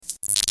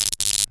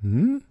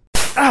Hmm?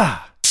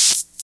 Ah!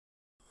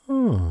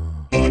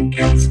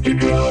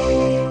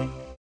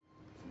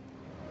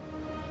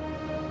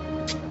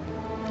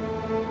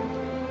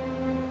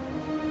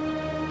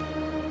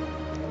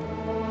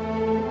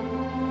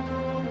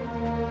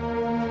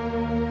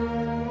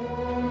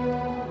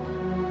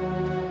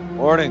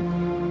 Morning.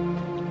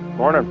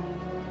 Morning.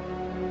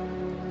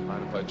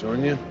 Mind if I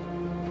join you?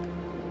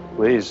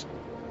 Please.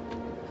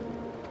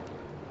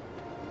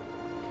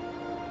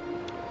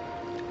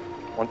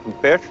 Want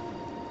some fish?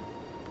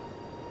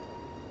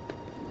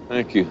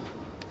 Thank you.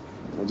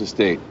 I just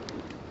ate.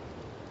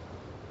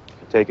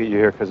 I take it you're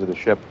here because of the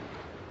ship.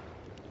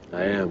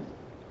 I am.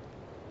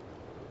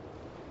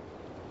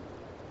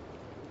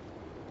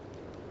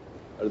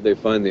 How did they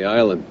find the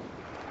island?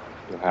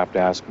 You'll have to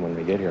ask them when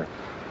they get here.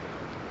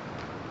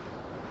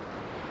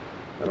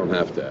 I don't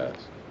have to ask.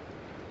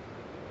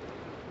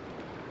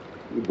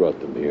 You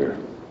brought them here.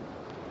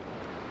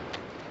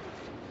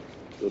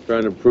 Still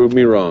trying to prove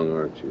me wrong,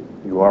 aren't you?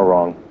 You are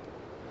wrong.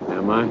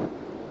 Am I?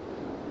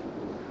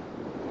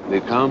 They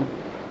come,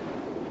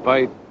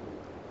 fight,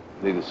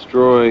 they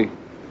destroy,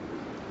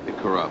 they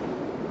corrupt.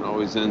 It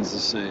always ends the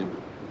same.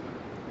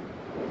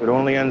 It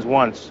only ends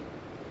once.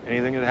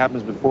 Anything that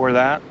happens before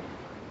that,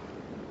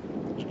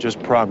 it's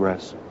just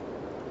progress.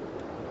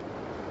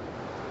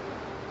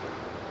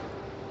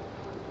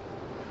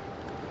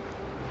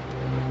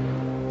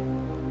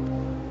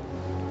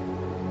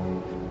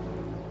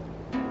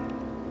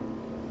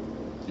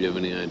 Do you have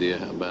any idea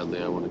how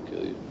badly I want to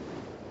kill you?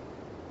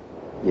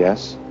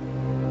 Yes?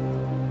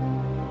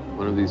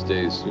 One of these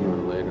days, sooner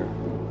or later,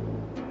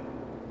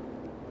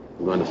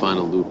 I'm going to find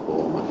a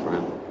loophole, my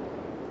friend.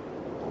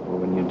 Well,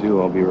 when you do,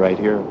 I'll be right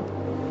here.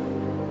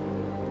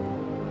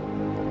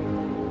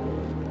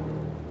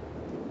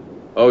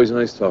 Always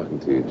nice talking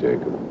to you,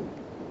 Jacob.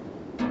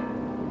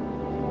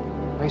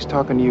 Nice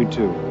talking to you,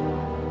 too.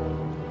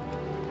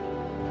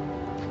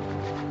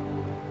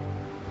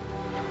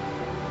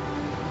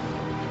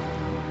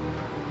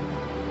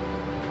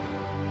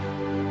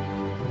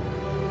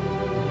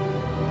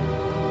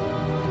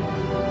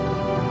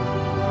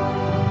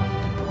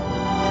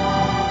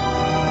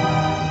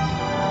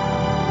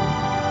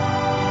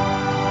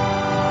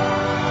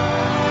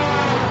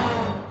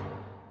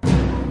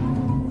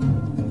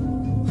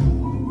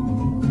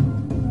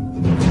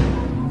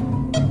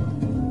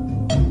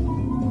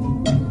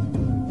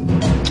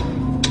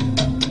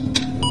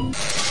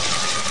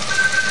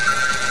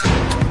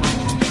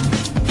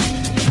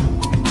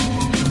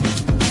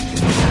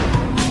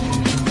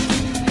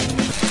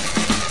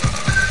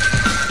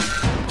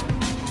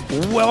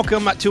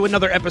 Welcome to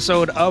another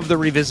episode of the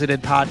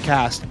Revisited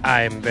Podcast.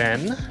 I'm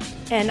Ben.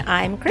 And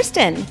I'm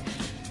Kristen.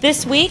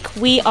 This week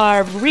we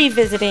are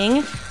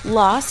revisiting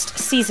Lost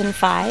Season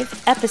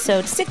 5,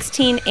 Episode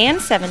 16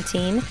 and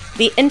 17,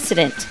 The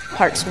Incident,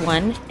 Parts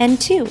 1 and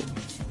 2.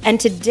 And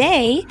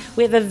today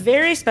we have a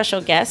very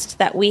special guest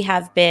that we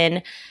have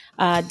been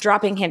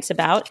dropping hints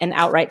about and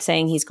outright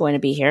saying he's going to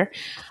be here.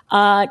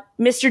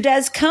 Mr.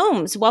 Des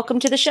Combs, welcome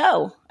to the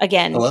show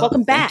again. Hello.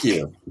 Welcome back. Thank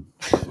you.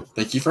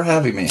 Thank you for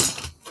having me.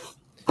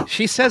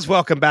 She says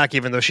welcome back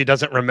even though she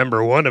doesn't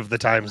remember one of the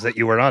times that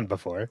you were on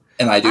before.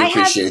 And I do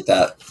appreciate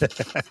that.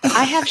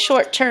 I have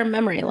short-term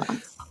memory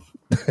loss.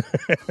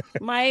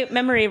 My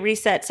memory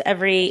resets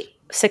every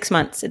 6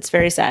 months. It's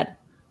very sad.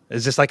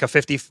 Is this like a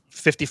 50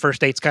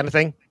 first dates kind of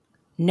thing?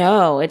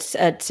 No, it's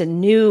a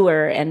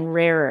newer and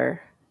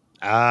rarer.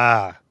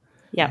 Ah.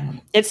 Yeah.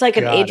 It's like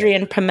an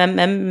Adrian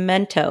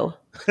Memento.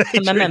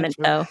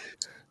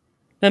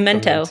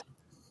 Memento.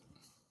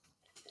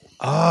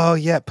 Oh,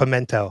 yeah,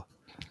 Pimento.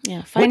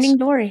 Yeah, Finding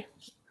Dory.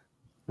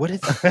 What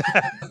is That's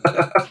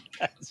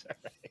all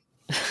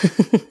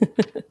right.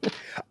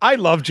 I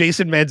love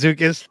Jason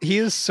Mantzoukas. He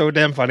is so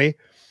damn funny.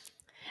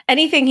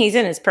 Anything he's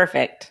in is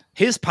perfect.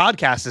 His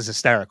podcast is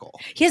hysterical.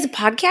 He has a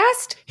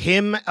podcast?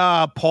 Him,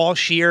 Paul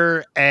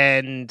Scheer,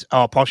 and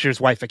Paul Scheer's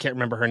wife, I can't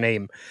remember her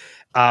name.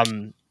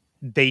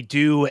 They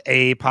do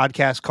a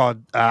podcast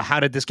called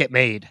How Did This Get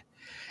Made?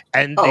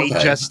 And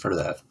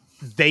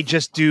they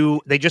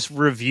just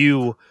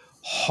review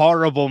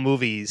horrible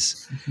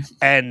movies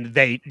and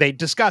they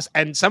discuss,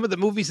 and some of the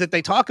movies that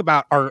they talk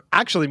about are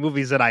actually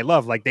movies that I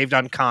love. Like they've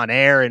done Con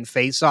Air and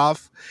Face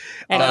Off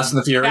and Fast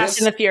and the Furious. Fast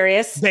and the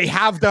Furious. They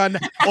have done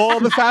all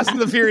the Fast and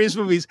the Furious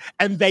movies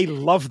and they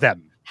love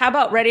them. How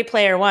about Ready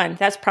Player One?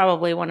 That's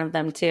probably one of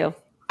them too.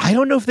 I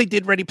don't know if they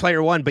did Ready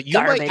Player One, but you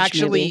might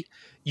actually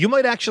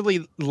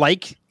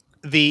like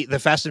the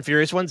Fast and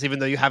Furious ones, even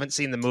though you haven't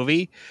seen the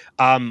movie,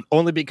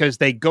 only because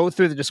they go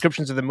through the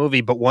descriptions of the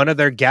movie. But one of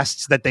their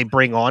guests that they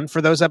bring on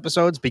for those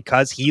episodes,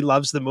 because he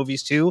loves the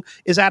movies too,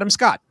 is Adam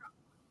Scott.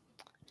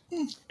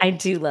 I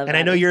do love And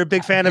I know you're a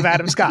big fan of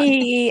Adam Scott.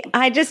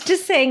 I just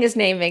saying his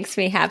name makes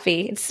me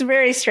happy. It's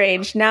very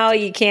strange. Now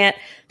you can't,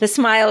 the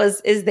smile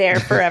is there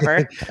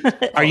forever.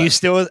 Are you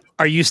still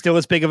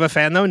as big of a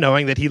fan though,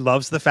 knowing that he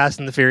loves the Fast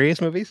and the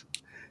Furious movies?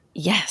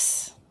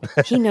 Yes.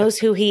 He knows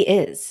who he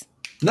is.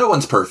 No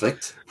one's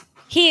perfect.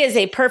 He is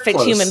a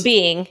perfect human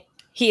being.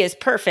 He is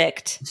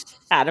perfect.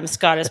 Adam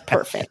Scott is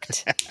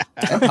perfect.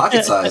 And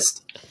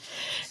pocket-sized.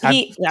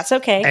 That's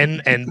okay.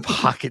 And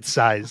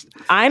pocket-sized.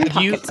 I'm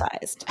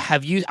pocket-sized.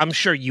 Have you? I'm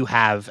sure you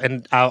have,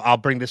 and I'll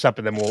bring this up,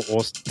 and then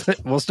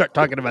we'll start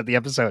talking about the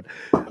episode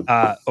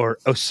or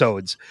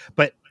episodes.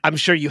 But I'm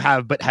sure you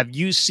have. But have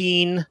you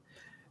seen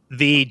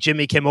the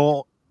Jimmy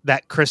Kimmel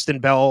that Kristen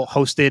Bell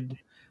hosted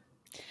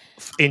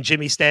in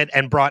Jimmy's stead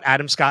and brought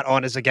Adam Scott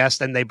on as a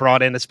guest, and they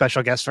brought in a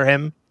special guest for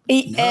him?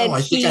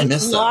 I think I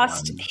missed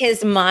lost that one.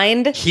 his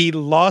mind. He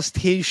lost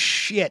his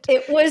shit.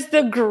 It was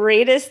the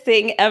greatest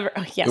thing ever.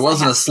 Oh, yes, it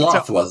wasn't a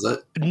sloth, was it?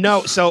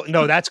 No,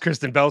 that's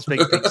Kristen Bell's big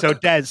thing. So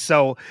Des,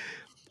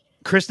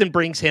 Kristen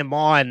brings him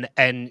on,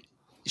 and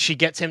she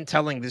gets him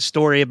telling the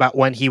story about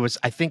when he was,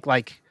 I think,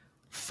 like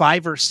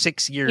 5 or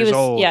 6 years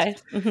old. Yeah.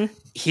 Mm-hmm.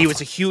 He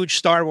was a huge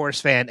Star Wars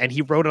fan, and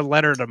he wrote a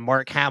letter to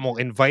Mark Hamill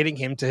inviting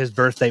him to his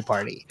birthday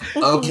party.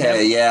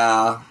 Okay,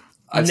 yeah.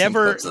 I've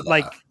never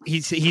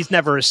he's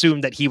never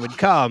assumed that he would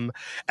come,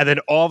 and then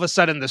all of a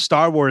sudden the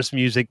Star Wars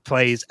music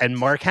plays and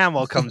Mark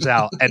Hamill comes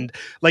out, and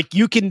like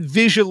you can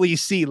visually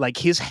see like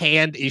his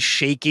hand is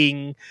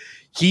shaking.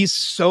 He's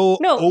so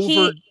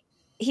over.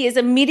 He is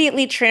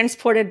immediately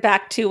transported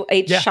back to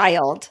a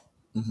child.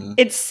 Mm-hmm.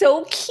 It's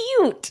so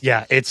cute.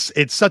 Yeah,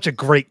 it's such a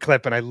great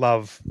clip, and I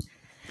love.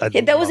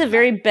 That was a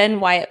very Ben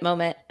Wyatt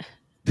moment.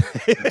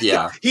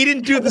 Yeah, he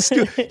didn't do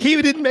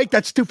he didn't make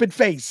that stupid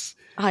face.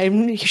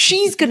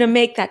 She's gonna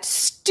make that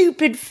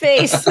stupid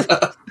face.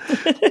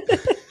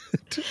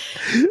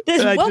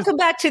 Welcome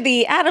back to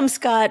the Adam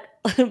Scott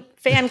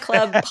fan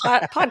club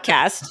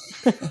podcast.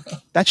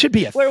 That should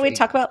be where we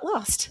talk about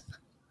Lost.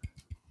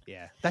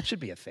 Yeah, that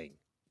should be a thing.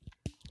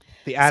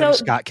 The Adam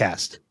Scott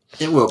cast.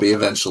 It will be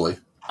eventually.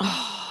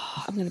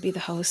 Oh, I'm gonna be the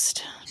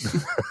host.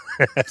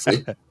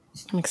 See?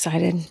 I'm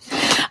excited.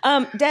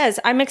 Des,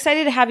 I'm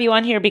excited to have you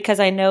on here because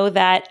I know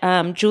that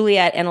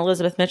Juliet and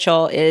Elizabeth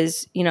Mitchell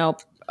is,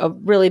 a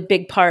really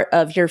big part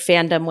of your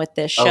fandom with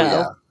this show. Oh,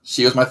 yeah.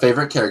 She was my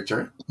favorite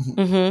character.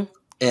 Mm-hmm.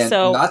 And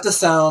not to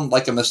sound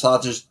like a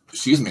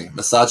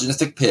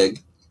misogynistic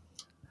pig.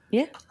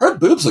 Yeah. Her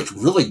boobs looked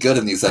really good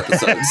in these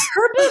episodes.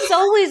 Her boobs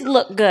always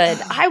look good.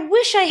 I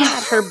wish I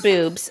had her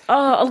boobs.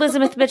 Oh,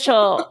 Elizabeth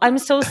Mitchell, I'm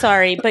so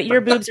sorry, but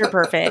your boobs are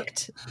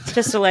perfect.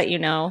 Just to let you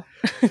know.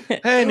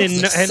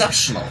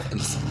 Exceptional.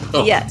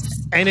 Yes.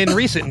 And in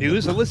recent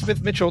news,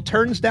 Elizabeth Mitchell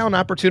turns down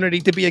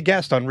opportunity to be a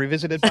guest on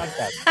Revisited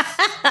Podcast.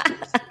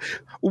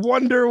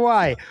 Wonder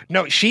why?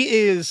 No, she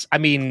is.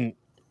 You're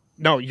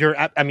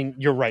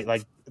right.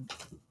 Like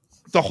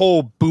the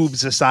whole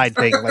boobs aside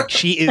thing. Like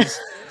she is.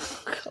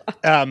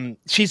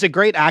 She's a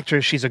great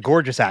actress. She's a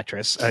gorgeous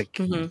actress.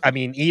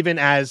 Even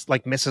as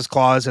like Mrs.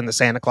 Claus in the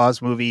Santa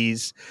Claus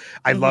movies,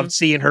 I loved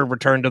seeing her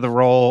return to the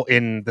role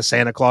in the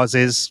Santa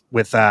Clauses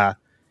with,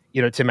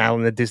 Tim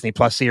Allen, the Disney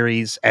Plus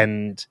series,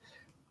 and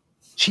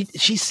she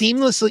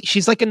seamlessly.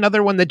 She's like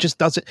another one that just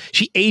does it.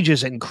 She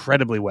ages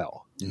incredibly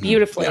well,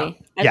 beautifully.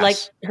 Yeah. I like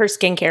her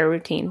skincare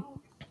routine.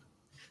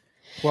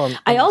 Well,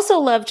 I also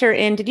loved her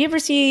in. Did you ever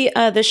see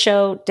the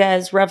show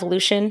Des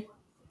Revolution?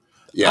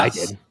 Yeah, I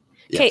did.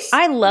 Okay, yes,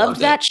 I loved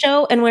that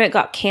show, and when it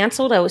got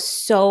canceled, I was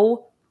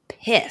so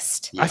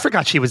pissed. Yeah. I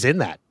forgot she was in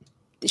that.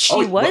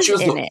 She was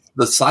in it.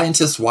 The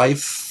scientist's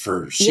wife,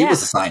 she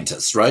was a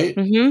scientist, right?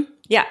 Mm-hmm.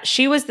 Yeah,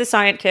 she was the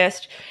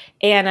scientist,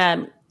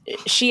 and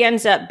she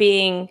ends up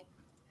being.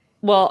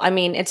 Well,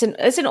 it's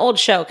an old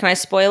show. Can I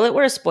spoil it?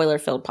 We're a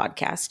spoiler-filled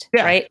podcast,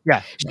 right?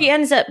 Yeah. She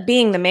ends up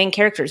being the main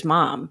character's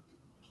mom,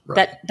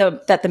 right.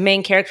 that the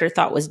main character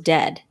thought was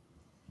dead.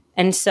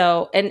 And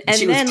so, and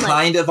she was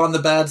kind of on the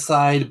bad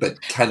side,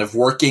 but kind of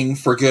working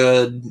for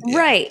good. Yeah.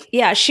 Right.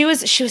 Yeah. She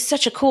was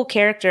such a cool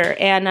character.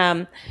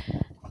 And,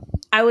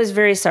 I was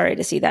very sorry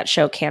to see that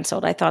show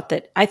canceled. I thought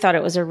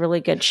it was a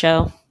really good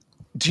show.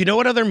 Do you know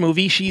what other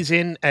movie she's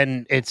in?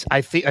 And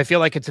I feel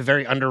like it's a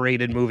very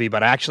underrated movie,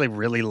 but I actually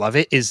really love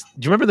it. Do you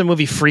remember the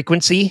movie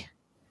Frequency?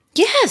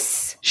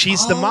 Yes.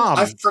 She's the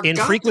mom in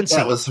Frequency.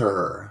 That was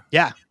her.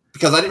 Yeah.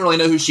 Because I didn't really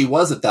know who she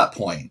was at that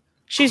point.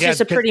 She's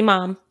just a pretty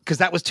mom. Because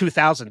that was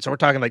 2000, so we're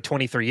talking like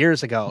 23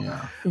 years ago.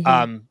 Yeah,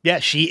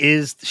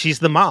 mm-hmm. She's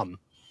the mom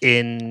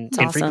in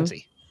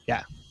Frequency.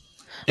 Yeah,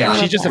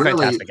 she's just a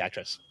fantastic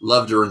actress.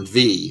 Loved her in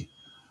V,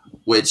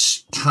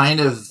 which kind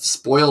of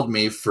spoiled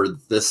me for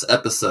this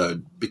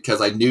episode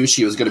because I knew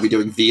she was going to be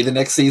doing V the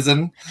next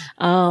season.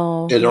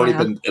 Oh, it had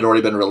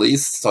already been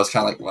released, so I was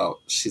kind of like,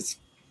 well, she's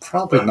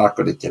probably not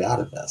going to get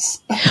out of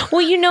this.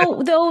 Well,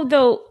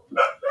 though,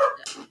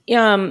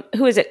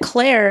 who is it?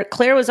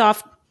 Claire was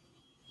off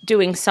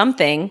doing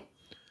something.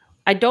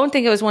 I don't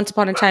think it was Once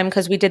Upon a Time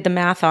because we did the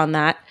math on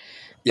that.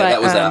 Yeah,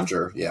 that was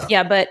after. Yeah.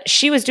 Yeah, but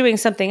she was doing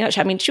something else.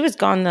 She was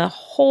gone the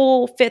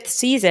whole 5th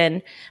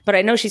season, but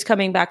I know she's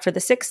coming back for the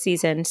 6th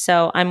season.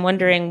 So I'm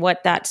wondering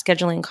what that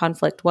scheduling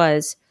conflict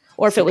was,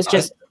 or if it was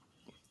just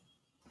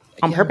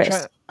on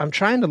purpose. I'm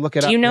trying to look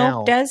it up. Do you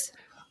know, Des?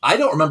 I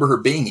don't remember her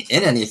being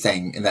in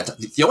anything in that.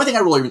 The only thing I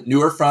really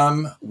knew her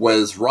from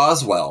was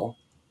Roswell.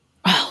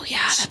 Oh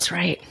yeah, that's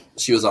right.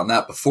 She was on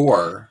that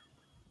before.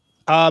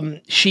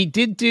 She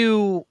did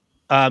do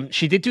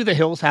She did do The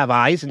Hills Have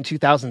Eyes in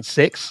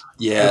 2006.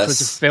 Yes. Which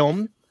was a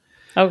film.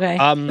 Okay.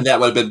 And that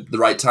would have been the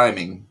right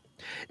timing.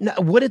 No,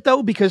 would it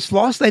though? Because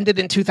Lost ended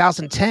in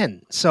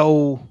 2010.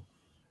 So,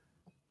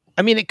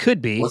 I mean, it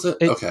could be. Was it?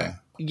 Okay.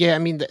 Yeah, I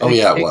mean. It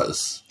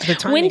was. The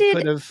timing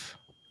could have.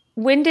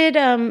 When did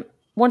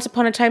Once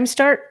Upon a Time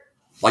start?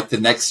 Like the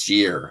next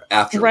year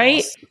after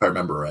Lost, if I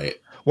remember right.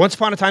 Once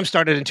Upon a Time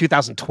started in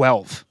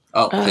 2012.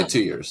 Oh, okay,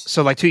 2 years.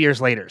 So like 2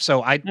 years later.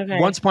 So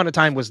Once Upon a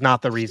Time was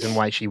not the reason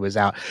why she was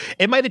out.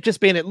 It might have just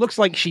been, it looks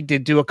like she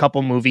did do a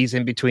couple movies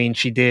in between.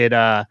 She did,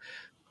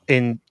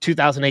 in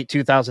 2008,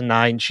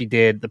 2009, she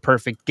did The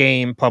Perfect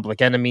Game,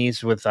 Public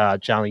Enemies with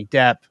Johnny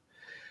Depp.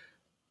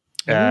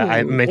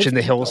 I mentioned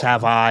The Hills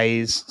Have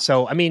Eyes.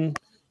 So, I mean,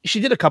 she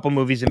did a couple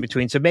movies in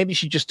between. So maybe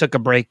she just took a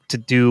break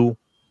to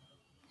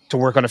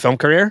work on a film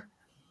career.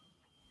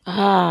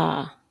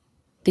 Ah,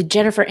 the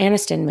Jennifer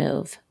Aniston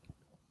move.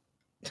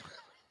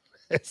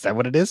 Is that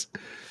what it is?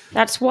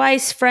 That's why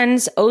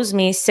Friends owes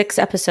me 6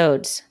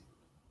 episodes.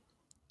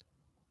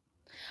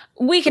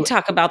 We could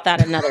talk about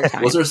that another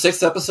time. Was there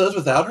 6 episodes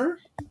without her?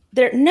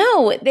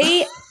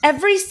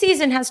 Every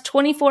season has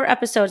 24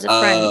 episodes of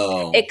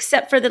Friends,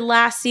 except for the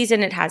last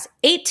season. It has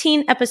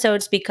 18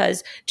 episodes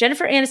because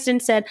Jennifer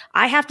Aniston said,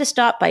 I have to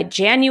stop by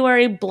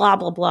January, blah,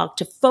 blah, blah,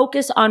 to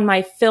focus on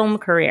my film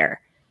career.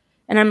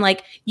 And I'm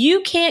like, you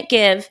can't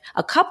give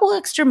a couple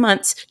extra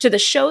months to the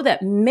show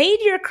that made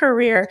your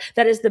career,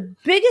 that is the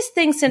biggest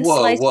thing since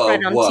sliced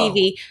bread on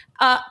TV,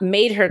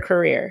 made her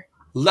career.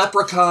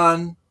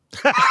 Leprechaun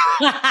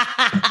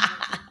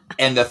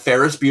and the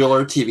Ferris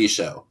Bueller TV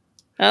show.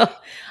 Oh,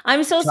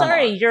 I'm so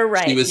sorry. You're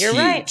right. She was You're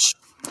huge. right.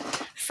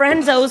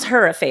 Friends owes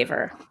her a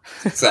favor.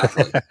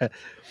 Exactly.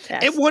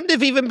 Yes. It wouldn't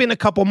have even been a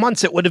couple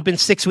months. It would have been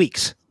 6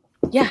 weeks.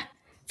 Yeah.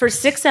 For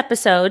 6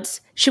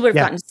 episodes, she would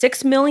have gotten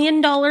 $6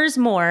 million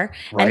more.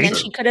 Right. And then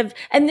she could have,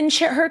 and then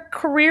her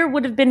career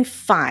would have been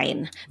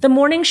fine. The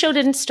morning show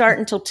didn't start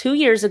until 2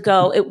 years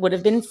ago. It would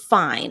have been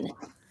fine.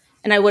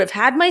 And I would have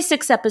had my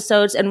 6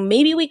 episodes, and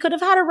maybe we could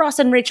have had a Ross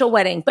and Rachel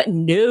wedding. But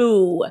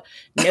no,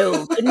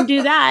 couldn't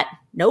do that.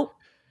 Nope.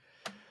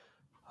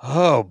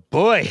 Oh,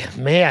 boy,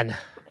 man.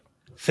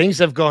 Things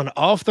have gone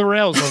off the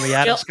rails on the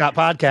Adam Scott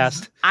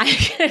podcast. I'm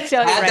going to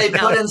tell you Had right they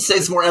now. put in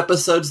 6 more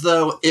episodes,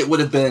 though, it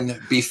would have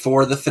been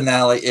before the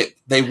finale.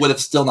 They would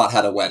have still not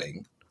had a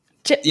wedding.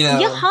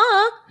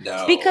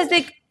 No. Because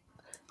they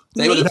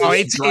would have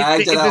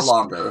dragged it out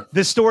longer.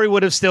 The story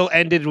would have still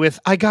ended with,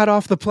 I got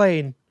off the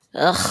plane.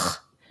 Ugh.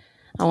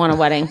 I want a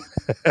wedding.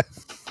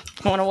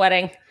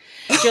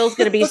 Jill's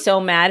going to be so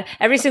mad.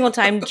 Every single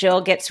time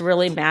Jill gets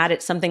really mad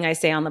at something I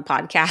say on the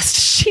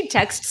podcast, she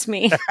texts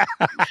me.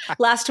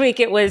 Last week,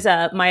 it was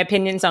my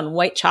opinions on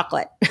white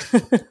chocolate.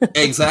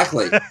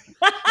 Exactly.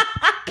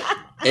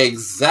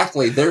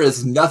 Exactly. There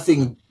is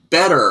nothing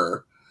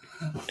better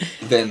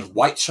than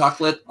white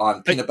chocolate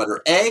on peanut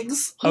butter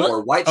eggs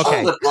or white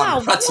chocolate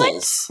on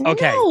pretzels. What?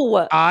 Okay.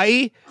 No.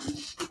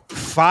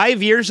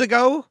 5 years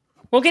ago,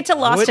 we'll get to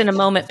Lost in a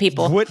moment,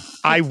 people.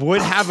 I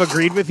would have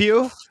agreed with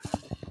you.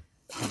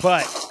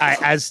 But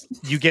as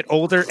you get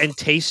older and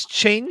tastes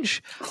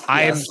change,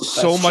 I am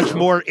so much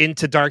more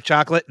into dark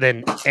chocolate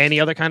than any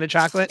other kind of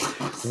chocolate.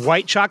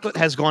 White chocolate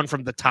has gone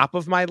from the top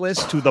of my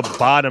list to the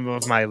bottom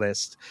of my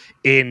list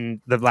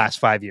in the last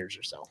 5 years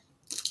or so.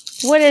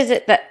 What is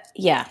it that...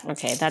 Yeah,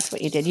 okay, that's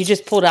what you did. You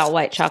just pulled out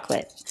white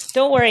chocolate.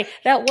 Don't worry.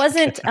 That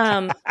wasn't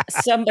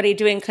somebody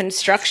doing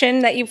construction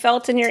that you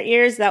felt in your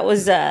ears. That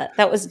was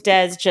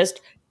Des just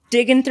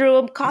digging through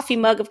a coffee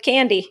mug of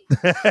candy.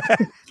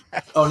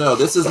 Oh no,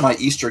 this is my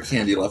Easter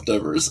candy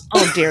leftovers.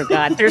 Oh dear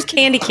God, there's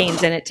candy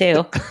canes in it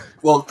too.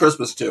 Well,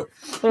 Christmas too.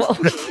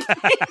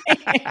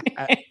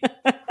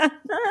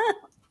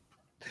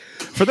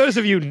 For those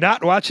of you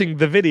not watching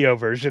the video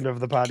version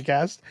of the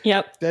podcast,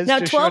 yep. Now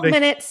 12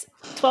 minutes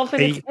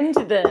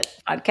into the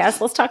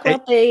podcast, let's talk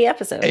about the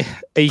episode.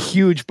 A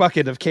huge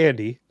bucket of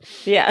candy.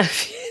 Yeah,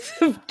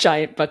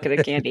 giant bucket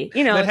of candy.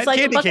 You know, it's like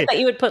a bucket that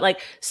you would put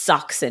like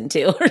socks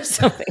into or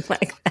something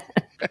like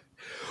that.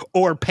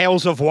 Or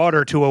pails of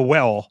water to a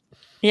well.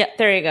 Yeah,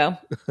 there you go.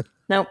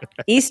 Nope.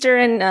 Easter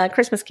and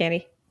Christmas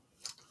candy.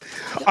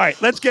 All right,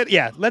 let's get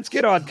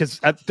on because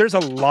there's a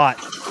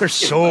lot. There's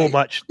so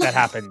much that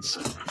happens.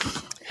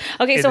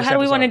 Okay, so how do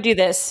we want to do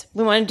this?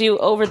 We want to do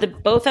over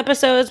both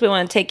episodes. We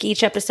want to take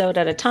each episode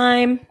at a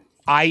time.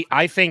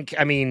 I think.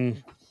 I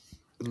mean,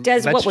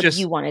 Des, what would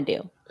you want to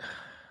do?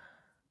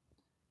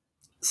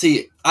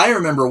 See, I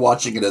remember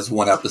watching it as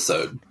one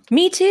episode.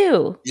 Me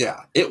too. Yeah,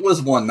 it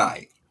was one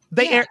night.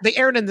 They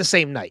aired in the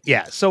same night,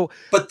 yeah. So,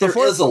 but there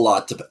is a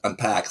lot to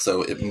unpack,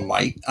 so it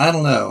might. I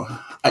don't know.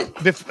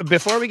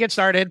 Before we get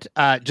started,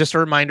 just a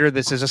reminder: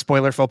 this is a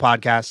spoiler-full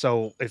podcast.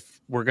 So, if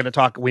we're going to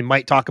talk, we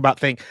might talk about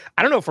things.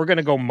 I don't know if we're going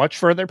to go much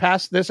further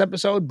past this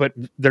episode, but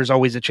there's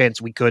always a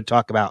chance we could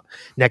talk about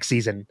next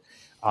season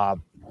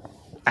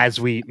as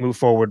we move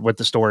forward with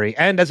the story.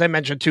 And as I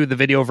mentioned too, the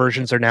video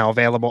versions are now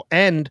available,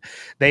 and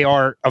they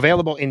are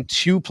available in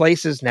 2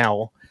 places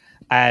now.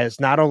 as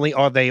not only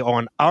are they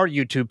on our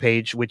YouTube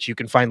page, which you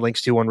can find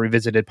links to on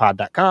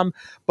revisitedpod.com,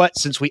 but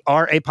since we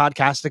are a part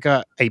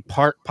Podcastica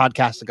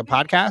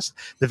podcast,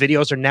 the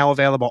videos are now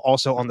available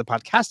also on the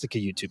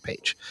Podcastica YouTube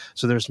page.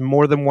 So there's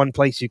more than one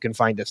place you can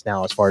find us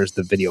now as far as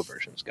the video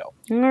versions go.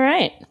 All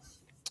right.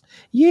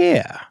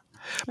 Yeah.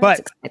 That's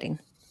exciting.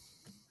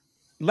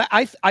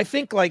 I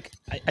think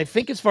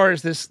as far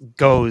as this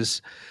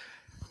goes,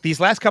 these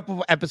last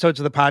couple of episodes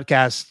of the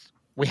podcast,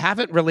 we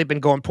haven't really been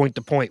going point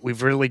to point.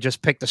 We've really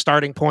just picked a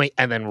starting point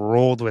and then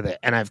rolled with it.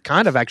 And I've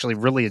kind of actually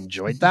really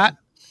enjoyed that.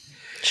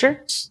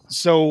 Sure.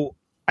 So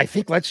I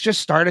think let's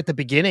just start at the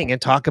beginning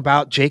and talk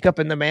about Jacob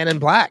and the Man in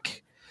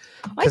Black.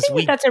 I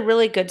think that's a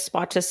really good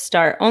spot to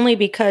start, only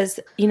because,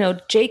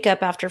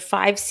 Jacob, after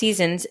 5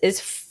 seasons,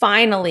 is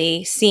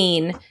finally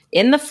seen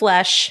in the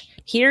flesh.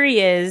 Here he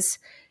is,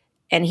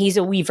 and he's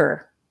a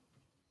weaver.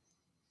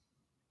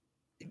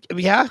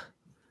 Yeah.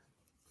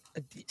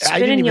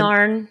 Spinning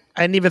yarn.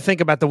 I didn't even think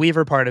about the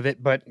weaver part of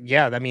it, but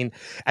yeah, I mean,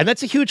 and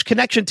that's a huge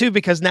connection too,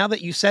 because now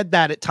that you said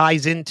that, it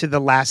ties into the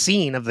last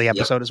scene of the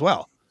episode as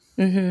well.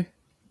 Mm-hmm.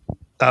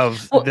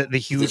 Of the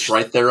huge... It's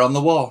right there on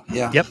the wall.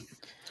 Yeah. Yep.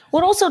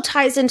 Well, it also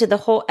ties into the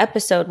whole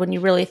episode when you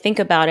really think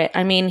about it.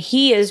 I mean,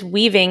 he is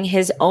weaving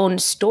his own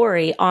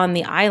story on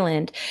the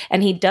island,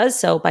 and he does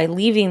so by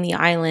leaving the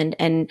island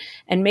and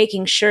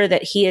making sure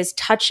that he is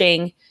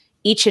touching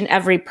each and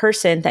every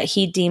person that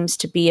he deems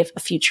to be a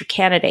future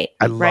candidate.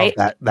 I love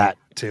that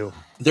too.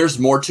 There's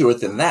more to it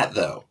than that,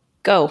 though.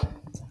 Go.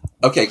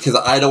 Okay, because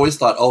I'd always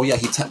thought, oh yeah,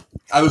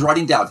 I was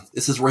writing down,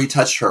 this is where he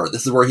touched her,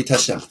 this is where he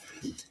touched him.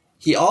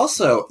 He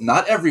also,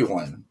 not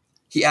everyone,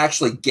 he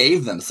actually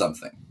gave them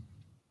something.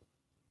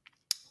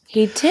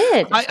 He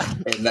did. I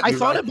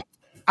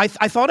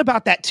thought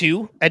about that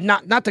too, and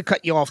not to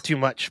cut you off too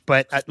much,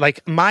 but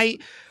my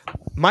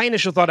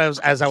initial thought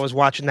as I was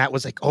watching that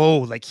was like, oh,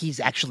 like he's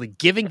actually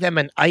giving them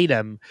an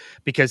item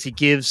because he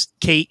gives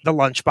Kate the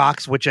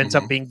lunchbox, which ends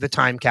up being the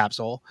time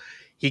capsule.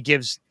 He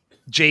gives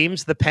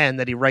James the pen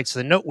that he writes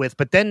the note with,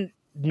 but then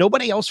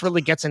nobody else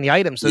really gets any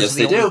items. So yes,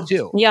 they do.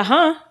 Two. Yeah,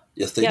 huh?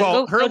 Yes, they do.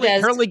 Well,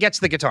 Hurley gets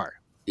the guitar.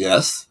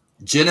 Yes.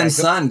 Jin and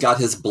Sun got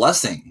his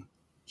blessing.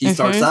 He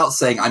starts out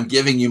saying, I'm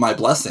giving you my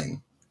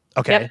blessing.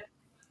 Okay.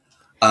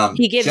 Yep.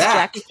 He gives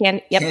Jack a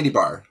candy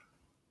bar.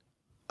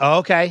 Oh,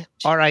 okay.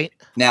 All right.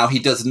 Now, he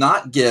does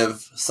not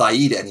give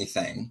Saeed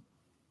anything.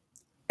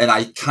 And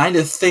I kind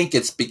of think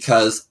it's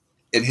because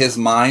in his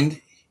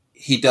mind,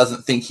 he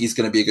doesn't think he's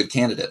going to be a good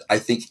candidate. I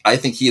think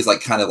he is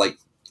kind of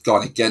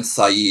gone against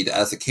Saeed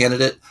as a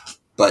candidate,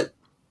 but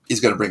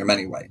he's going to bring him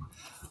anyway.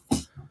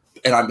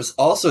 And I was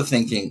also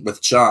thinking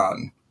with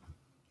John,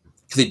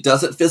 because he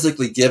doesn't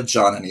physically give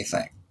John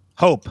anything.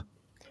 Hope.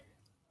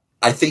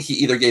 I think he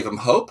either gave him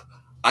hope.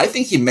 I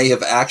think he may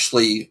have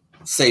actually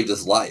saved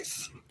his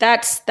life.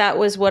 That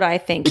was what I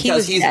think.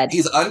 Because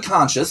he's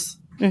unconscious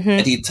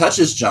and he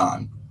touches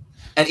John,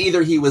 and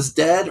either he was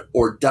dead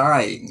or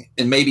dying,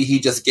 and maybe he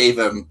just gave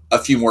him a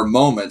few more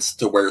moments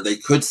to where they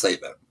could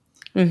save him.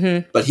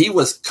 Mm-hmm. But he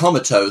was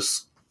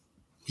comatose.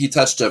 He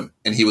touched him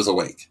and he was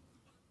awake.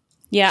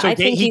 Yeah, so I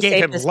think he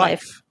gave him his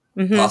life.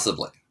 Mm-hmm.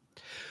 Possibly.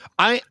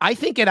 I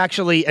think it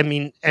actually, I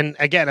mean, and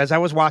again, as I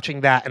was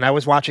watching that and I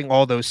was watching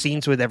all those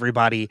scenes with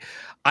everybody,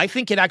 I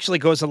think it actually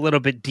goes a little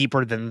bit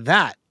deeper than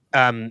that.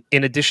 In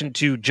addition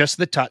to just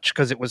the touch,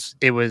 because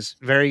it was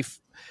very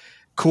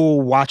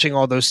cool watching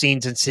all those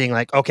scenes and seeing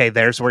okay,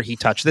 there's where he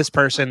touched this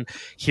person.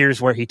 Here's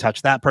where he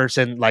touched that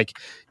person. Like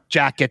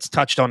Jack gets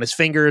touched on his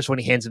fingers when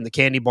he hands him the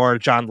candy bar.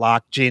 John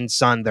Locke, Jin's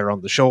son, they're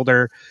on the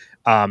shoulder.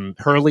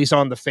 Hurley's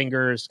on the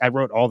fingers. I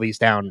wrote all these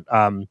down.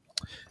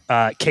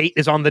 Kate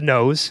is on the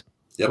nose.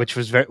 Yep.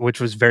 which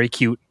was very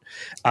cute.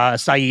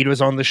 Saeed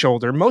was on the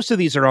shoulder. Most of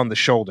these are on the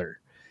shoulder,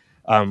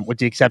 with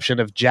the exception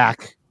of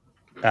Jack.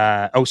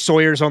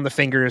 Sawyer's on the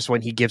fingers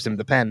when he gives him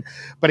the pen.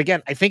 But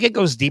again, I think it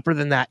goes deeper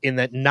than that, in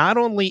that not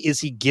only is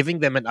he giving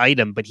them an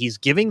item, but he's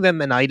giving them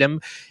an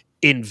item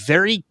in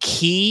very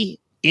key,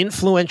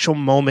 influential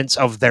moments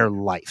of their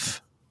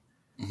life.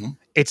 Mm-hmm.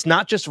 It's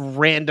not just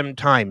random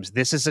times.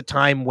 This is a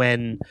time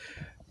when,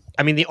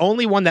 I mean, the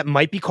only one that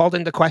might be called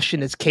into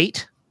question is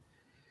Kate.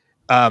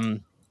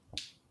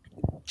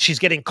 She's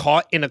getting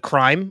caught in a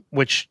crime,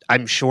 which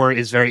I'm sure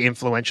is very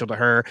influential to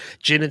her.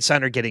 Jin and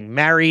Sun are getting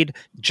married.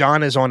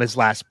 John is on his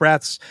last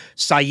breaths.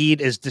 Saeed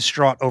is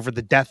distraught over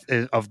the death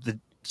of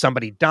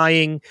somebody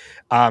dying.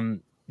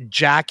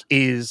 Jack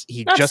is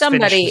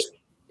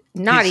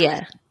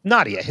Nadia,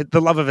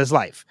 the love of his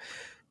life.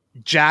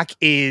 Jack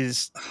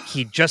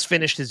he just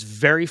finished his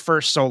very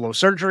first solo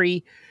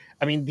surgery.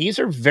 I mean, these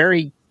are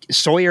very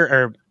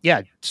Sawyer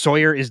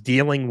is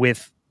dealing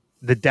with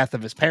the death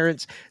of his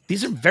parents.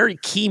 These are very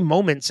key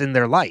moments in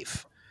their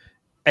life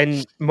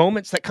and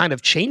moments that kind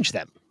of change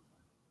them.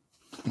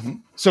 Mm-hmm.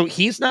 So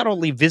he's not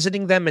only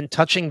visiting them and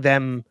touching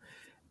them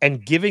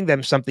and giving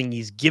them something,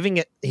 he's giving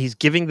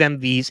them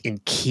these in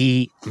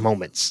key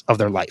moments of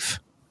their life.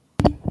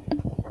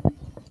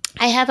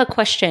 I have a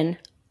question.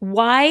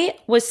 Why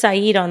was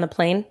Saeed on the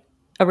plane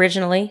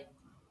originally?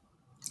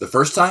 The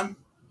first time?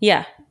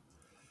 Yeah.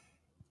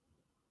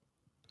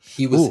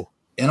 He was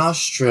in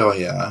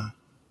Australia.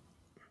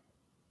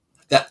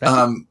 That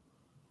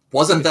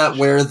wasn't that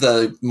where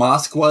the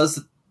mosque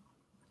was?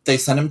 They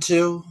sent him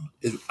to.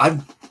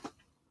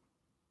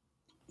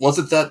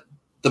 Wasn't that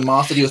the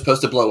mosque that he was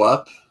supposed to blow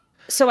up?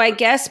 So I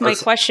guess my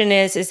question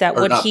is that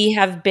would he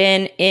have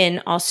been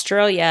in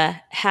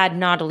Australia had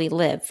Nadia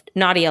lived?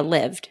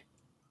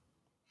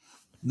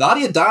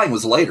 Nadia dying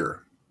was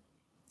later.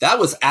 That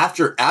was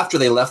after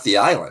they left the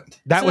island.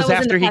 That was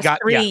after he got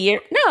 3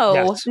 years.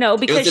 No,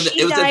 because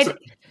she died.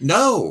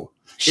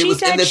 She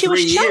died. She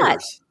was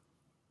shot.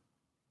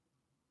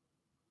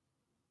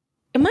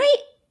 Am I?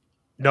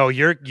 No,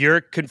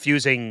 you're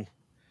confusing.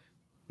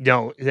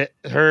 No,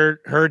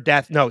 her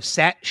death. No,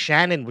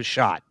 Shannon was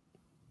shot.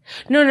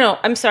 No.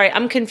 I'm sorry.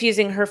 I'm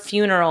confusing her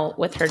funeral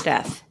with her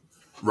death.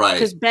 Right.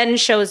 Because Ben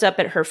shows up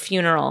at her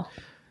funeral.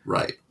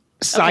 Right.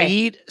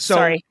 Saeed. Okay. So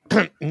sorry.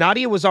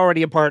 Nadia was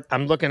already a part.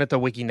 I'm looking at the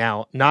wiki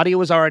now. Nadia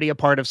was already a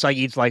part of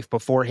Saeed's life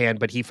beforehand,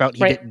 but he felt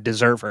he didn't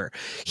deserve her.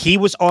 He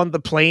was on the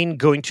plane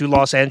going to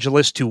Los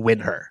Angeles to win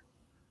her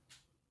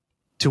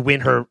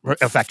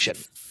affection.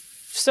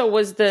 So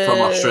was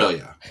from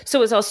Australia. So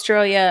was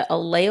Australia a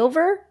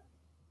layover?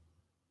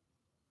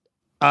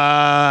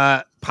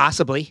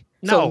 Possibly.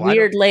 No,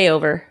 weird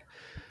layover.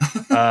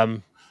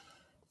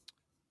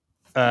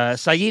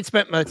 Saeed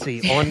spent, let's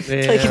see, on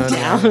take it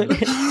down.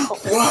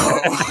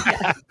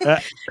 Whoa.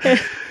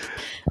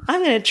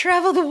 I'm going to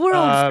travel the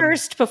world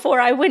first before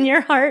I win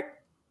your heart.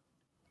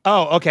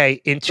 Oh,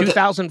 okay. In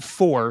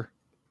 2004.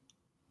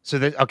 So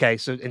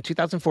in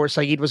 2004,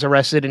 Saeed was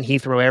arrested in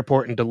Heathrow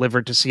Airport and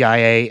delivered to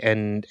CIA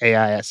and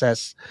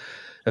AISS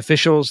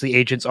officials. The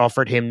agents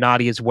offered him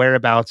Nadia's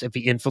whereabouts if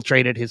he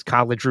infiltrated his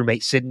college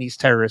roommate Sydney's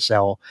terrorist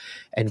cell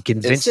and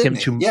convinced him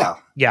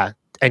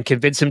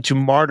to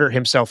martyr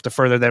himself to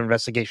further their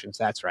investigations.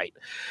 That's right.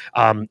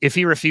 If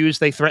he refused,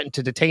 they threatened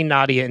to detain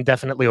Nadia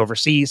indefinitely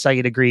overseas.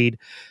 Saeed agreed,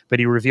 but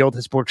he revealed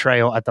his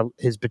betrayal at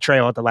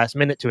the last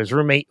minute to his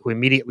roommate, who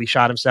immediately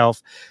shot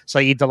himself.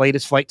 Saeed delayed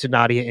his flight to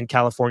Nadia in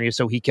California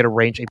so he could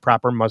arrange a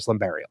proper Muslim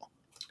burial.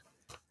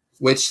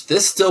 Which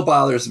this still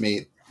bothers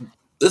me.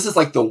 This is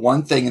like the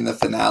one thing in the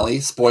finale,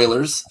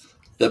 spoilers,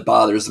 that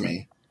bothers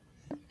me.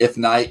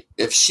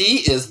 If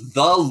she is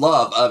the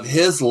love of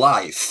his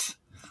life,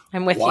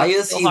 I'm with why you.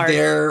 is he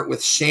there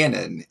with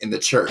Shannon in the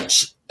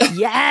church?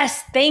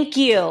 Yes, thank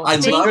you. I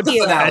love the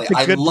finale.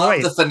 I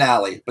love the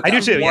finale. But I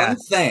do too. One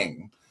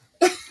thing.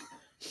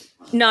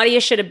 Nadia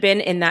should have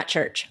been in that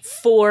church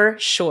for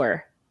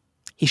sure.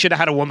 He should have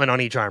had a woman on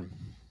each arm.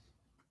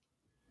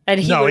 And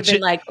he would have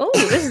been like, "Oh,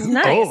 this is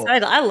nice.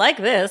 I like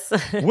this."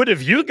 What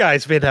have you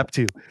guys been up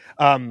to?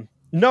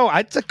 No,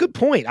 it's a good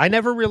point. I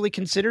never really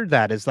considered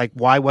that as like,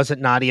 why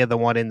wasn't Nadia the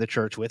one in the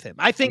church with him?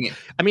 I think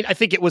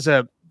it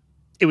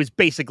was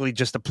basically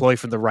just a ploy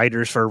from the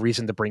writers for a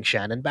reason to bring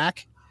Shannon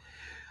back.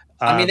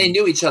 They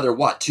knew each other,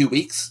 2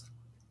 weeks?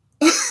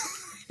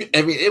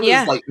 It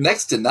was like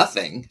next to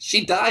nothing.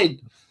 She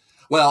died.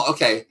 Well,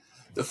 okay.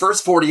 The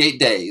first 48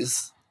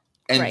 days.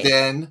 And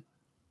then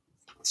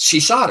she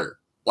shot her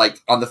like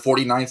on the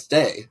 49th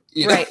day.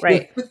 You know?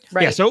 Right.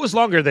 Yeah. So it was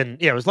longer than,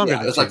 it was longer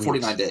than it was like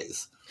 49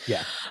 days.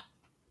 Yeah.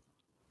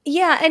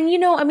 Yeah, and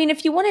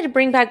if you wanted to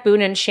bring back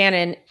Boone and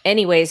Shannon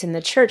anyways in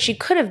the church, you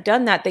could have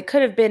done that. They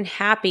could have been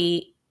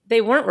happy.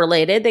 They weren't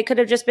related. They could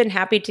have just been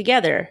happy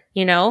together,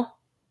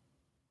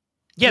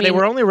 Yeah, they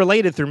were only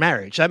related through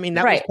marriage. That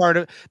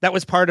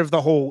was part of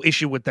the whole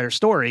issue with their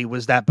story,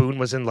 was that Boone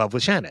was in love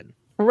with Shannon.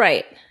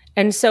 Right.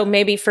 And so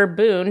maybe for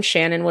Boone,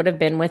 Shannon would have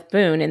been with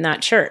Boone in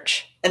that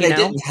church. And they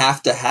didn't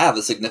have to have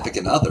a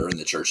significant other in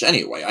the church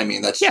anyway.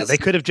 They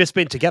could have just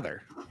been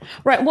together.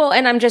 Right. Well,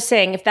 and I'm just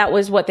saying, if that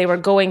was what they were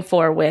going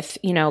for with,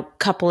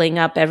 coupling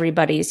up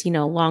everybody's,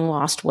 long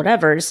lost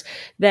whatevers,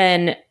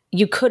 then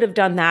you could have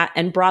done that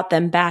and brought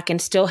them back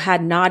and still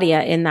had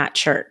Nadia in that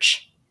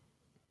church.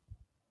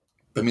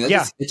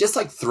 It just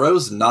like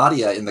throws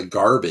Nadia in the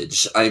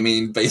garbage.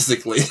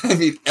 Basically,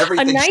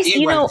 everything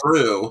she went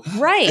through.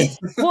 Right.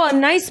 Well, a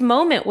nice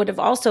moment would have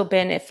also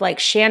been if like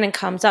Shannon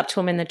comes up to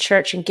him in the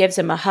church and gives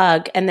him a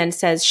hug and then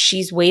says,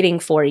 "She's waiting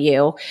for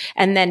you,"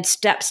 and then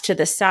steps to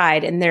the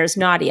side and there's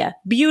Nadia.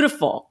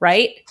 Beautiful,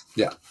 right?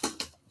 Yeah.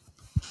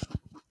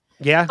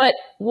 Yeah. But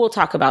we'll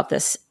talk about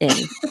this in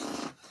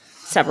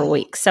several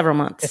weeks, several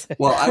months.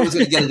 Well, I was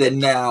going to get it in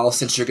now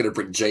since you're going to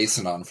bring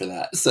Jason on for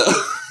that. So.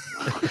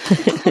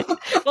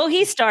 Well,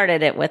 he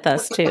started it with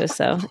us too,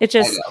 so it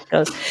just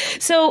goes.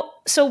 So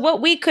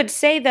what we could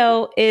say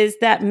though is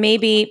that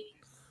maybe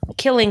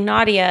killing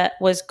Nadia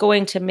was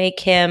going to make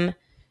him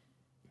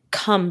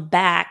come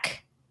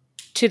back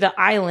to the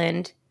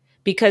island,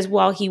 because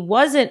while he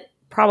wasn't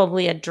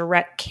probably a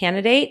direct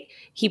candidate,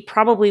 he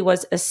probably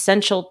was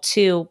essential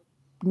to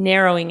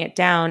narrowing it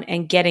down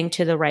and getting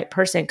to the right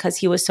person, because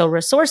he was so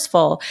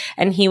resourceful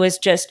and he was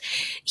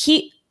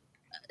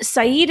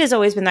Saeed has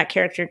always been that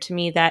character to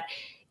me that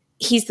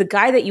he's the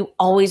guy that you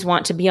always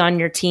want to be on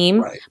your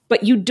team,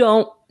 but you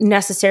don't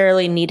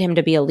necessarily need him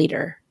to be a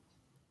leader.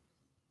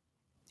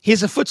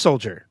 He's a foot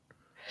soldier,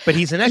 but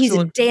he's an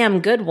excellent... He's a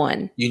damn good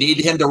one. You need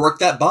him to work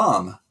that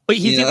bomb. But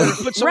he's either a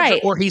foot soldier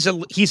or he's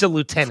a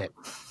lieutenant,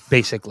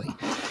 basically.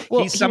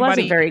 Well, he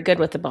wasn't very good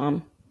with the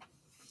bomb.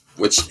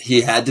 Which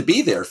he had to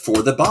be there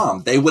for the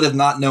bomb. They would have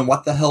not known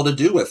what the hell to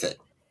do with it.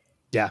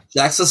 Yeah.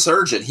 Jack's a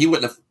surgeon. He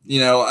wouldn't have,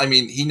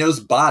 he knows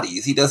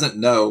bodies. He doesn't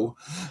know.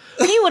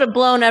 He would have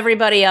blown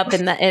everybody up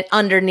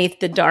underneath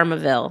the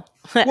Dharmaville.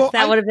 Well,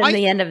 that would have been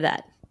the end of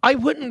that. I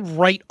wouldn't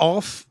write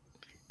off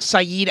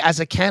Saeed as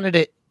a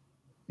candidate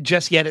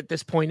just yet at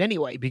this point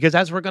anyway, because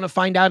as we're going to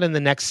find out in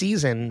the next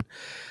season,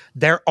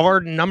 there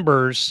are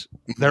numbers,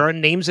 there are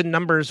names and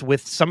numbers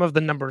with some of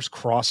the numbers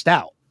crossed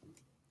out.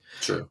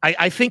 True.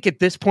 I think at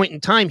this point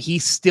in time,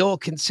 he's still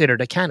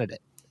considered a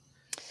candidate.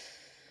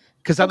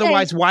 Because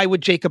otherwise, why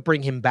would Jacob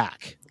bring him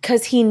back?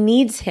 Because he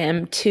needs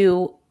him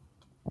to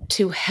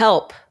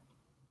help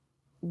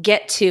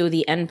get to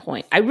the end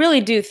point. I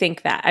really do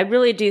think that. I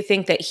really do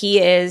think that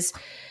he's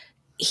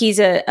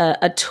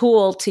a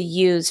tool to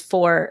use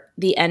for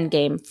the end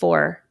game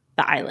for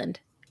the island.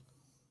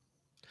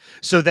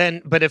 So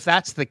then, but if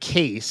that's the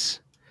case,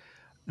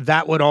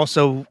 that would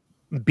also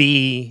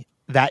be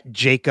that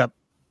Jacob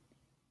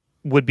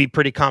would be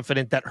pretty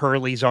confident that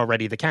Hurley's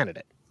already the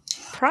candidate.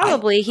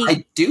 Probably.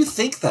 I do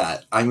think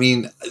that. I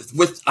mean,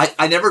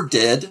 I never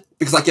did,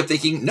 because I kept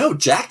thinking, no,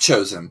 Jack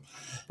chose him.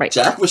 Right.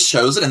 Jack was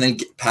chosen and then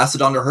passed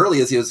it on to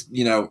Hurley as he was,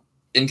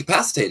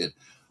 incapacitated.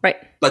 Right.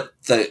 But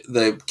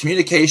the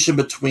communication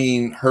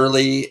between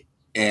Hurley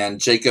and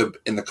Jacob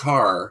in the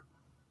car,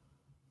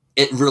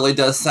 it really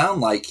does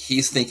sound like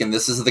he's thinking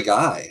this is the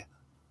guy.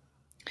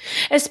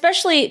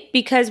 Especially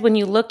because when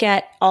you look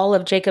at all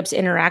of Jacob's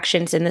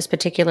interactions in this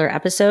particular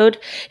episode,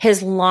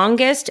 his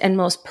longest and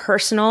most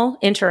personal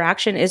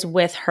interaction is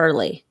with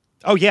Hurley.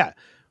 Oh, yeah.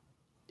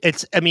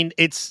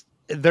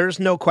 There's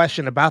no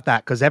question about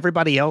that, because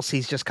everybody else,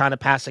 he's just kind of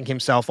passing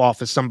himself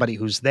off as somebody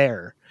who's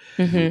there.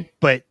 Mm-hmm.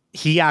 But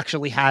he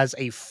actually has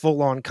a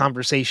full-on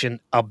conversation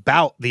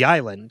about the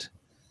island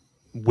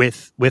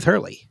with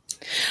Hurley.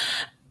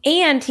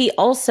 And he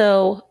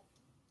also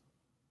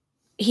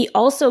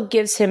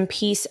gives him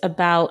peace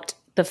about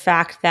the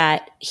fact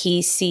that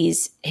he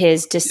sees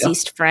his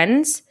deceased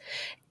friends.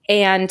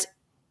 And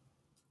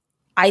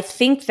I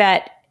think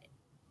that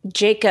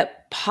Jacob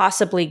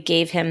possibly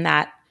gave him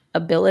that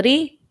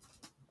ability.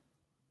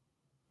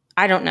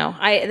 I don't know.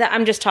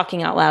 I'm just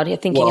talking out loud here,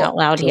 thinking out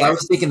loud here. I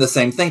was thinking the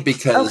same thing,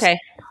 because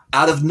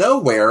out of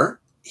nowhere,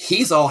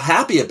 he's all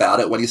happy about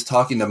it when he's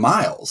talking to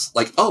Miles.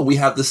 Like, oh, we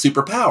have the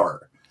superpower.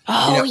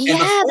 Oh, and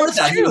before that's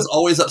that, true. he was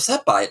always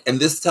upset by it. And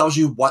this tells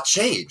you what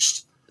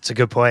changed. It's a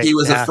good point. He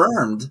was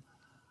affirmed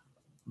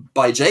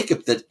by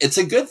Jacob that it's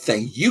a good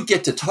thing. You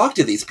get to talk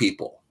to these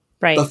people.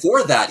 Right.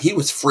 Before that, he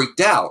was freaked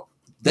out.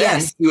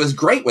 Then he was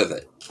great with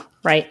it.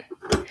 Right.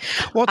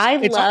 Well,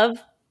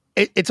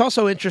 it's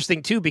also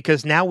interesting too,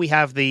 because now we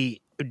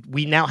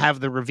now have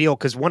the reveal,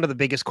 because one of the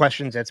biggest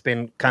questions that's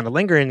been kind of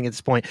lingering at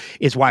this point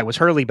is, why was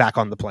Hurley back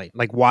on the plane?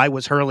 Like, why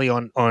was Hurley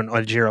on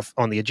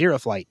the Ajira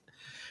flight?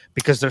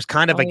 Because there's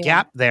kind of a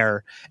gap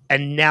there,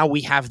 and now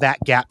we have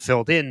that gap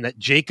filled in, that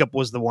Jacob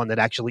was the one that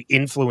actually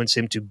influenced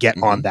him to get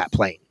on that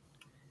plane.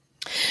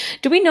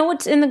 Do we know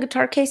what's in the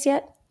guitar case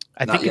yet?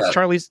 I think it's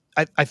Charlie's.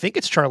 I think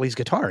it's Charlie's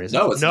guitar. It's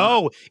not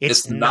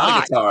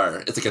a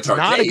guitar. It's a guitar.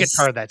 Not case. a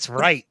guitar. That's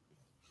right.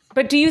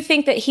 But do you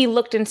think that he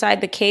looked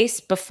inside the case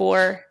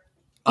before?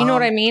 You know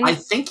what I mean? I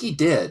think he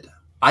did.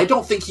 I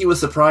don't think he was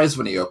surprised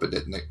when he opened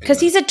it.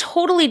 Because he's a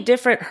totally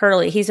different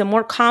Hurley. He's a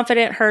more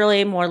confident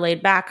Hurley, more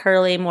laid back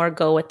Hurley, more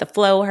go with the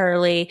flow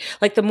Hurley.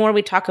 Like, the more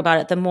we talk about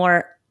it, the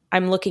more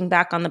I'm looking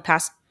back on the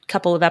past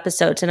couple of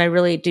episodes, and I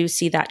really do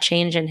see that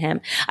change in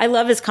him. I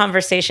love his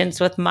conversations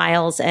with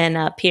Miles and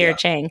Pierre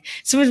Chang.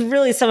 So it was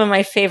really some of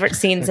my favorite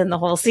scenes in the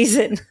whole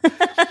season.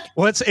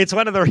 Well, it's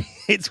one of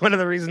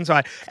the reasons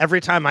why every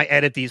time I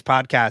edit these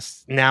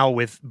podcasts now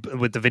with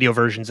the video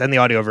versions and the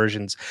audio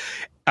versions,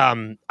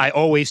 I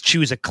always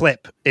choose a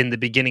clip in the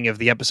beginning of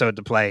the episode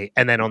to play,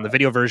 and then on the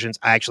video versions,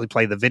 I actually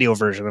play the video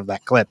version of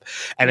that clip.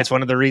 And it's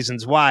one of the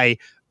reasons why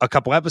a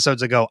couple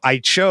episodes ago, I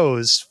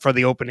chose for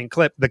the opening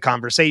clip the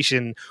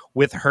conversation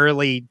with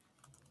Hurley,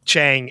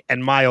 Chang,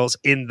 and Miles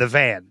in the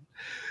van,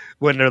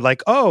 when they're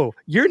like, "Oh,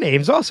 your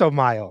name's also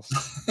Miles."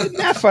 Isn't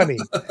that funny?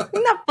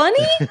 Isn't that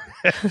funny?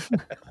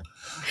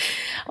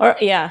 Or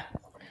I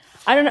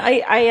don't know.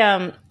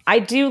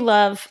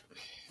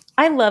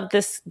 I love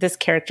this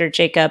character,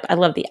 Jacob. I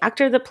love the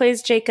actor that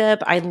plays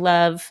Jacob.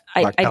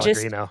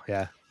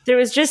 There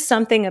was just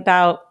something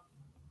about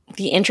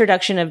the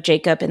introduction of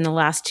Jacob in the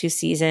last two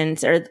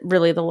seasons, or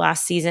really the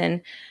last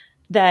season,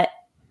 that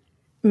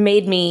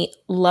made me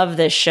love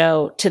this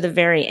show to the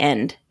very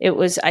end. It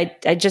was,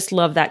 I just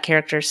love that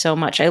character so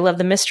much. I love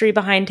the mystery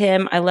behind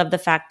him. I love the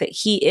fact that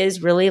he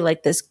is really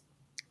like this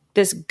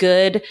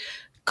good,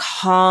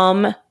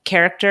 calm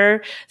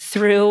character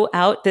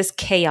throughout this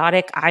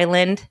chaotic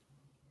island.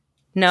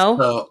 No?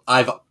 So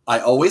I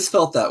always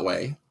felt that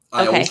way.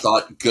 I always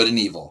thought good and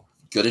evil.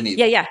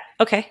 Yeah.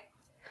 Okay.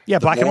 Yeah,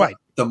 black and white.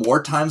 The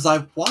more times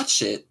I've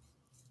watched it,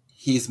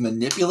 he's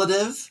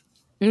manipulative.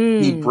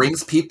 He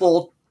brings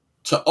people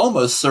to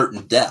almost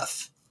certain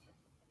death.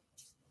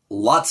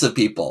 Lots of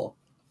people.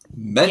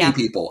 many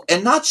people,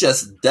 and not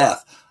just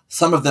death.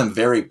 Some of them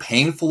very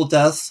painful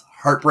deaths,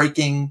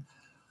 heartbreaking.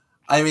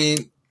 I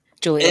mean,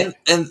 Juliet.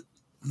 And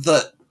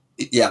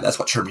that's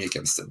what turned me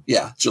against him.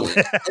 Yeah,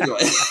 Juliet. Anyway,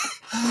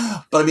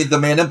 but I mean, the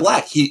Man in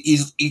Black, he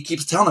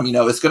keeps telling him,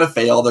 it's going to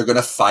fail. They're going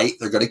to fight.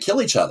 They're going to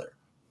kill each other.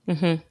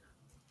 Mm-hmm.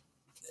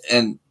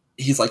 And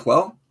he's like,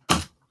 well,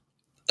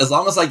 as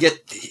long as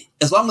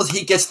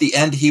he gets the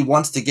end he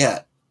wants to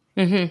get,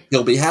 mm-hmm.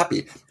 he'll be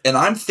happy. And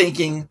I'm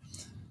thinking,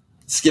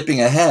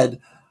 skipping ahead,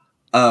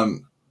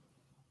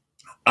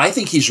 I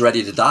think he's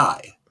ready to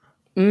die.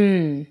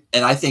 And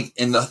I think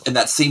in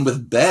that scene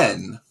with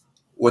Ben,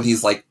 when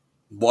he's like,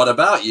 "What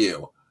about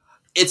you?"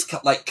 It's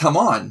like, come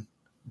on,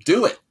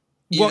 do it.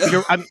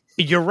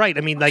 You're right.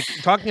 I mean, like,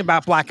 talking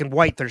about black and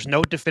white, there's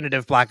no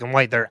definitive black and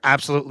white. There are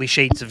absolutely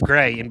shades of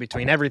gray in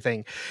between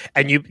everything.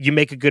 And you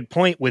make a good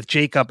point with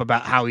Jacob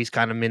about how he's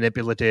kind of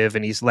manipulative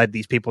and he's led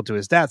these people to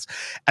his deaths.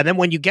 And then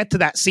when you get to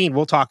that scene,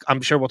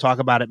 I'm sure we'll talk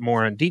about it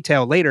more in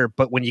detail later.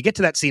 But when you get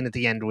to that scene at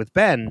the end with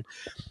Ben,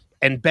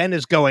 and Ben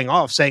is going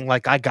off saying,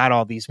 like, I got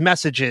all these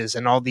messages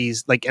and all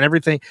these, like, and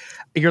everything.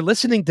 You're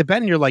listening to Ben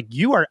and you're like,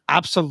 you are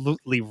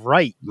absolutely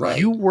right.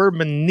 You were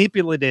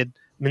manipulated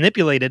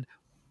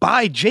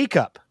by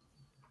Jacob.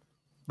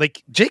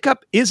 Like, Jacob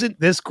isn't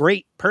this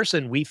great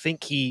person we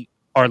think he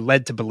are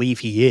led to believe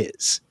he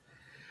is.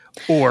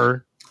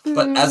 But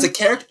as a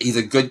character, he's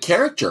a good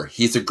character.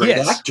 He's a great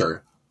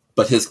actor.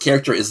 But his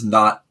character is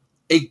not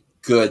a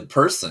good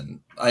person.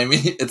 I mean,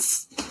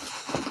 it's...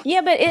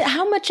 Yeah, but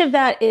how much of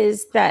that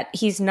is that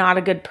he's not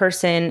a good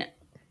person,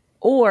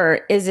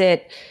 or is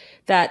it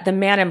that the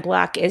Man in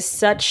Black is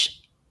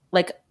such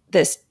like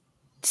this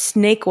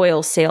snake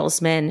oil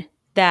salesman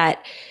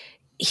that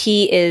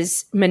he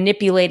is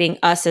manipulating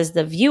us as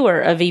the viewer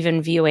of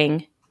even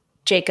viewing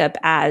Jacob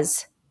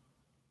as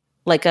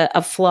like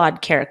a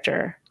flawed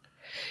character?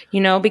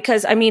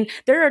 Because I mean,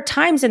 there are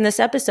times in this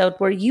episode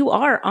where you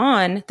are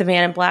on the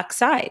Man in Black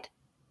side.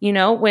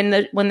 When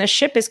the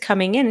ship is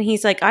coming in and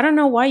he's like, I don't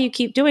know why you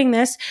keep doing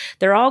this.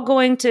 They're all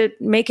going to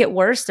make it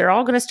worse. They're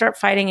all going to start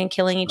fighting and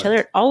killing each other.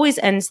 It always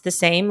ends the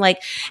same.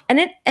 Like,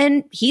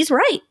 and he's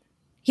right.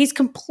 He's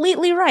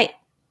completely right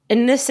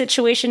in this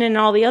situation and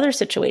all the other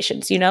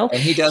situations, And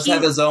he does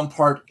have his own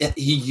part.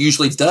 He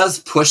usually does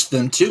push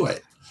them to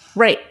it.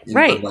 Right. In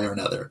one way or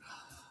another.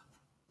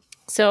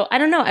 So I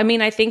don't know. I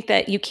mean, I think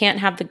that you can't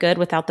have the good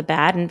without the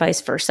bad and vice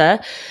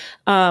versa.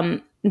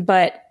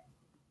 But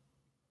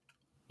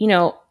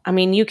I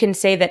mean, you can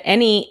say that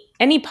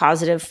any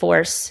positive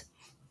force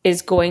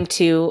is going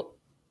to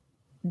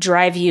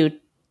drive you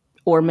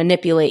or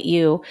manipulate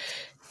you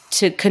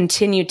to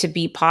continue to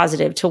be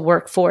positive, to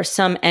work for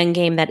some end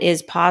game that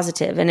is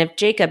positive. And if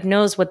Jacob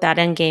knows what that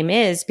end game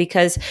is,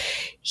 because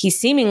he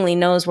seemingly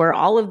knows where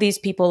all of these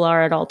people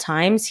are at all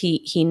times,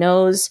 he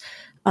knows,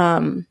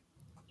 how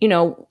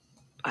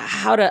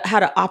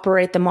to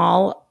operate them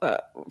all,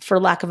 for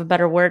lack of a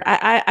better word.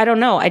 I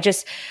don't know.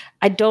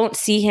 I don't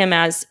see him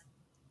as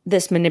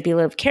this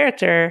manipulative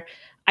character.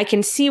 I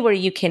can see where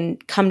you can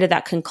come to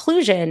that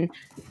conclusion,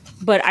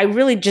 but I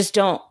really just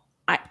don't.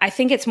 I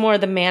think it's more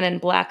the Man in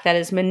Black that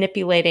is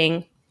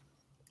manipulating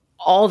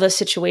all the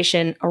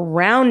situation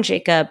around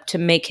Jacob to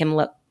make him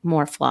look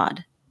more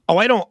flawed. Oh,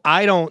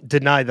 I don't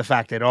deny the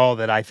fact at all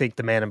that I think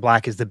the Man in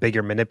Black is the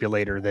bigger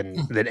manipulator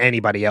than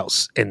anybody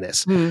else in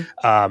this.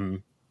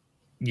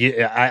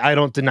 I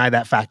don't deny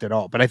that fact at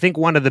all. But I think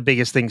one of the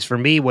biggest things for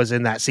me was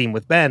in that scene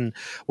with Ben,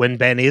 when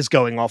Ben is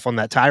going off on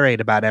that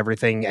tirade about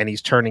everything and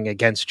he's turning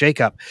against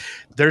Jacob.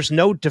 There's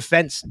no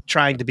defense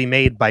trying to be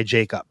made by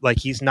Jacob. Like,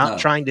 he's not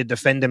trying to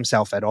defend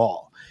himself at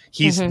all.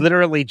 He's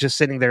literally just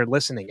sitting there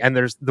listening. And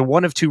there's the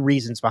one of two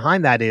reasons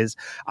behind that is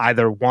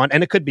either one,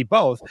 and it could be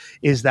both,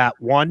 is that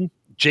one,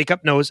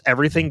 Jacob knows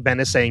everything Ben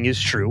is saying is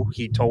true.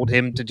 He told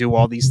him to do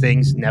all these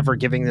things, never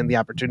giving them the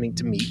opportunity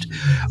to meet.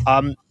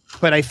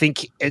 But I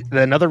think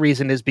another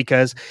reason is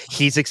because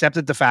he's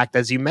accepted the fact,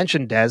 as you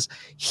mentioned, Des,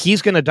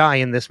 he's going to die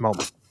in this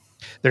moment.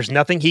 There's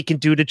nothing he can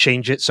do to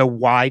change it. So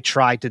why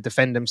try to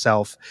defend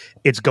himself?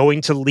 It's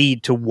going to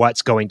lead to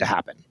what's going to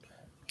happen.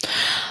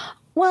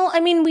 Well, I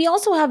mean, we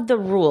also have the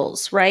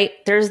rules, right?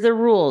 There's the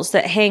rules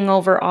that hang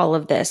over all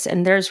of this.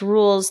 And there's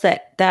rules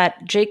that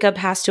Jacob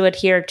has to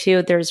adhere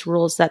to. There's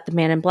rules that the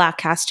Man in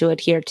Black has to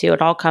adhere to.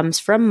 It all comes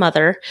from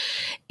Mother.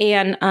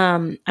 And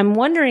I'm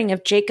wondering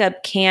if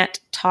Jacob can't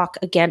talk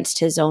against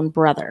his own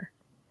brother.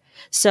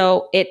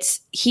 So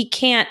he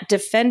can't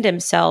defend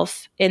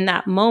himself in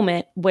that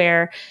moment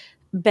where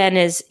Ben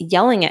is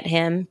yelling at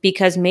him,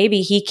 because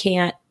maybe he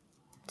can't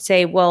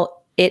say, well,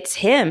 it's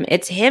him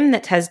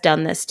that has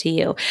done this to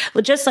you.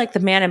 Well, just like the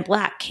Man in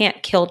Black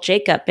can't kill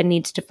Jacob and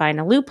needs to find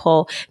a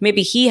loophole,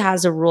 maybe he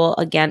has a rule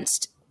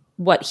against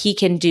what he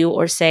can do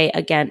or say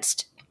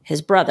against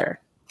his brother.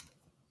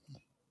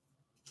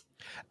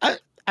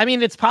 I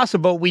mean, it's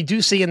possible. We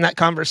do see in that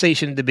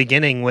conversation at the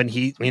beginning when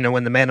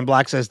when the Man in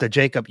Black says to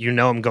Jacob,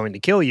 I'm going to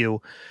kill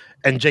you.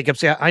 And Jacob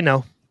says, I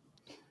know.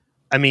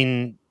 I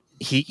mean,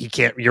 he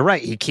can't. You're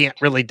right. He can't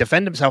really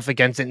defend himself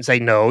against it and say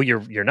no.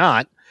 You're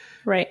not.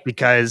 Right.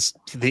 Because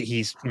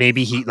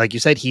like you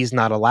said, he's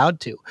not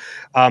allowed to.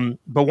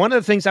 But one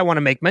of the things I want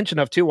to make mention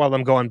of too, while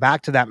I'm going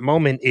back to that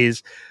moment,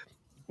 is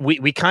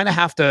we kind of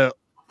have to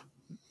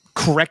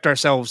correct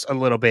ourselves a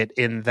little bit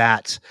in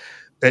that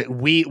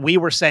we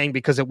were saying,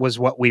 because it was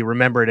what we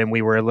remembered and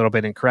we were a little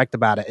bit incorrect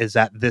about it, is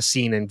that this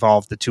scene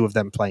involved the two of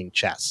them playing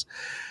chess,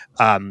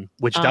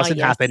 which doesn't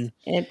happen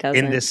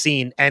in this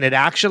scene. And it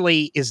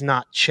actually is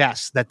not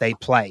chess that they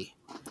play.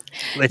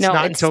 It's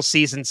not until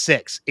season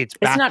 6. It's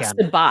backgammon. It's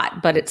not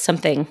Sabat, but it's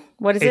something.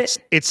 What is it?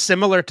 It's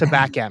similar to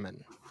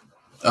backgammon.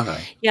 Okay.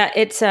 Yeah,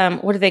 it's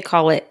what do they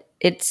call it?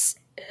 It's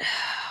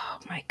oh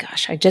my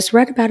gosh, I just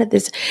read about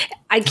it.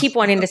 I keep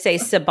wanting to say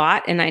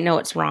Sabat, and I know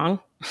it's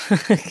wrong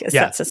because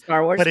that's a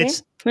Star Wars name.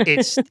 But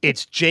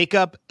it's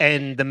Jacob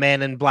and the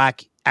Man in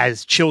Black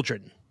as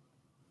children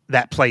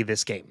that play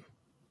this game.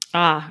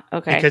 Ah,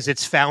 okay. Because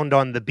it's found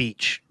on the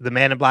beach. The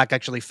Man in Black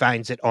actually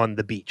finds it on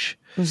the beach.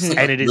 Mm-hmm.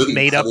 And it is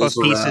made up of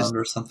pieces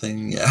or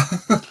something. Yeah.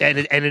 and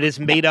it is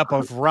made up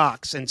of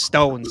rocks and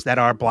stones that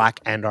are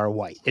black and are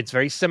white. It's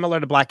very similar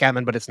to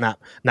backgammon, but it's not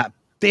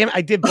damn,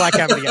 I did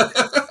backgammon again.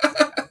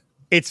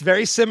 It's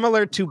very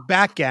similar to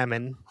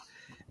backgammon,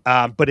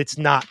 but it's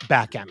not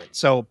backgammon.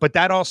 So, but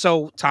that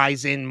also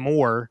ties in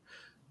more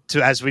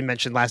to, as we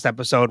mentioned last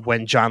episode,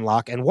 when John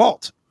Locke and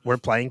Walt were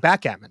playing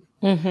backgammon.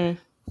 Mm-hmm.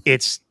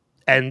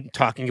 And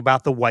talking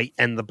about the white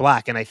and the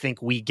black. And I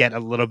think we get a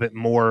little bit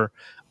more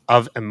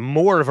of a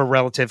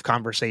relative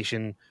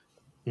conversation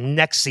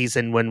next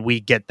season when we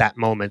get that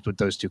moment with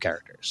those two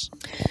characters.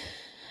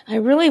 I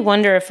really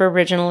wonder if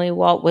originally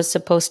Walt was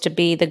supposed to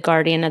be the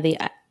guardian of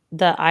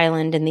the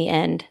island in the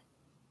end.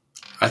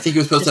 I think he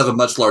was supposed to have a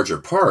much larger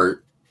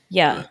part.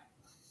 Yeah.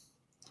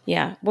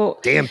 Yeah. Well,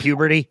 damn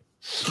puberty.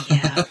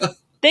 Yeah.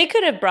 They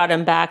could have brought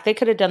him back. They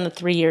could have done the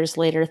 3 years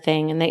later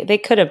thing, and they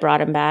could have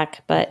brought him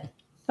back, but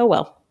oh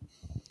well.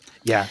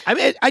 Yeah. I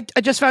mean, I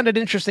just found it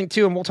interesting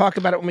too, and we'll talk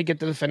about it when we get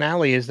to the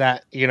finale, is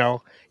that,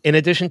 in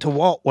addition to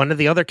Walt, one of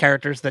the other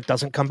characters that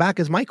doesn't come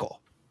back is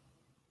Michael.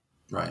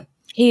 Right.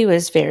 He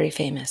was very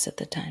famous at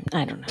the time.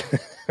 I don't know.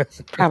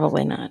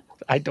 Probably not.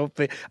 I don't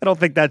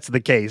think that's the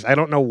case. I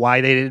don't know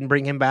why they didn't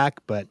bring him back,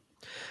 but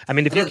I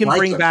mean, if you can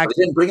bring back,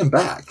 they didn't bring him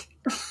back.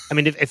 I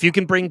mean, if you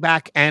can bring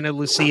back Anna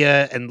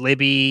Lucia and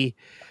Libby,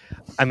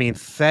 I mean,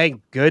 thank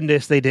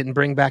goodness they didn't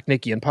bring back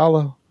Nikki and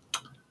Paulo.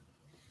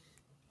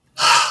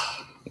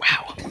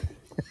 Wow.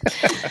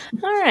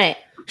 All right.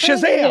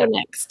 Shazam!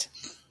 Next.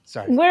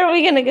 Sorry. Where are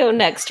we going to go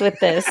next with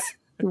this?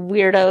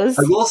 Weirdos.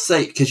 I will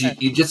say, because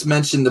you just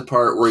mentioned the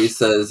part where he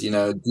says, do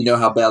you know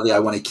how badly I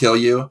want to kill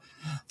you?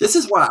 This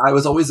is why I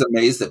was always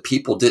amazed that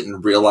people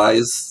didn't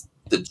realize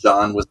that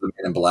John was the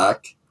Man in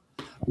Black.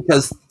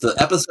 Because the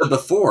episode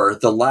before,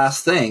 the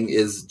last thing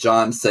is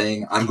John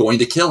saying, I'm going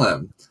to kill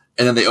him.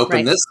 And then they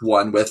open this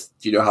one with,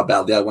 do you know how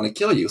badly I want to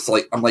kill you? So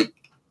I'm like,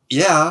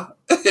 yeah,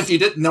 if you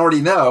didn't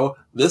already know,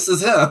 this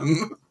is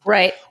him.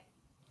 Right.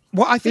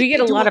 Well, I think we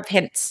get a lot of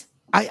hints.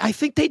 I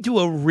think they do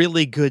a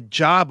really good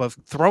job of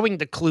throwing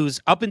the clues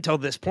up until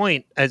this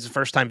point as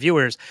first-time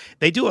viewers.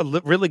 They do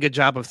a really good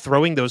job of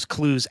throwing those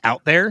clues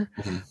out there,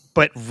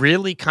 but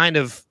really kind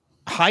of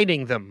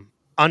hiding them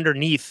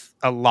underneath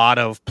a lot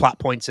of plot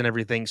points and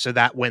everything, so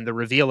that when the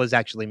reveal is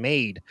actually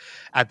made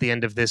at the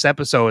end of this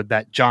episode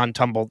that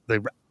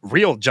the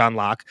real John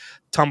Locke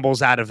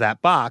tumbles out of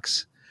that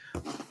box,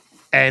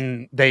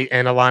 and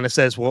Alana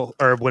says, well,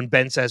 or when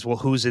Ben says, well,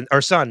 who's in,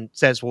 or son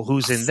says, well,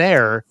 who's in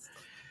there?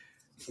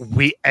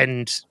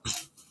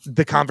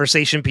 The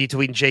conversation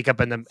between Jacob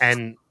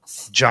and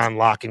John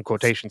Locke in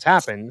quotations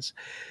happens.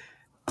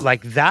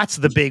 Like, that's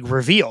the big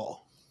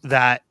reveal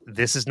that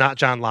this is not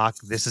John Locke.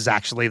 This is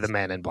actually the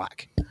Man in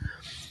Black.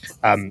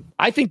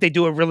 I think they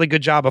do a really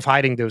good job of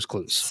hiding those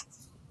clues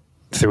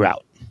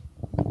throughout.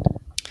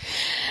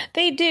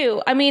 They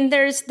do. I mean,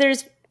 there's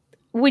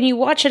when you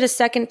watch it a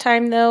second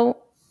time, though,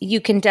 you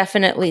can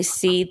definitely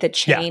see the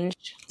change.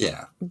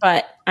 Yeah.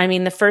 But I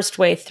mean, the first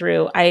way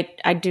through, I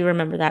do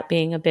remember that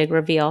being a big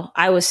reveal.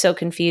 I was so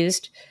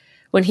confused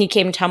when he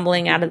came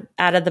tumbling out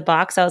of the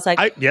box. I was like,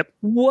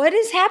 what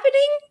is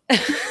happening?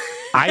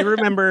 I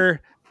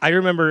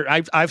remember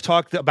I've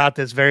talked about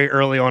this very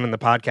early on in the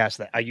podcast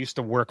that I used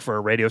to work for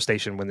a radio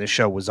station when this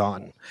show was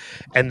on,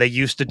 and they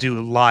used to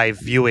do live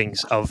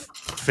viewings of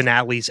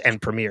finales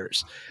and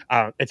premieres.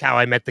 It's how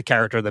I met the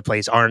character that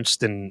plays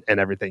Arnst and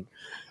everything.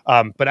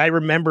 But I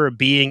remember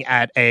being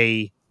at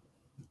a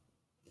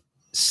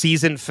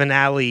season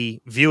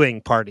finale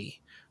viewing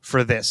party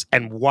for this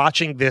and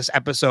watching this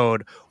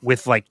episode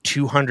with like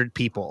 200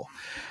 people,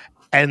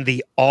 and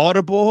the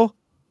audible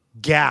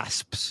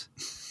gasps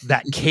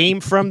that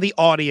came from the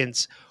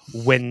audience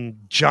when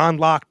John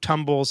Locke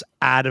tumbles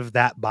out of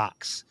that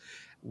box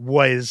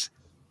was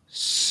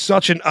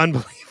such an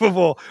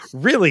unbelievable,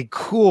 really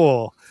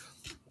cool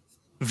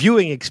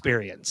viewing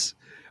experience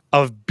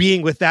of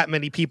being with that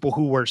many people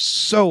who were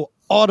so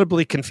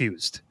audibly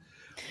confused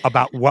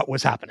about what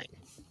was happening.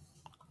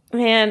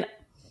 Man,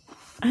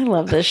 I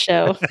love this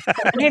show.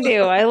 I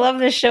do. I love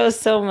this show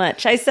so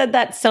much. I said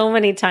that so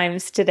many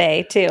times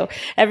today too.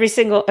 Every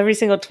single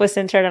twist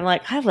and turn, I'm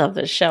like, I love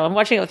this show. I'm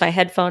watching it with my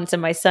headphones,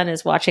 and my son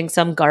is watching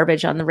some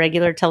garbage on the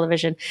regular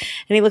television,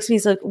 and he looks at me.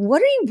 He's like,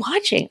 "What are you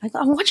watching?" I go,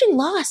 "I'm watching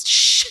Lost."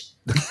 Shh.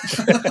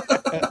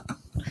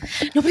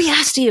 Nobody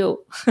asked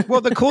you.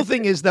 Well, the cool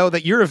thing is, though,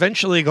 that you're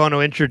eventually going to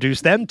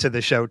introduce them to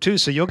the show too,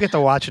 so you'll get to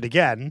watch it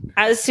again.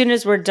 As soon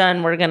as we're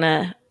done,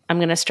 I'm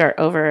gonna start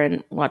over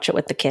and watch it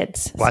with the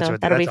kids.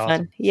 That'll be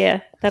fun.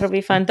 Yeah, that'll be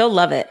fun. They'll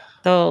love it.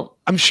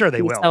 I'm sure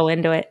they will. So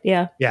into it.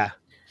 Yeah. Yeah.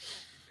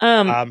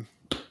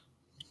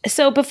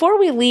 So before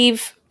we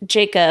leave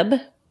Jacob,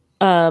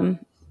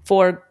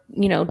 for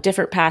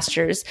different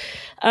pastures,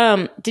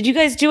 did you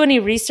guys do any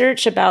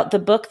research about the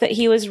book that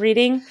he was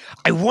reading?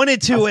 I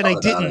wanted to, and I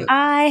didn't.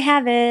 I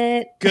have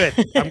it. Good.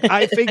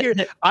 I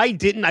figured I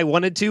didn't. I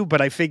wanted to,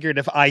 but I figured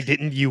if I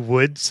didn't, you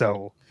would.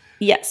 So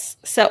yes.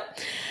 So.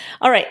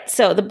 All right,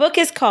 so the book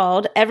is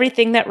called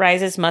 "Everything That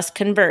Rises Must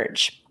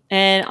Converge,"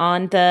 and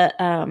on the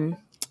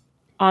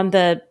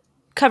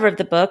cover of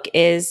the book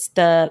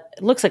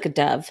looks like a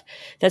dove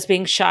that's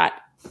being shot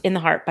in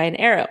the heart by an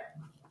arrow.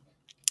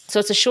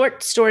 So it's a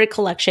short story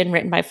collection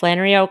written by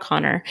Flannery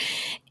O'Connor,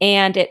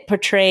 and it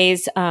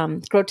portrays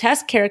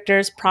grotesque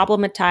characters,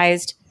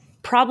 problematized,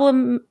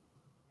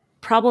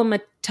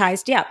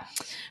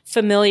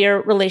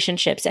 familiar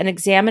relationships, and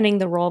examining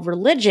the role of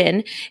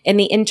religion in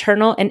the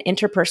internal and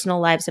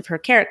interpersonal lives of her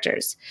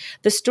characters.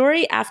 The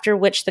story after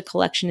which the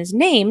collection is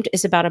named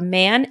is about a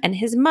man and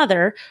his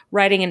mother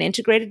riding an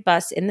integrated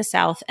bus in the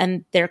South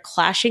and their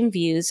clashing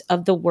views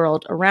of the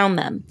world around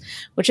them,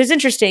 which is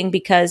interesting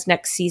because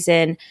next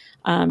season,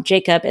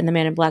 Jacob and the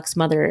Man in Black's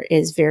mother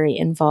is very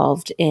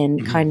involved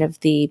in kind of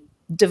the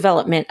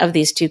development of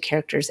these two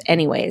characters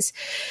anyways.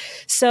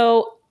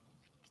 So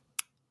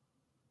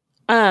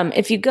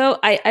if you go,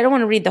 I don't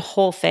want to read the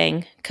whole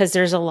thing because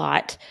there's a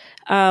lot.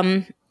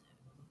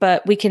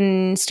 But we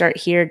can start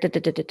here.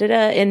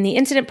 In the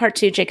incident part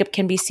 2, Jacob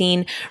can be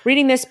seen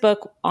reading this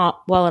book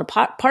while on a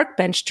park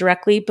bench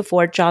directly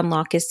before John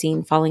Locke is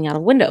seen falling out a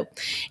window.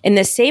 In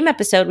this same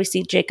episode, we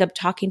see Jacob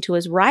talking to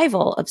his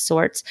rival of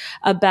sorts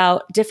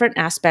about different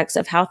aspects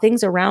of how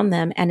things around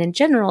them and in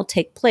general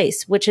take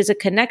place, which is a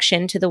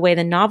connection to the way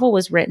the novel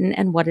was written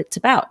and what it's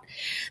about.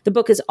 The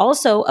book is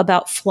also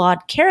about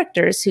flawed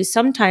characters who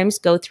sometimes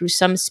go through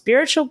some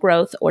spiritual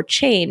growth or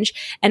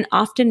change and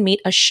often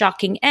meet a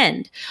shocking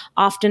end,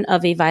 often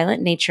of a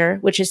violent nature,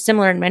 which is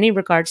similar in many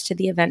regards to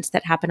the events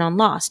that happen on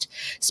Lost.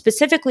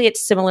 Specifically, it's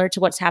similar to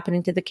what's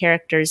happening to the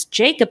characters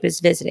Jacob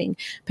is visiting,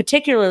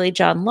 particularly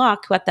John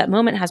Locke, who at that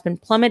moment has been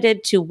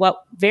plummeted to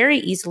what very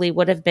easily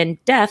would have been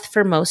death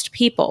for most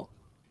people.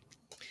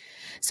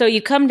 So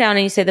you come down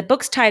and you say the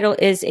book's title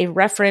is a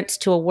reference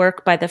to a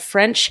work by the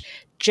French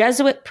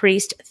Jesuit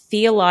priest,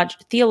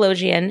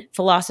 theologian,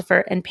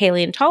 philosopher, and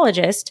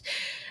paleontologist,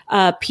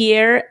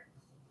 Pierre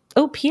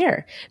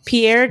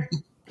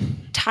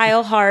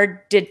Teilhard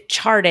de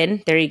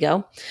Chardin, there you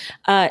go,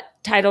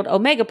 titled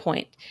Omega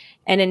Point.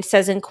 And it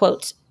says in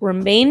quotes,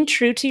 "Remain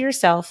true to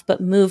yourself, but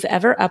move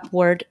ever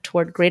upward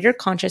toward greater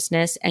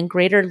consciousness and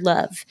greater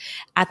love.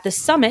 At the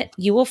summit,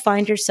 you will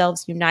find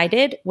yourselves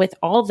united with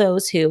all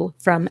those who,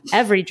 from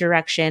every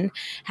direction,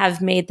 have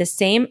made the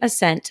same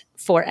ascent,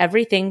 for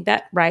everything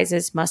that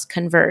rises must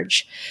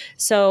converge."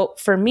 So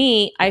for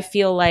me, I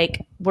feel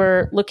like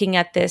we're looking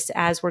at this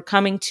as we're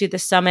coming to the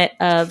summit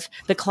of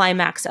the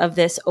climax of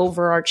this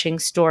overarching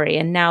story.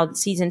 And now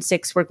season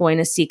 6, we're going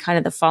to see kind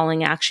of the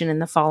falling action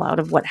and the fallout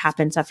of what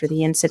happens after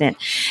the incident.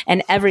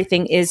 And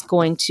everything is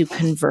going to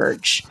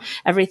converge.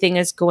 Everything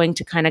is going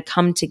to kind of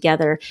come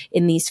together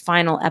in these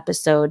final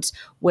episodes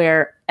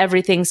where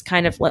everything's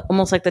kind of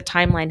almost like the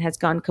timeline has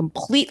gone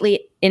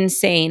completely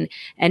insane.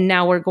 And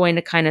now we're going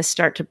to kind of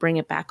start to bring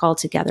it back all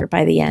together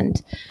by the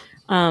end.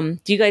 Do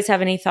you guys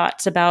have any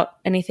thoughts about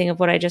anything of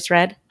what I just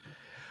read?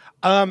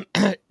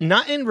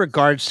 Not in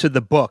regards to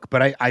the book,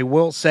 but I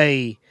will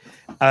say,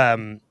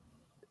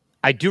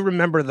 I do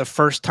remember the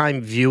first time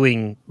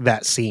viewing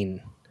that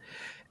scene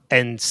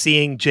and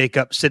seeing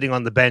Jacob sitting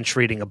on the bench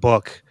reading a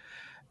book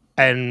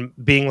and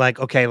being like,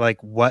 okay, like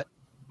what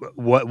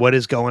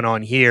is going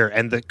on here?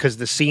 And because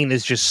the scene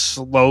is just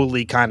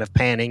slowly kind of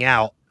panning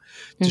out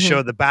to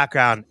show the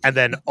background, and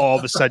then all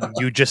of a sudden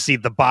you just see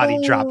the body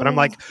drop, and I'm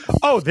like,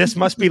 oh, this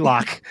must be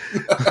Locke.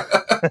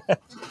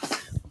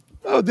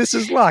 Oh, this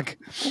is Locke.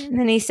 And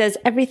then he says,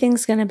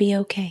 everything's going to be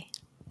okay.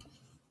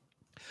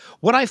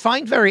 What I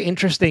find very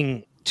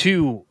interesting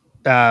too,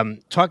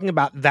 talking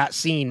about that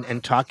scene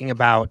and talking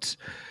about,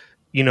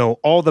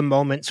 all the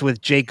moments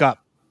with Jacob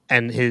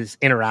and his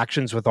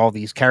interactions with all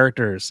these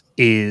characters,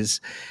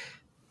 is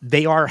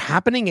they are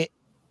happening.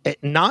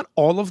 Not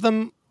all of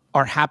them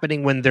are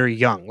happening when they're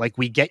young. Like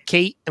we get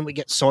Kate and we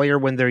get Sawyer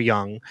when they're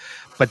young,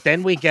 but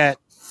then we get,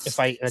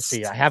 let's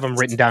see, I have them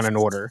written down in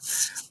order.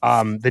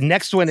 The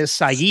next one is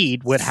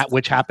Saeed,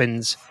 which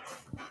happens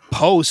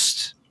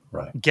post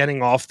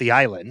getting off the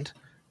island.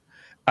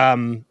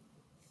 And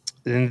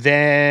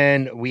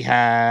then we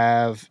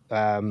have,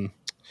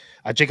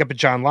 Jacob and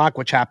John Locke,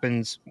 which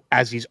happens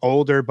as he's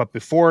older, but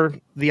before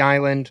the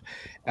island.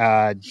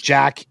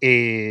 Jack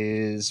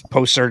is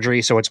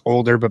post-surgery, so it's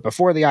older, but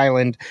before the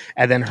island.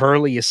 And then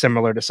Hurley is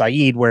similar to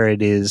Sayid, where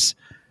it is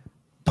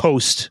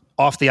post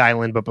off the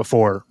island, but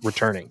before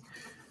returning.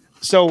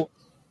 So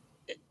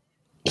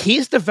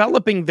he's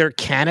developing their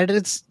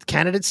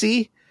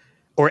candidacy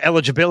or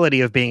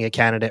eligibility of being a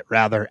candidate,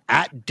 rather,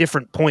 at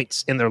different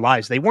points in their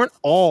lives. They weren't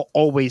all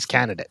always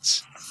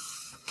candidates,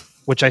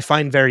 which I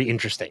find very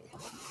interesting.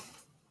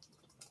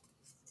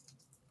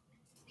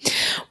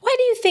 Why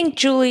do you think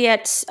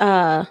Juliet's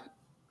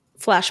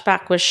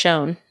flashback was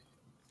shown?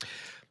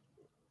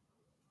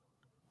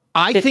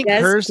 I think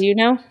hers. Do you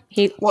know?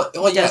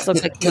 Well, yeah,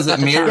 because it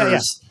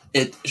mirrors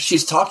it.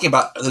 She's talking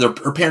about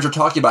her parents are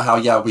talking about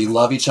how we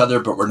love each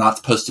other, but we're not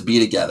supposed to be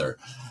together.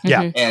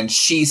 Yeah, and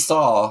she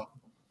saw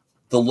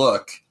the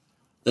look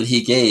that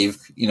he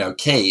gave,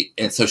 Kate,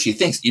 and so she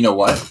thinks, you know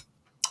what?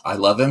 I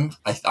love him.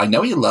 I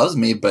know he loves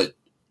me, but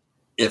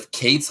if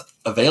Kate's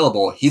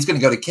available, he's going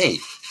to go to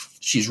Kate.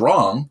 She's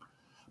wrong,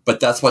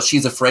 but that's what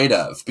she's afraid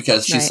of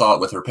because she saw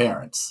it with her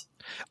parents.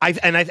 I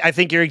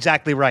think you're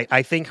exactly right.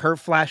 I think her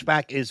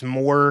flashback is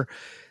more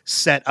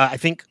set. I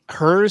think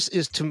hers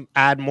is to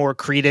add more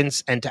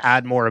credence and to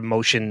add more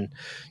emotion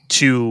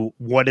to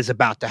what is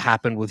about to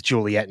happen with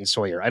Juliet and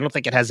Sawyer. I don't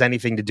think it has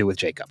anything to do with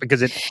Jacob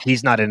because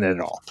he's not in it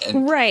at all.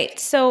 Right.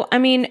 So, I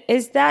mean,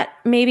 is that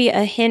maybe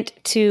a hint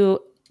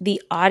to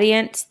the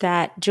audience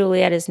that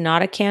Juliet is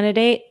not a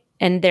candidate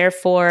and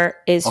therefore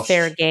is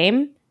fair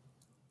game?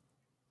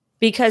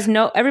 Because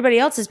everybody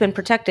else has been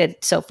protected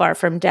so far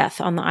from death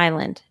on the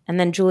island, and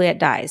then Juliet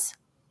dies.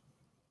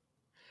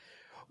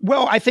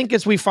 Well, I think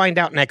as we find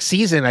out next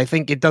season, I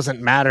think it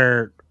doesn't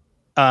matter.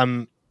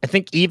 I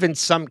think even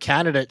some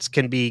candidates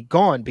can be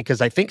gone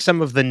because I think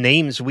some of the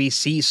names we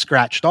see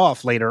scratched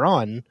off later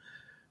on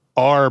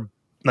are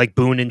like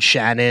Boone and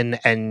Shannon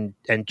and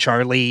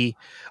Charlie.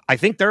 I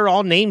think they're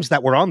all names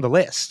that were on the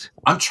list.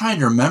 I'm trying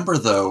to remember,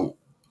 though,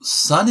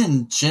 Sun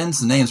and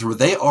Jin's names, were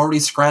they already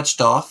scratched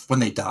off when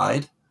they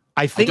died?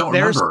 I don't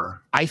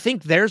remember. I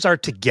think theirs are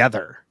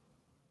together.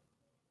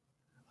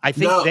 I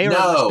think they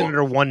are listed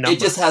under one number. It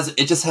just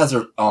has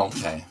their. Oh,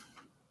 okay.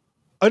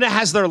 Oh, and it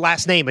has their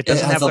last name. It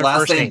doesn't have their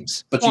first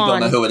names. But Quan. You don't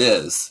know who it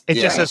is. It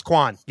just says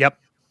Quan. Yep.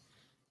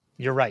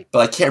 You're right. But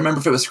I can't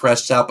remember if it was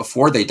scratched out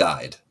before they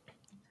died.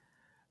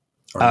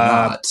 Or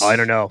not. I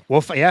don't know.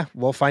 We'll find that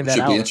out.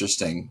 Should be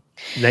interesting.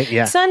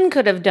 Yeah. Sun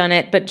could have done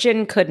it, but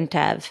Jin couldn't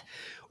have.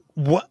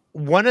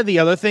 One of the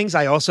other things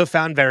I also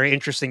found very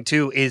interesting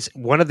too is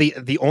one of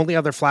the only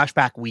other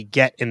flashback we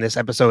get in this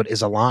episode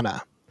is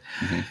Alana,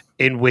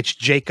 in which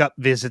Jacob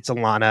visits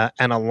Alana,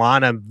 and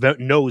Alana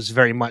knows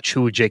very much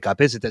who Jacob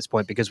is at this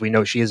point because we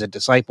know she is a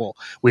disciple.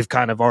 We've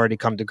kind of already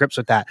come to grips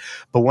with that.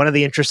 But one of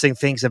the interesting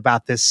things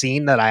about this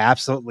scene that I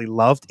absolutely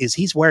loved is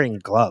he's wearing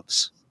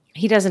gloves.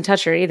 He doesn't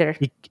touch her either.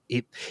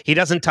 He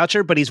doesn't touch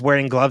her, but he's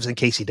wearing gloves in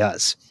case he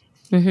does.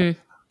 Mm-hmm.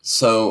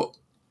 So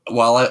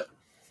while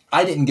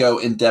I didn't go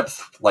in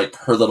depth like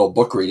her little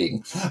book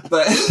reading,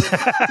 but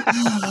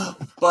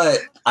but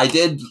I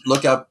did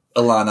look up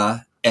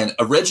Alana, and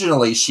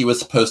originally she was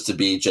supposed to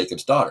be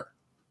Jacob's daughter,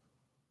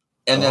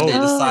 and then they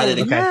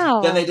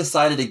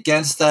decided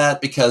against that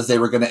because they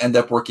were going to end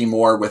up working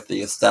more with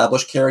the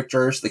established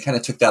characters. They kind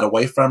of took that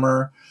away from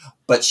her,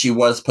 but she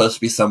was supposed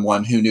to be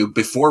someone who knew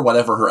before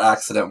whatever her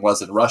accident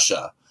was in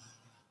Russia.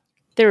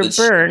 There were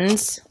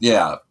burns.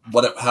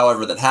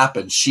 However that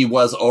happened, she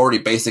was already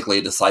basically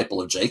a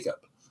disciple of Jacob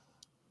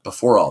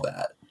before all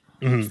that.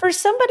 Mm-hmm. For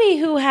somebody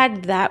who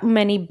had that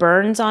many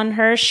burns on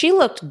her, she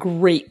looked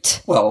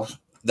great. Well,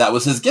 that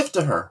was his gift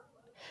to her.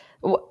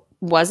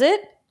 Was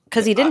it?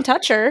 Because he didn't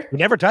touch her. He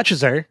never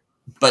touches her.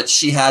 But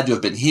she had to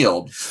have been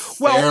healed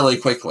fairly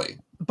quickly.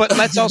 But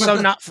let's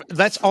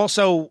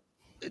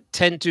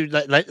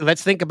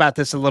think about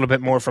this a little bit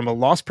more from a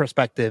Lost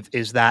perspective,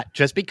 is that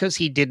just because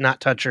he did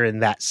not touch her in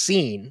that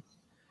scene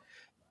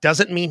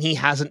doesn't mean he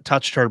hasn't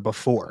touched her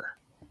before.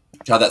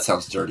 God, that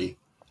sounds dirty.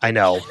 I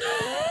know.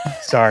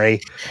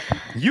 Sorry.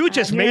 You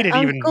just made it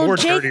even more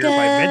dirtier by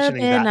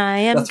mentioning and that. I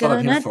am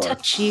gonna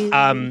touch you.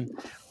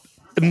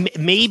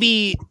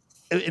 Maybe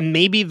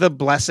the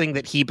blessing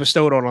that he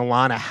bestowed on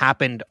Alana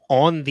happened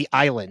on the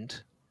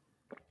island.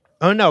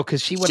 Oh no,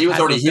 because she was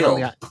already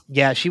healed.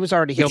 Yeah, she was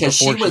already healed because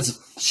before.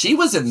 She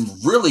was in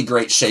really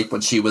great shape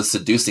when she was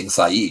seducing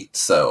Sayid.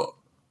 So.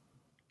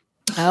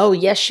 Oh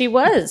yes, she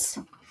was.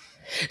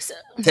 So,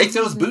 take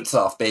those boots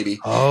off, baby.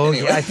 Oh,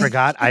 anyway. Yeah, I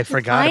forgot.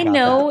 I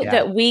know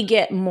that we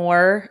get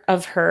more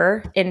of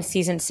her in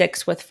season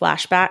 6 with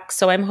flashbacks.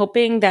 So I'm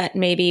hoping that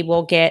maybe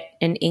we'll get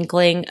an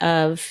inkling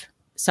of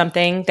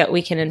something that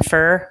we can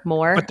infer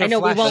more. But I know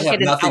we won't get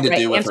nothing to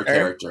do with her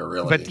character,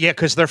 really. But yeah,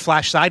 because they're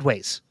flash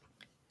sideways.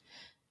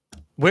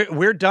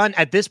 We're done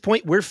at this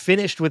point. We're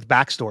finished with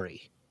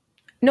backstory.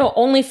 No,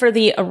 only for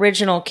the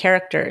original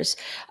characters.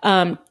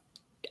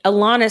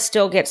 Alana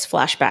still gets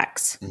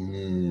flashbacks.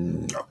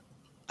 No.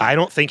 I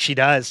don't think she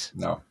does.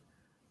 No.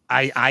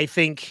 I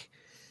think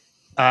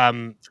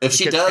if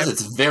she does,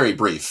 it's very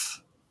brief.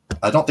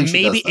 I don't think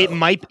she maybe does,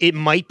 it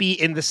might be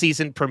in the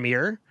season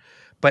premiere,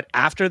 but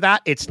after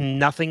that, it's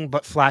nothing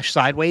but flash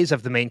sideways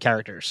of the main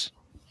characters.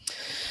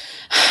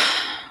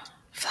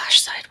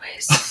 Flash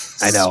sideways.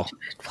 I know.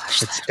 Flash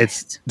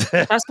sideways.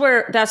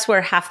 That's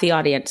where half the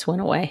audience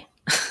went away.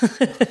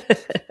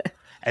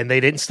 And they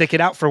didn't stick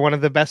it out for one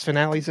of the best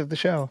finales of the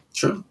show.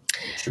 True.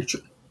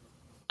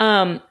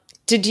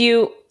 Did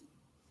you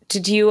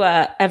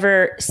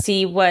ever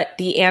see what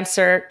the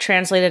answer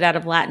translated out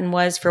of Latin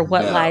was for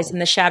what lies in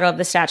the shadow of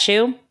the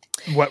statue?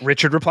 What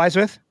Richard replies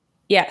with?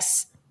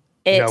 Yes.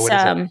 It's what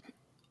is it?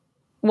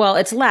 Well,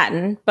 it's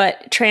Latin,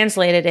 but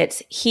translated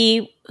it's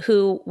he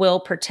who will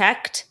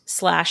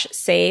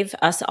protect/save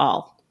us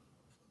all.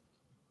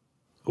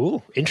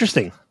 Ooh,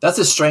 interesting. That's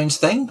a strange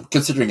thing,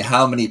 considering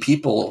how many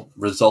people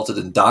resulted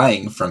in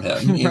dying from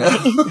him. You know?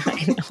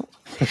 I know.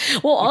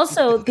 Well,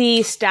 also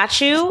the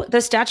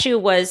statue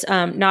was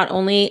not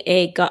only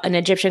an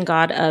Egyptian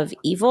god of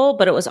evil,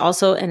 but it was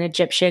also an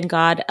Egyptian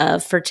god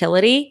of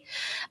fertility.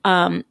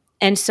 And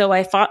so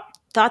I thought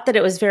that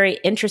it was very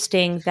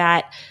interesting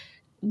that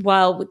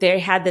while they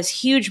had this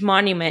huge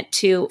monument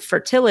to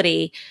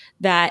fertility,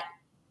 that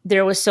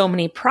there was so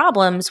many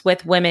problems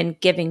with women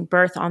giving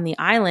birth on the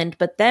island.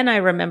 But then I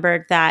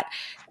remembered that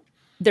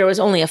there was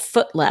only a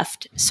foot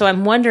left. So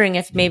I'm wondering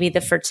if maybe the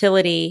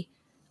fertility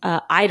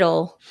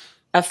idol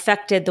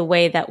affected the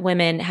way that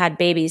women had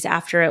babies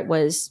after it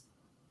was,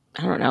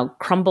 I don't know,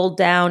 crumbled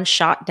down,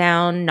 shot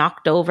down,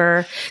 knocked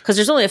over, because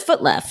there's only a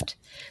foot left.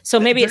 So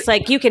maybe it's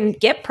like you can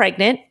get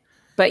pregnant,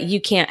 but you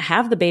can't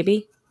have the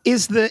baby.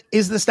 Is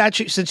the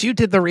statue, since you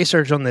did the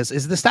research on this,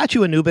 is the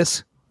statue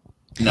Anubis?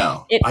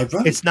 No,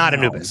 it's not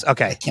Anubis.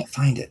 Okay. I can't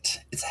find it.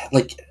 It's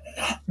like,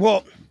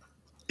 well,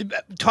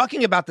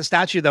 talking about the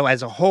statue though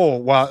as a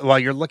whole, while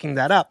you're looking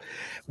that up,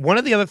 one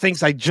of the other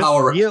things I just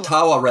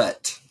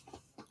Tawaret.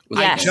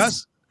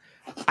 Yes.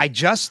 I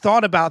just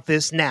thought about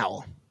this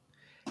now,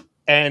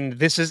 and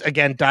this is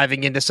again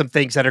diving into some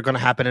things that are going to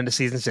happen into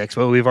season 6,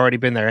 but we've already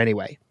been there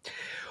anyway.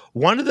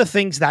 One of the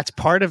things that's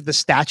part of the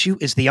statue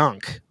is the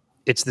Ankh.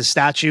 It's the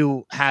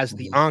statue has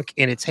the Ankh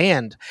in its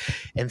hand.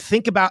 And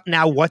think about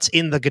now what's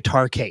in the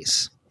guitar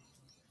case.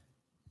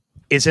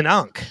 Is an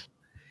Ankh.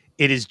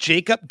 It is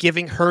Jacob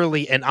giving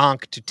Hurley an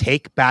Ankh to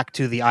take back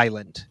to the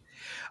island.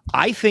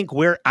 I think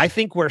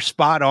we're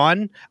spot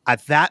on.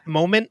 At that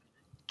moment,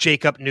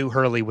 Jacob knew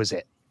Hurley was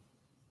it.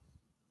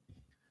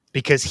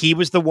 Because he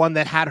was the one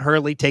that had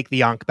Hurley take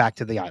the Ankh back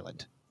to the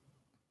island.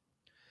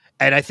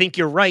 And I think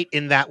you're right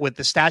in that with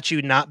the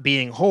statue not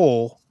being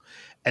whole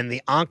and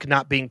the Ankh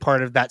not being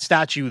part of that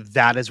statue,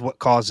 that is what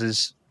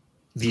causes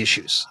the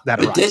issues that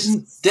arise.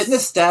 Didn't the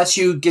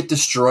statue get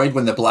destroyed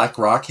when the Black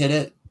Rock hit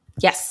it?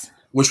 Yes.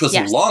 Which was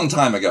a long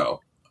time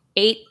ago.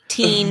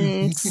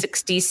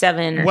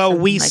 1867. Well,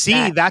 we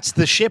see that's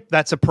the ship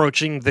that's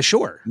approaching the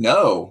shore.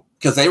 No,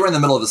 because they were in the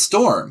middle of a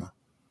storm,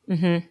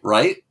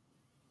 right?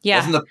 Yeah.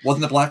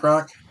 Wasn't the Black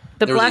Rock?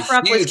 The Black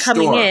Rock was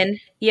coming in.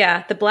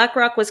 Yeah, the Black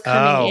Rock was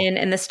coming in,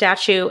 and the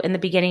statue in the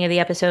beginning of the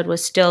episode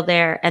was still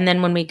there. And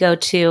then when we go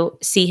to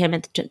see him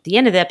at the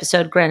end of the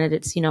episode, granted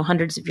it's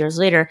hundreds of years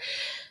later,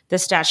 the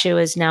statue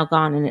is now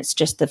gone, and it's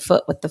just the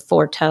foot with the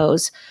 4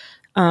 toes.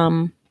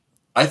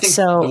 I think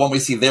the one we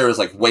see there is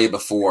like way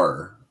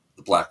before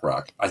the Black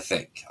Rock. I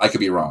think I could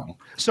be wrong.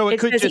 So it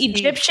could just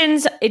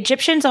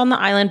Egyptians on the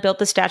island built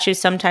the statue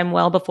sometime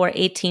well before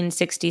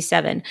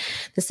 1867.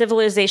 The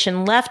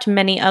civilization left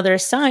many other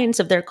signs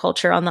of their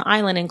culture on the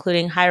island,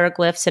 including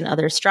hieroglyphs and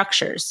other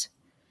structures.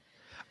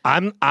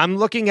 I'm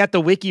looking at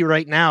the wiki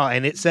right now,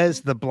 and it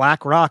says the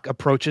Black Rock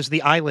approaches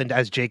the island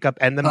as Jacob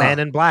and the man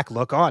in black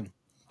look on.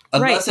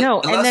 Unless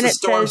the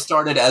storm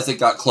started as it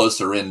got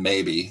closer in,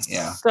 maybe.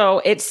 Yeah. So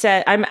it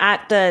said, I'm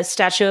at the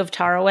statue of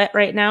Tarawet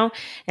right now,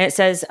 and it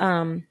says,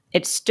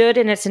 it stood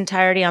in its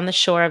entirety on the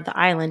shore of the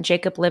island.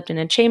 Jacob lived in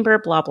a chamber,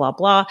 blah, blah,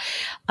 blah.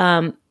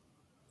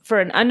 For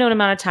an unknown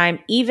amount of time,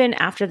 even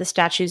after the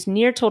statue's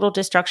near total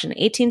destruction in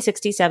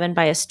 1867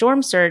 by a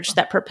storm surge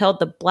that propelled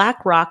the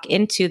Black Rock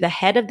into the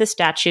head of the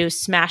statue,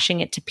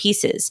 smashing it to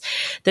pieces.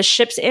 The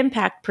ship's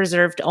impact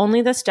preserved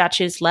only the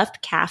statue's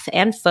left calf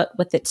and foot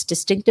with its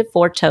distinctive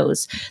 4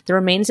 toes. The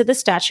remains of the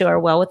statue are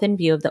well within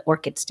view of the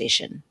Orchid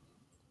Station.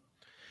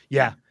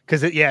 Yeah.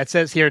 Because it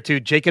says here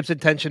too, Jacob's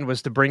intention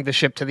was to bring the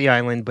ship to the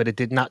island, but it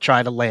did not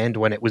try to land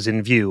when it was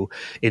in view.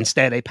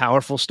 Instead, a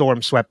powerful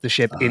storm swept the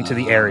ship into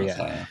the area.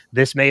 Okay.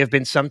 This may have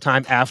been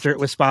sometime after it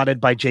was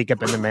spotted by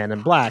Jacob and the man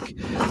in black.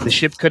 The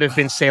ship could have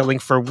been sailing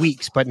for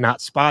weeks, but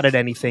not spotted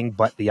anything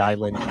but the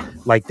island,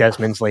 like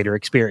Desmond's later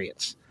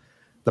experience.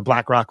 The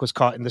Black Rock was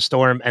caught in the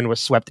storm and was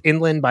swept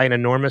inland by an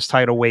enormous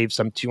tidal wave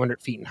some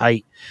 200 feet in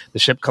height. The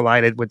ship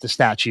collided with the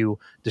statue,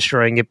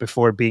 destroying it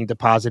before being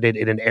deposited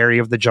in an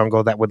area of the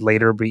jungle that would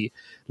later be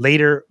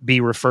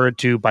referred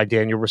to by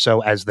Daniel Rousseau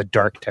as the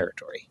Dark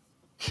Territory.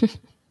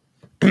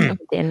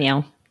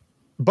 Danielle.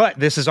 But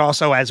this is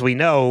also, as we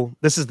know,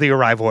 this is the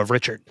arrival of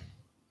Richard.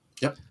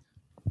 Yep.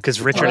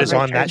 Because Richard is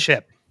on that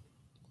ship.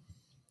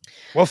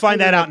 We'll find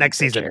that out next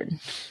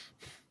season.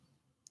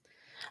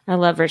 I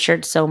love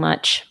Richard so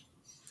much.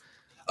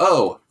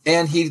 Oh,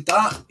 and he's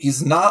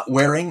not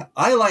wearing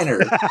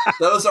eyeliner.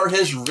 Those are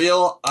his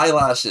real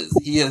eyelashes.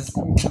 He has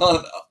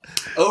gone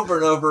over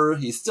and over.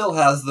 He still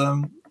has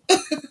them.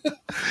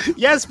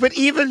 Yes, but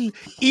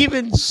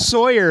even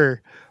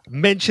Sawyer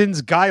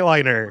mentions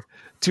guyliner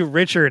to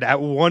Richard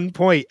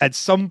at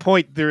some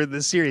point during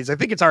the series. I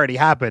think it's already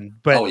happened,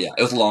 but oh yeah,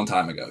 it was a long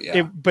time ago.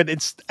 Yeah, but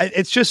it's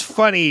just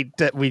funny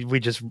that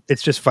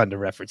it's just fun to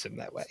reference him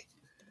that way.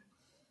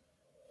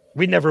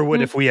 We never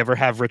would if we ever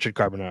have Richard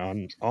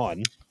Carbonell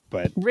on,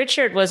 but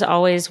Richard was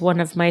always one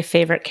of my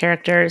favorite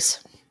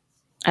characters.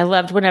 I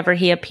loved whenever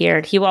he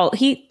appeared. He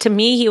to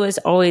me he was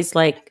always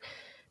like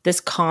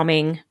this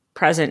calming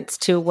presence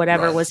to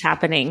whatever was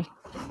happening.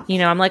 You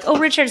know, I'm like, oh,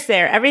 Richard's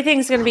there.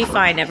 Everything's going to be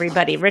fine,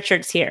 everybody.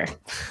 Richard's here.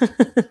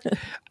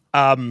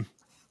 I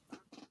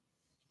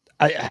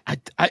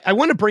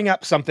want to bring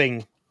up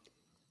something.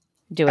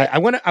 Do it. I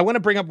want to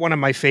bring up one of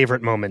my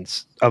favorite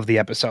moments of the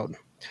episode.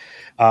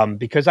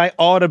 Because I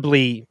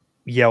audibly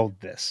yelled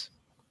this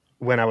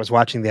when I was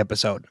watching the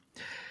episode.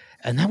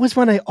 And that was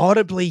when I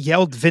audibly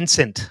yelled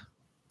Vincent.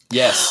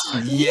 Yes.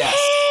 Yes.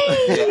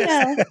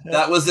 Yes.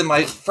 That was in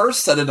my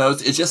first set of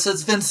notes. It just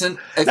says Vincent,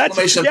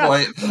 exclamation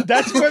point.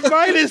 That's what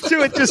mine is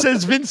too. It just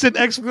says Vincent,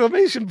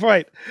 exclamation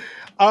point.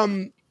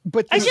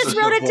 But I just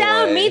wrote it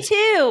down. Me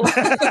too.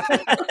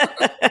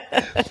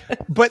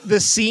 But the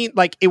scene,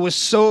 like, it was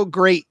so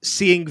great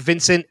seeing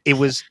Vincent. It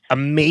was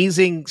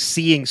amazing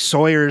seeing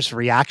Sawyer's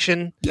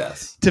reaction.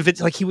 Yes. To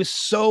Vincent. Like, he was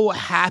so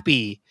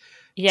happy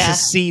to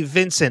see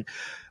Vincent.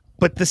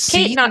 But the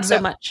scene, Kate, not so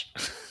much.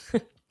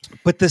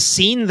 But the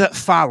scene that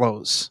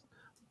follows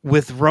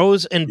with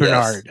Rose and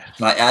Bernard.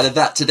 Yes. I added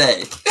that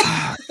today.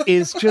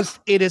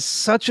 It is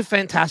such a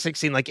fantastic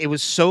scene. Like, it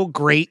was so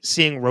great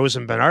seeing Rose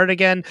and Bernard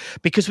again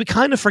because we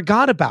kind of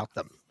forgot about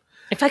them.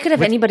 If I could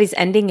have anybody's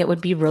ending, it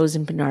would be Rose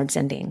and Bernard's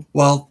ending.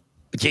 Well,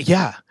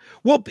 yeah.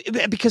 Well,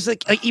 because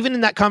like even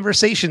in that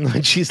conversation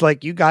when she's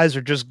like, you guys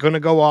are just going to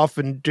go off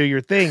and do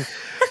your thing.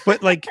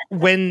 But like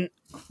when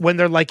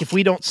they're like, if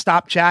we don't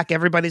stop Jack,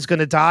 everybody's going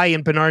to die.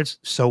 And Bernard's,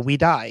 so we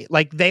die.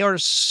 Like, they are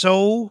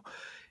so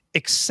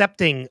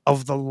accepting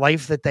of the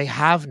life that they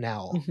have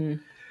now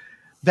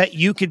that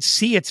you could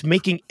see it's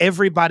making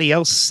everybody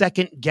else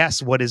second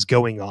guess what is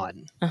going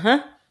on.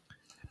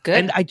 Good.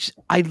 And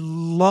I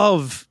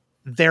love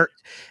they're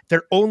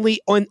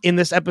only in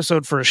this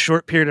episode for a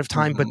short period of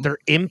time, but their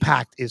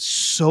impact is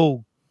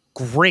so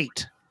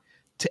great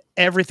to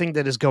everything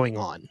that is going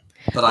on.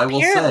 But I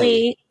will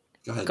say,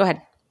 go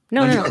ahead.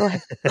 No, go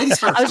ahead. Ladies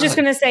first, I was just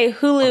going to say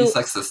Hulu.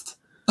 Sexist.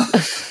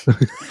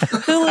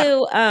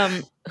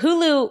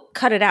 Hulu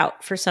cut it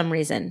out for some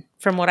reason,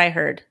 from what I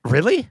heard.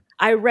 Really?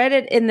 I read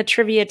it in the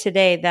trivia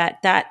today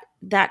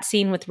that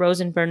scene with Rose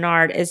and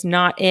Bernard is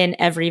not in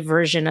every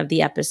version of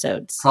the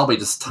episodes. Probably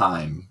just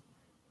time.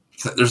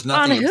 There's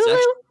nothing on Hulu.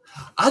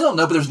 I don't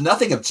know, but there's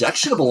nothing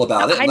objectionable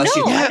about it unless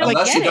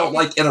you don't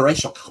like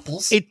interracial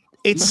couples.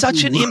 It's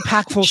such an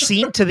impactful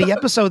scene to the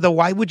episode, though.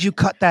 Why would you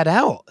cut that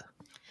out?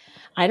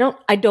 I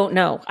don't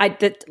know. I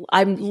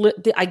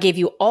gave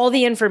you all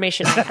the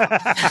information.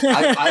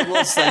 I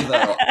will say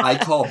though, I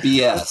call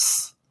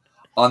BS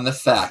on the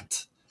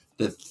fact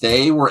that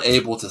they were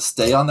able to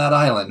stay on that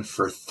island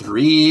for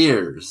 3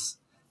 years,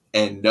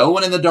 and no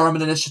one in the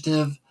Darwin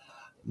Initiative,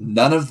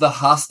 none of the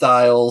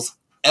hostiles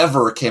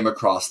ever came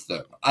across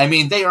them. I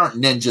mean, they aren't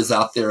ninjas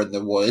out there in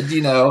the wood,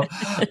 you know.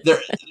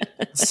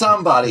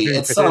 Somebody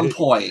at some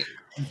point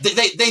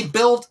they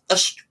built a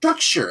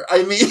structure.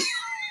 I mean,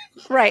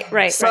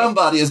 right.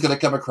 Somebody is going to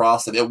come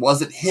across it. It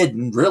wasn't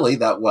hidden really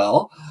that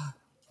well.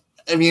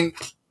 I mean,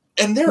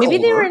 and maybe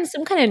they were in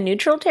some kind of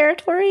neutral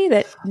territory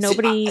that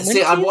nobody went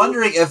to? I'm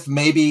wondering if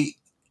maybe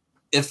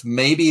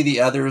the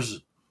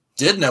others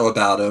did know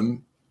about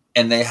him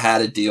and they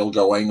had a deal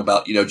going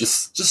about, you know,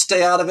 just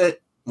stay out of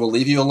it. We'll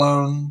leave you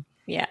alone.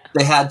 Yeah.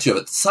 They had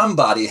to.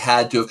 Somebody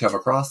had to have come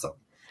across them.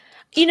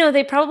 You know,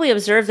 they probably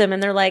observed them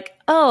and they're like,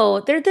 oh,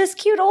 they're this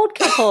cute old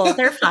couple.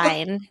 They're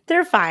fine.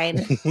 They're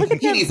fine. Look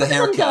at He needs a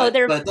haircut.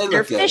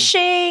 They're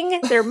fishing.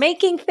 They're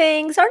making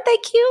things. Aren't they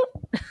cute?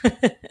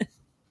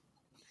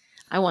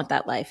 I want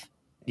that life.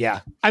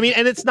 Yeah.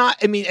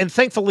 And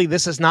thankfully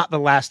this is not the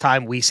last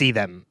time we see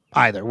them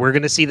either. We're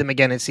going to see them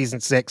again in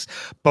season 6,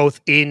 both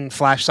in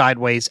Flash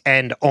Sideways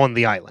and on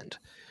the island.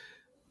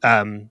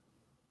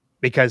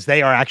 Because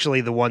they are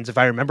actually the ones, if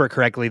I remember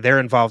correctly, they're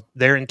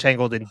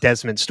entangled in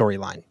Desmond's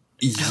storyline.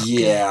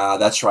 Yeah,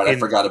 that's right. I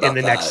forgot about that. In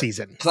the next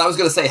season. Because I was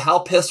going to say, how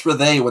pissed were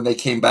they when they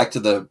came back to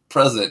the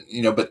present,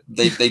 you know, but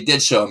they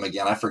did show him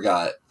again. I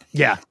forgot.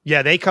 Yeah,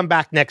 they come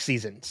back next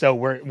season. So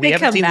we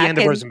haven't seen the end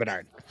of Rose and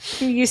Bernard.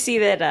 You see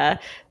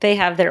that they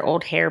have their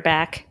old hair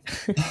back.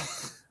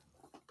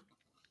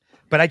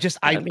 But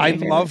I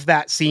love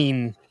that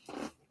scene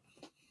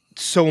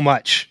so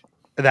much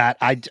that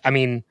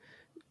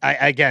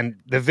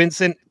again, the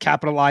Vincent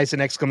capitalized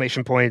in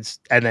exclamation points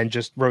and then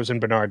just Rose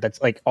and Bernard.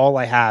 That's like all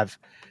I have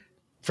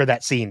for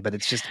that scene, but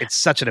it's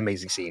such an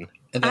amazing scene.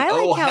 And then, I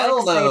like how hell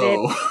excited.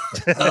 No.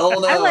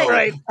 Hell no.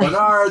 Right.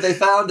 Bernard, they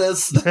found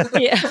us.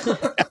 Yeah.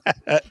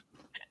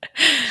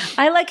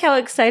 I like how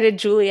excited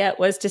Juliet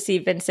was to see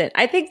Vincent.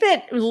 I think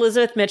that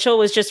Elizabeth Mitchell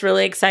was just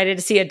really excited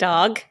to see a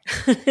dog.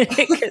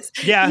 Because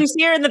you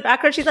see her in the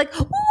background, she's like,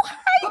 "Oh,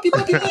 hi,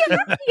 puppy."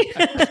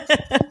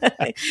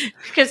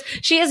 Because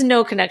she has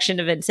no connection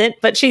to Vincent,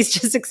 but she's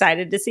just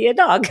excited to see a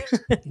dog.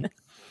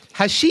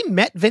 Has she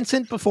met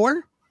Vincent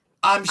before?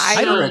 I'm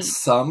sure at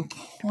some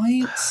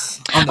point.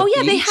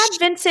 They had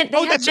Vincent.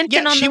 They had Vincent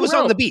on the she was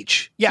road. on the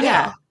beach.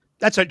 Yeah.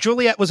 That's right.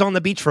 Juliet was on the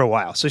beach for a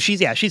while. So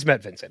she's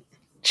met Vincent.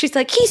 She's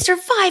like, he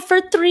survived for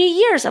 3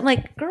 years. I'm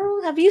like,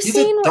 girl, have you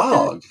seen a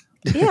dog?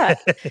 Yeah.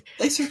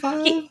 They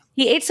survived.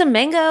 He ate some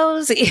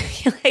mangoes.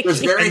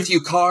 There's very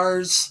few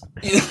cars.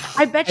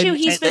 I bet you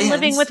he's been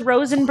living with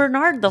Rose and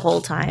Bernard the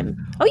whole time.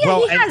 Oh, yeah,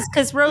 he has,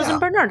 because Rose and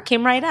Bernard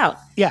came right out.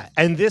 Yeah,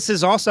 and this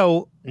is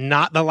also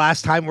not the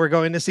last time we're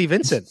going to see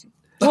Vincent.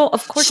 Well,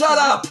 of course. Shut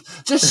up.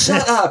 Just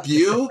shut up,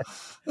 you.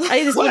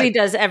 This is what he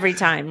does every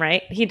time,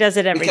 right? He does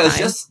it every time. Because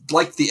just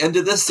like the end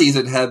of this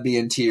season had me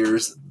in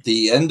tears,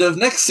 the end of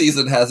next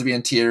season has me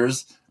in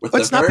tears.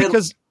 It's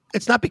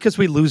not because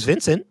we lose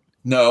Vincent.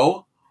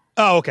 No.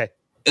 Oh, okay.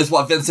 It's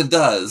what Vincent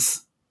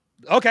does.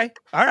 Okay.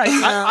 All right.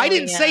 I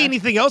didn't say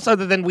anything else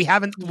other than we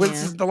haven't.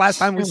 This is the last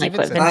time we've seen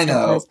Vincent. I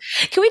know.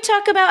 Can we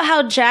talk about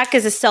how Jack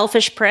is a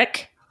selfish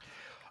prick?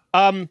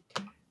 I'm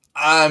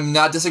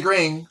not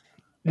disagreeing.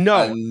 No,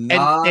 I'm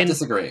not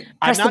disagreeing.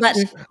 Press the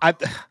button.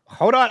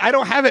 Hold on. I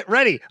don't have it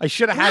ready. I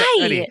should have had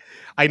it ready.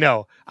 I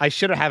know. I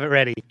should have had it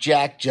ready.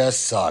 Jack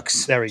just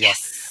sucks. There we go.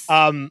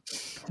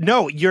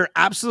 No, you're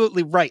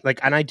absolutely right.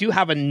 And I do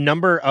have a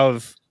number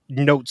of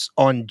notes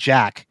on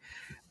Jack,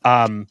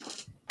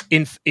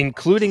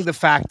 including the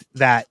fact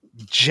that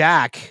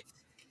Jack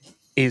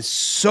is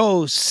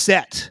so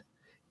set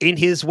in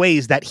his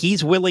ways that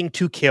he's willing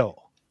to kill.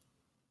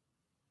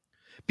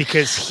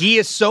 Because he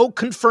is so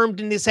confirmed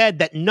in his head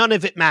that none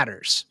of it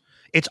matters.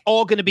 It's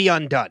all going to be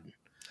undone.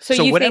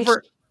 So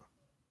whatever.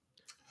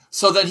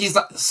 So then he's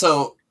not.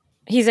 So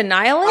he's a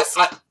nihilist.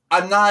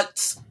 I'm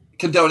not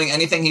condoning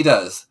anything he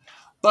does,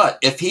 but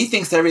if he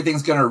thinks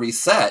everything's going to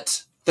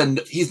reset, then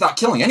he's not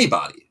killing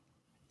anybody.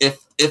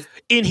 If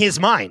in his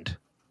mind,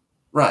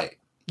 right?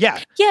 Yeah.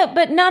 Yeah,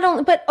 but not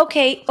only, but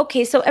okay,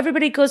 so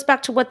everybody goes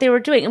back to what they were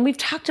doing. And we've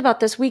talked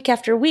about this week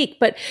after week,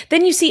 but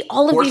then you see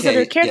all of these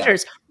other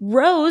characters.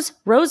 Yeah.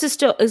 Rose is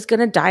going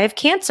to die of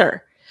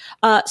cancer.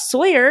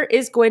 Sawyer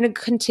is going to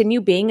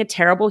continue being a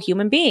terrible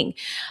human being.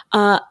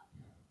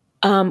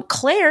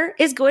 Claire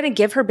is going to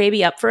give her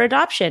baby up for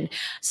adoption.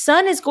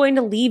 Sun is going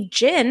to leave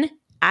Jin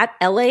at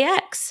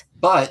LAX.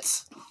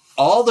 But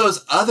all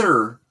those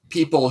other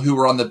people who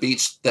were on the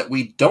beach that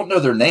we don't know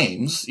their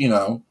names,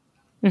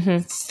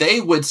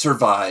 they would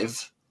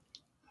survive.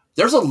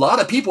 There's a lot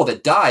of people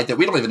that died that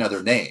we don't even know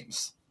their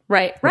names.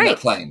 Right. On that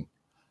plane.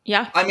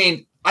 Yeah. I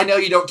mean, I know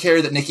you don't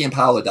care that Nikki and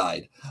Paolo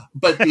died,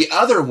 but the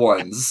other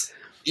ones,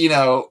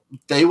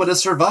 they would have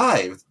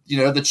survived.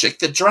 The chick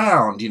that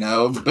drowned,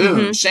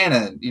 Boone,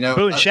 Shannon,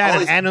 Boone,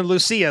 Shannon, Anna,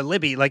 Lucia,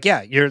 Libby.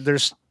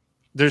 There's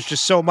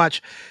just so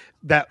much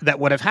that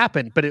would have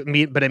happened. But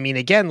I mean,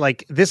 again,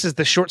 this is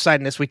the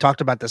short-sightedness we talked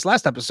about this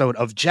last episode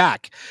of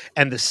Jack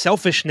and the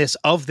selfishness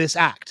of this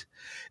act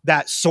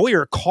that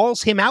Sawyer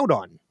calls him out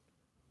on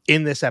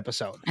in this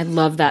episode. I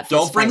love that.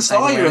 Don't bring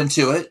Sawyer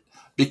into it,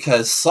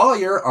 because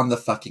Sawyer on the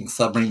fucking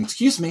submarine,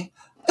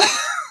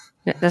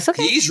 that's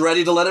okay. He's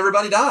ready to let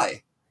everybody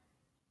die.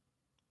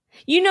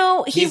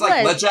 He's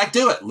like, let Jack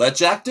do it. Let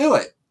Jack do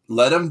it.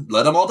 Let him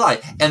all die.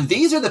 And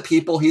these are the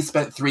people he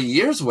spent 3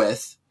 years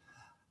with.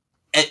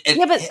 And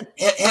him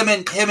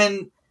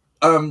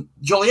and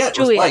Juliet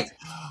was like,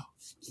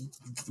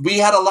 we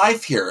had a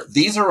life here.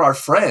 These are our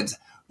friends.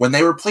 When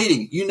they were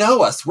pleading,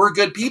 us, we're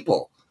good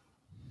people.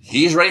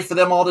 He's ready for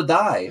them all to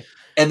die.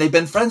 And they've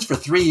been friends for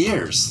 3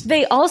 years.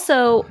 They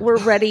also were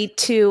ready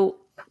to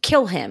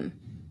kill him.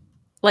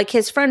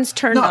 His friends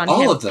turned on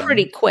him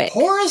pretty quick.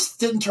 Horace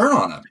didn't turn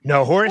on him.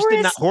 No, Horace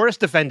did not. Horace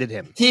defended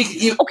him.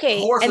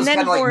 Horace was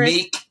kind of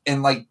meek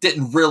and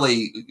didn't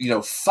really,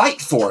 fight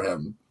for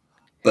him.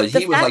 But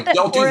he was like,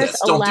 don't do this.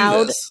 Don't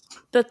do this.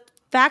 The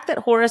fact that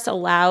Horace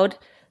allowed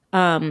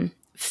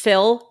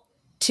Phil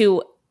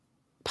to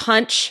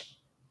punch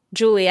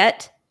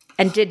Juliet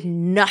and did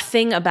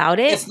nothing about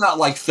it. It's not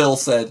like Phil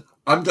said,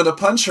 I'm going to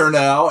punch her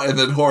now. And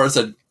then Horace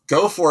said,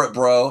 go for it,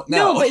 bro.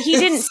 No, but he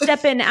didn't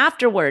step in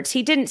afterwards.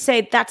 He didn't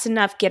say, that's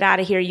enough. Get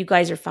out of here. You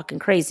guys are fucking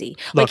crazy.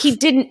 Look, he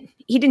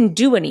didn't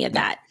do any of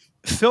that.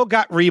 Phil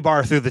got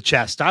rebar through the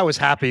chest. I was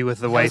happy with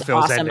the way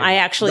Phil's awesome. ending. I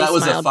actually that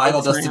was a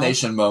Final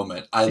Destination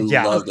moment. I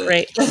loved it.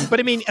 Great. But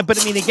I mean, again,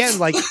 he's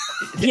like,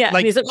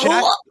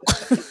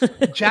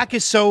 Jack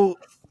is so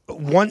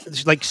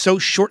so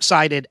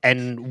short-sighted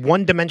and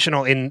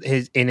one-dimensional in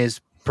his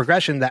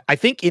progression that I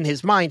think in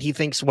his mind he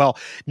thinks, well,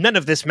 none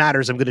of this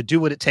matters. I'm going to do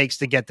what it takes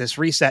to get this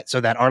reset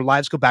so that our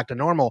lives go back to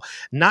normal,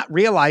 not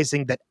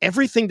realizing that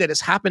everything that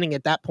is happening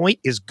at that point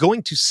is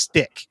going to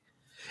stick.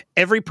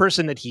 Every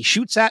person that he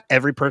shoots at,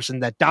 every person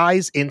that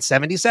dies in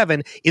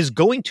 77 is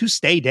going to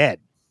stay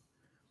dead.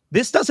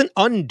 This doesn't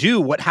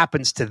undo what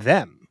happens to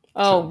them.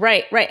 Oh,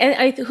 right.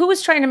 And who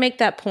was trying to make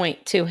that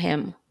point to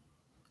him?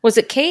 Was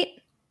it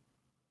Kate?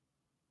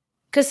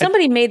 Because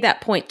somebody made that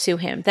point to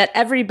him, that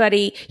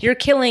everybody, you're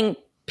killing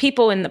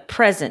people in the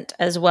present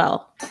as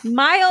well.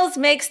 Miles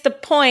makes the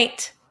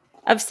point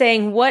of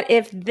saying, what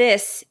if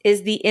this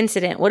is the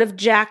incident? What if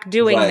Jack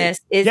doing this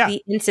is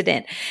the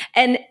incident?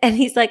 And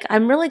he's like,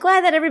 I'm really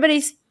glad that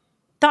everybody's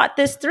thought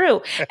this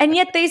through. And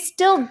yet they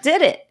still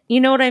did it. You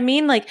know what I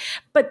mean? Like,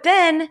 but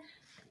then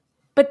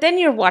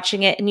you're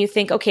watching it and you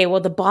think, okay, well,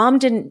 the bomb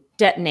didn't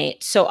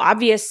detonate. So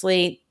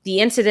obviously the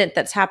incident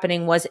that's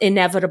happening was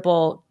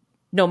inevitable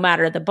no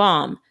matter the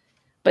bomb.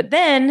 But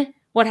then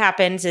what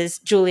happens is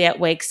Juliet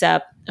wakes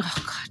up.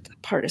 Oh God,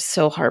 that part is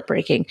so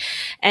heartbreaking.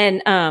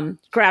 And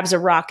grabs a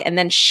rock and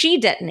then she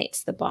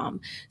detonates the bomb.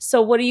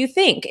 So what do you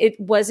think?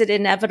 Was it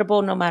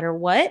inevitable no matter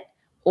what?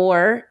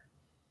 Or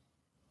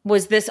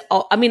was this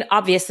all, I mean,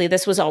 obviously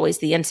this was always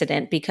the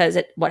incident because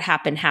what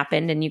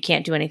happened and you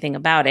can't do anything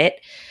about it.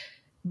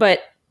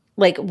 But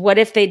like, what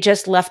if they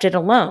just left it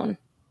alone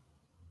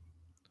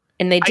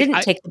and they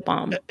didn't take the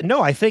bomb?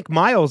 No, I think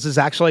Miles is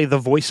actually the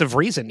voice of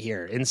reason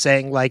here in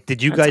saying, like,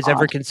 did you guys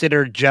ever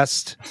consider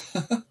just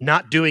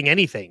not doing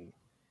anything?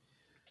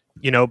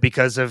 You know,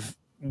 because of,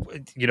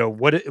 you know,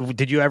 what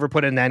did you ever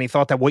put in any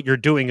thought that what you're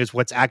doing is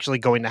what's actually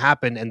going to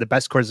happen? And the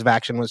best course of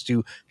action was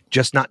to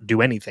just not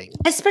do anything.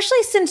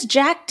 Especially since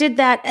Jack did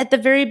that at the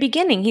very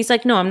beginning. He's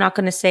like, no, I'm not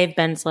going to save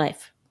Ben's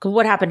life. Because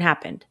what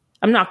happened.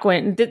 I'm not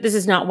going, this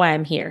is not why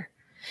I'm here.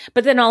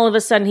 But then all of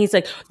a sudden he's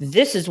like,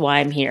 this is why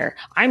I'm here.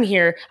 I'm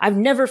here. I've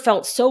never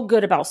felt so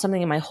good about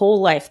something in my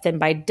whole life than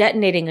by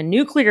detonating a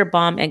nuclear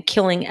bomb and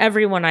killing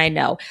everyone I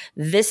know.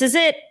 This is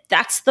it.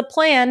 That's the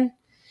plan.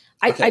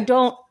 Okay. I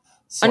don't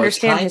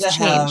understand his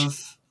change.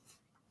 Have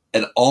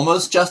an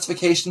almost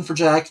justification for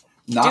Jack.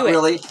 Not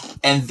really.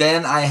 And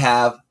then I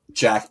have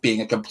Jack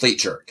being a complete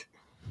jerk.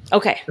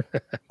 Okay.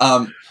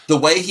 The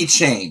way he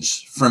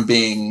changed from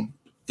being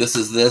this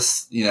is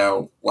this, you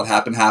know, what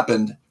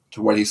happened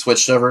to what he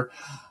switched over.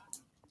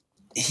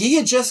 He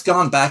had just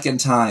gone back in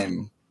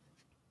time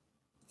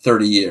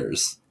 30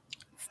 years.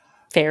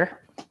 Fair.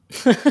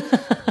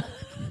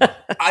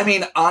 I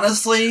mean,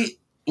 honestly,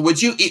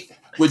 would you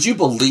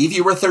believe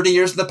you were 30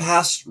 years in the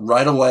past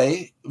right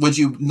away? Would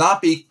you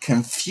not be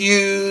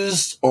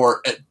confused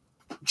or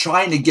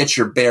trying to get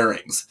your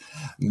bearings?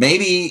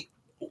 Maybe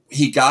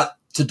he got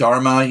to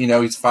Dharma, you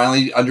know, he's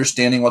finally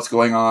understanding what's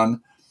going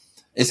on.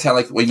 It's kind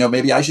of like, well, you know,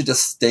 maybe I should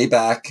just stay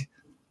back,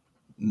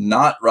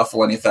 not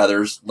ruffle any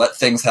feathers, let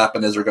things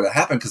happen as they're going to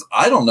happen because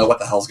I don't know what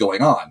the hell's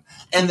going on.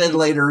 And then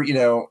later, you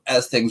know,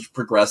 as things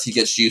progress, he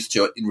gets used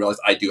to it and realizes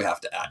I do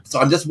have to act. So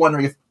I'm just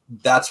wondering if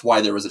that's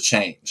why there was a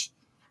change.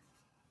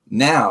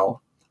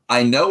 Now,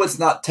 I know it's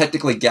not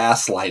technically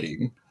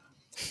gaslighting,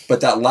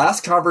 but that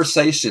last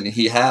conversation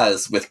he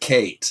has with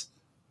Kate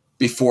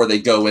before they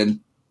go in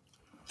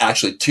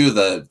actually to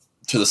the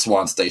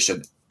Swan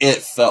Station, it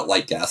felt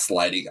like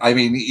gaslighting. I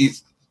mean,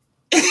 he's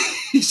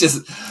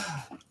just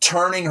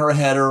turning her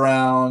head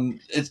around.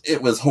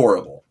 It was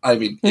horrible. I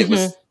mean, it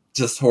was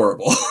just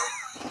horrible.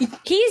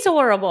 He's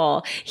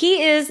horrible.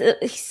 He's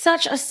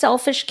such a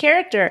selfish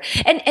character.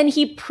 And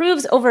he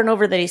proves over and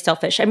over that he's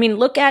selfish. I mean,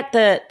 look at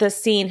the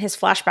scene, his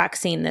flashback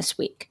scene this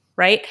week,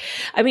 right?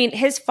 I mean,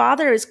 his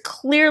father is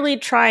clearly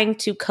trying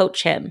to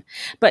coach him.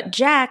 But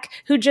Jack,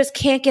 who just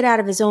can't get out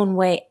of his own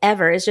way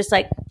ever, is just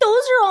like, those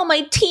are all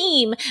my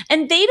team.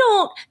 And they're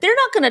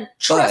not going to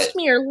trust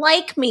me or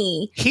like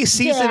me. He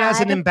sees it as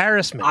an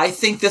embarrassment. I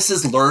think this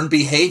is learned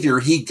behavior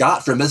he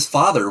got from his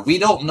father. We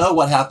don't know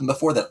what happened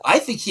before that. I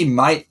think he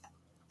might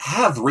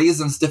have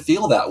reasons to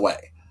feel that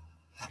way.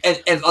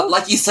 And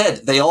like you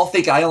said, they all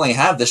think I only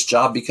have this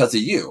job because of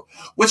you,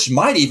 which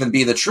might even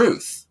be the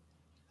truth,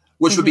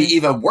 which would be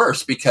even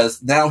worse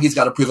because now he's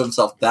got to prove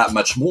himself that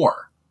much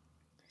more.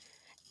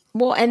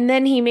 Well, and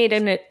then he made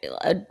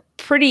a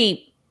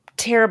pretty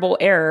terrible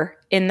error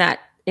in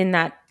that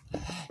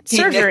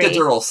surgery. He nicked a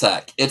dural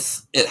sac.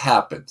 It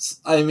happens.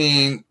 I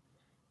mean,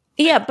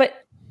 yeah, but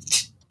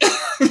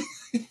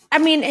I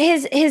mean,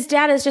 his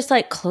dad is just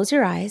like, close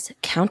your eyes,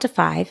 count to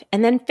 5,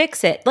 and then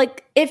fix it.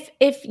 Like, if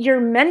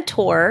your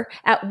mentor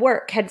at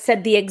work had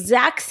said the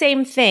exact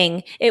same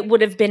thing, it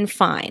would have been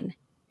fine.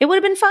 It would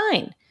have been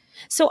fine.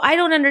 So I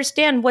don't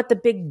understand what the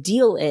big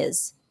deal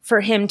is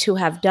for him to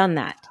have done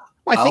that.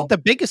 Well, I think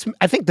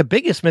the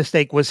biggest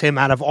mistake was him.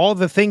 Out of all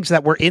the things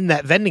that were in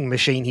that vending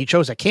machine, he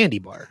chose a candy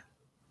bar.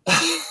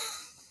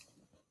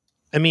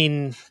 I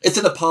mean, it's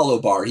an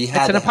Apollo bar. It's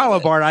an Apollo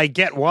bar. I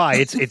get why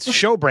it's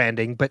show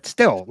branding, but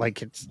still,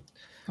 like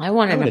I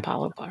want an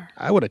Apollo bar.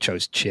 I would have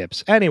chose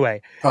chips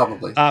anyway.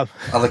 Probably. I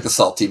like the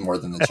salty more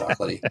than the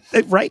chocolatey.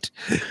 Right?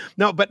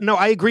 No,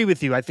 I agree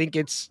with you. I think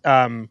it's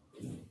such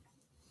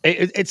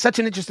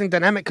an interesting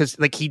dynamic because,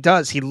 like,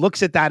 he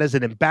looks at that as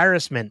an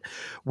embarrassment.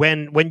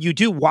 When you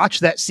do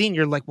watch that scene,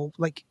 you're like, well,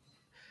 like,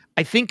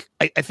 I think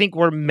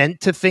we're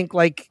meant to think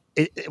like.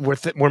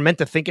 We're meant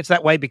to think it's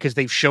that way because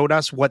they've showed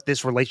us what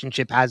this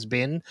relationship has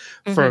been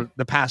for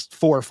the past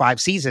 4 or 5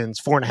 seasons,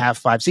 4.5,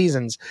 5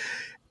 seasons.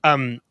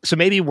 So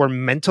maybe we're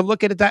meant to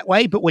look at it that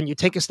way, but when you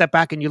take a step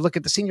back and you look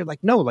at the scene, you're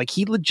like, no, like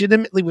he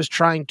legitimately was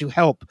trying to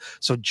help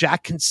so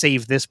Jack can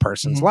save this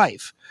person's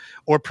life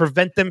or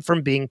prevent them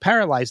from being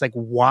paralyzed. Like,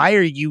 why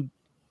are you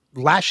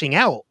lashing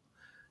out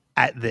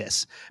at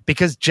this?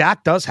 Because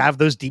Jack does have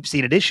those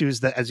deep-seated issues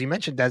that, as you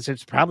mentioned, Des,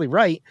 it's probably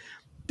right.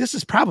 This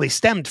is probably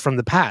stemmed from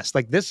the past.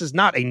 Like, this is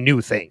not a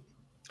new thing.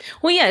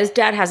 Well, yeah, his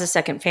dad has a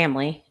second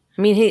family.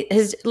 I mean, he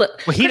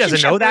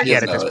doesn't know that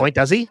yet at this point,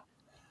 does he?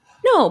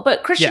 No,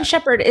 but Christian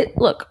Shepherd,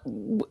 what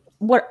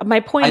my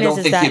point is that... I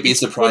don't think he'd be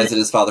surprised that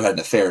his father had an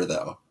affair,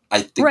 though.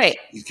 I think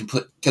you can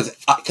put...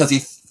 Because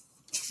he...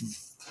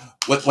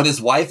 When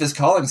his wife is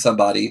calling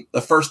somebody,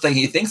 the first thing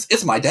he thinks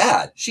is my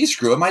dad. She's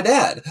screwing my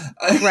dad.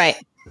 Right.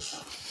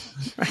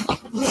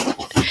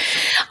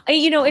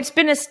 It's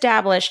been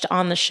established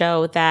on the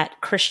show that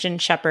Christian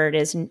Shepherd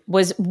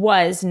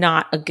was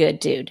not a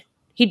good dude.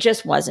 He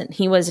just wasn't.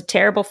 He was a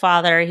terrible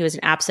father. He was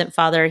an absent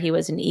father. He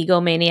was an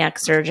egomaniac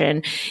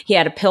surgeon. He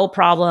had a pill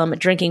problem, a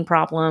drinking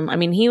problem. I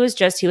mean, he was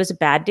a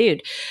bad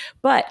dude.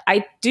 But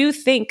I do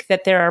think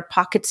that there are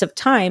pockets of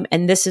time,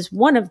 and this is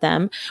one of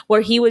them,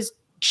 where he was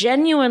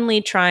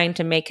genuinely trying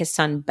to make his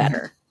son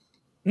better.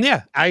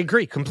 Yeah, I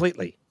agree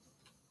completely.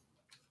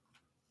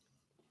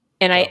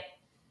 And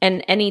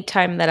any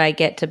time that I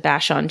get to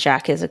bash on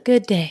Jack is a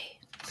good day.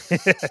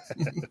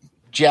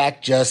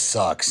 Jack just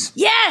sucks.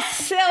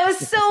 Yes, that was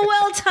so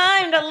well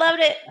timed. I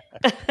loved it.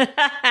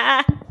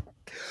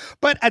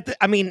 But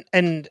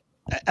and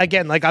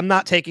again, like, I'm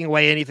not taking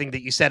away anything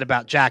that you said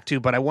about Jack too,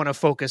 but I want to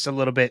focus a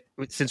little bit,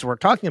 since we're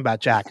talking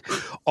about Jack,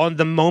 on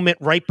the moment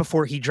right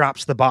before he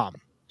drops the bomb,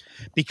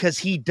 because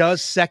he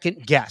does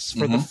second guess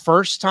for the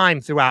first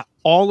time throughout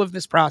all of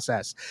this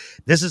process.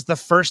 This is the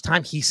first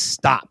time he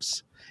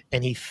stops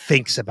and he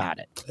thinks about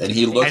it. And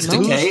he looks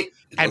to Kate.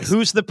 And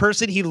who's the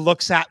person he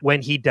looks at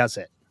when he does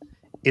it?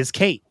 Is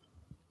Kate.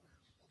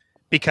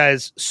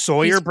 Because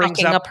Sawyer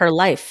brings up her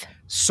life.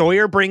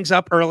 Sawyer brings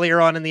up earlier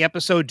on in the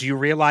episode, do you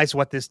realize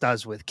what this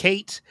does with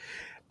Kate?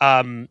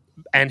 And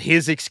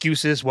his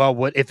excuses, well,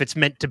 what if it's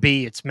meant to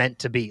be, it's meant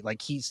to be.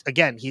 Like, he's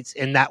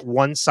in that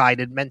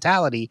one-sided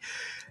mentality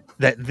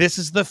that this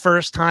is the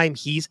first time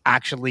he's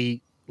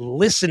actually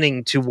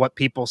listening to what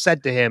people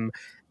said to him,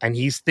 and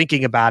he's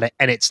thinking about it.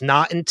 And it's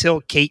not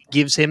until Kate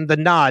gives him the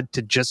nod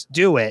to just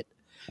do it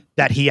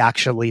that he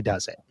actually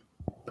does it.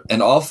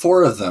 And all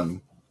four of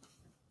them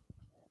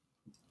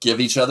give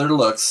each other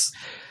looks,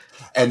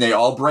 and they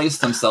all brace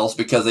themselves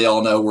because they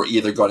all know we're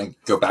either going to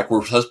go back where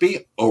we're supposed to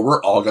be, or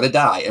we're all going to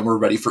die, and we're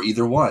ready for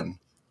either one.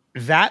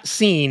 That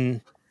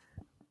scene,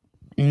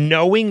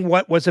 knowing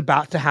what was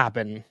about to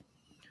happen,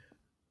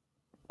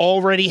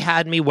 already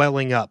had me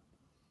welling up.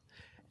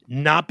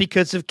 Not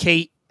because of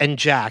Kate and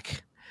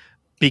Jack,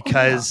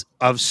 because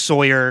of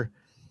Sawyer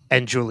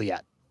and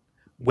Juliet.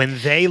 When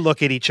they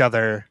look at each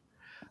other,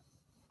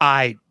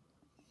 I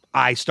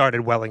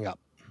started welling up,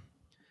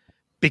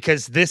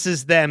 because this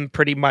is them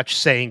pretty much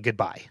saying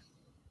goodbye,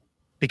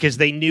 because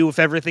they knew if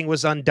everything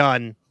was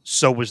undone,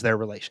 so was their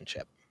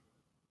relationship.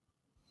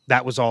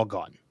 That was all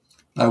gone.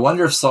 I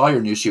wonder if Sawyer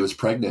knew she was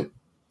pregnant.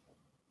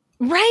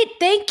 Right.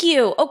 Thank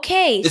you.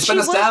 Okay. It's been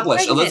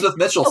established. Elizabeth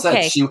Mitchell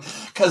said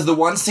because the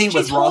one scene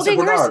with Rosa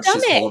Bernard,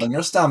 she's holding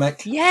her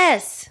stomach.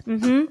 Yes.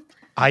 Mm-hmm.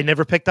 I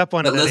never picked up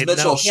on it. Liz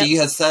Mitchell, she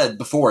has said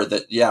before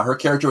that, her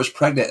character was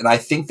pregnant. And I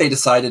think they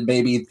decided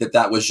maybe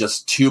that was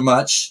just too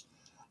much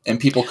and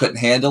people couldn't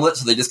handle it.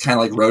 So they just kind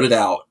of like wrote it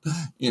out.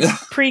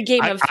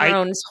 Pre-Game of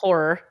Thrones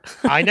horror.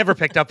 I never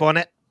picked up on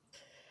it.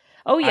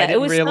 Oh, yeah.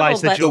 It was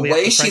realize that the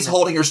way she's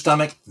holding her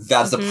stomach,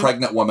 that's a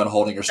pregnant woman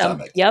holding her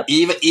stomach. Yep.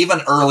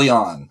 Even early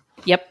on.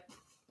 Yep.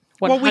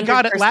 100%. Well, we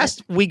got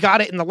it we got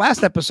it in the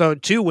last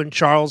episode too, when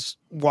Charles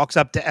walks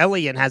up to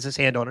Ellie and has his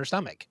hand on her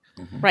stomach.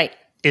 Mm-hmm. Right.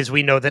 Is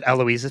we know that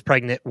Eloise is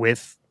pregnant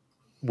with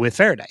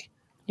Faraday.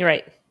 You're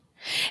right.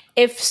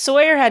 If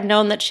Sawyer had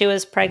known that she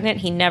was pregnant,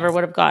 he never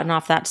would have gotten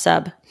off that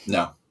sub.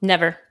 No.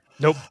 Never.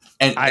 Nope.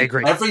 And I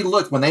agree. Every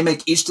look, when they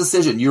make each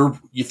decision,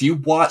 if you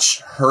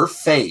watch her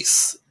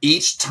face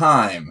each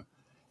time,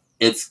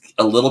 it's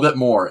a little bit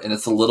more, and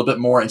it's a little bit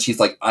more, and she's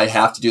like, I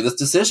have to do this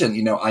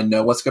decision. I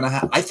know what's going to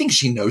happen. I think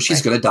she knows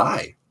she's going to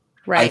die.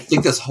 Right. I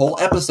think this whole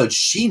episode,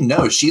 she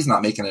knows she's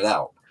not making it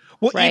out.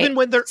 Well, even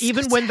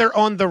when they're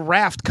on the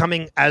raft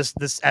coming as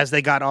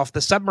they got off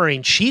the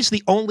submarine, she's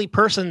the only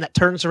person that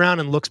turns around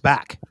and looks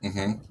back.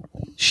 Mm-hmm.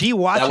 She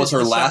watches that was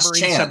her last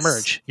chance.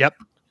 Submerge. Yep.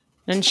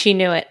 And she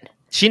knew it.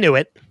 She knew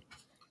it.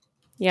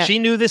 Yeah. She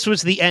knew this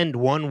was the end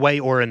one way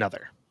or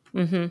another.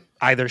 Mm-hmm.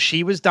 Either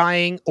she was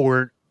dying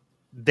or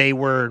they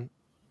were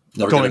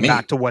going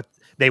back to what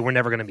they were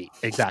never going to meet.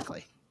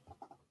 Exactly.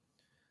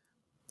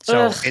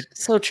 So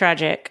so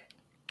tragic.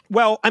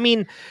 Well, I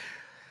mean,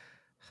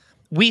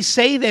 we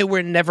say they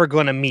were never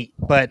going to meet,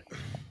 but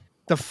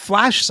the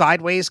flash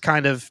sideways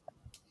kind of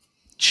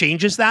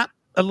changes that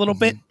a little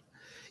bit,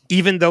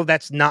 even though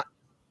that's not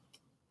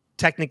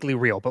technically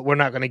real, but we're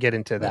not going to get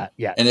into that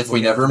yet. And if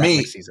we never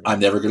meet, I'm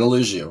never going to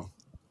lose you,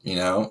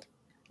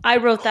 I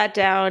wrote that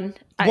down.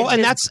 Well,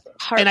 and that's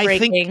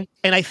heartbreaking.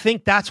 And I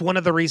think that's one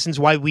of the reasons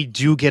why we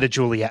do get a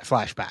Juliet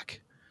flashback.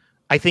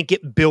 I think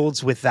it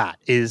builds with that,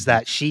 is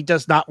that she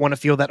does not want to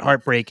feel that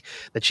heartbreak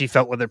that she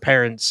felt with her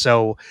parents.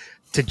 So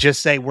to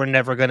just say we're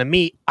never going to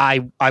meet,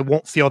 I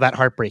won't feel that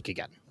heartbreak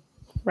again.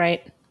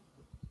 Right.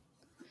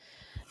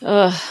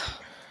 Ugh.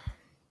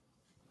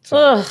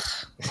 Ugh.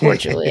 Poor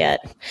Juliet.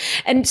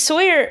 And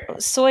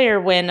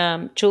Sawyer,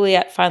 when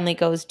Juliet finally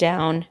goes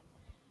down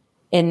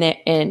in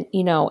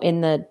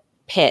the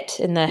pit,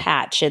 in the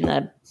hatch, in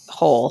the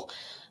hole,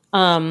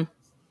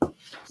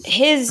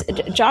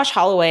 Josh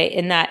Holloway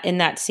in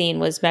that scene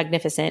was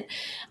magnificent.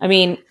 I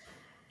mean,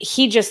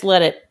 he just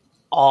let it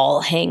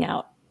all hang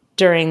out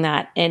during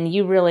that, and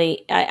you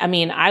really,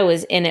 I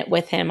was in it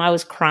with him. I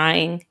was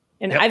crying,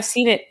 and I've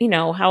seen it,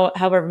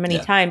 however many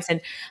times,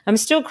 and I'm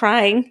still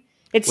crying.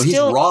 He's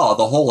raw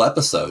the whole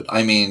episode.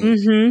 I mean,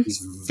 he's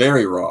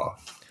very raw.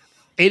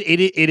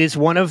 It is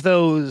one of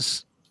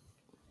those.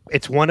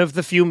 It's one of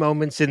the few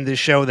moments in this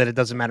show that it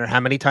doesn't matter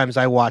how many times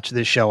I watch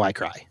this show, I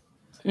cry.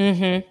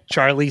 Mm-hmm.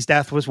 Charlie's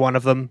death was one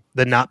of them.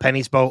 The Not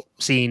Penny's boat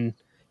scene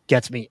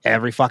gets me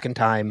every fucking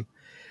time.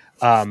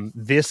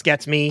 This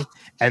gets me,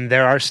 and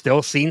there are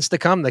still scenes to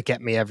come that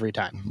get me every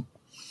time.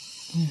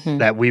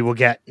 That we will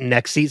get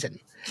next season.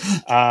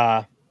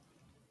 But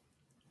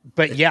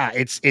yeah,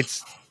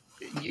 it's.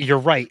 You're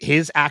right.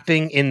 His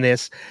acting in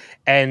this,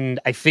 and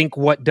I think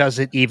what does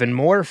it even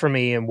more for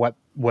me, and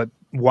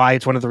why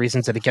it's one of the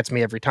reasons that it gets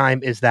me every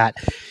time, is that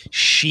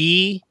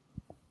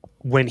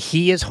when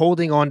he is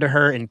holding on to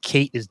her and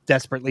Kate is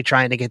desperately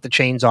trying to get the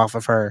chains off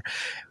of her,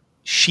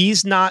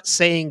 she's not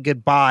saying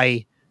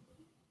goodbye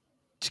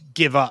to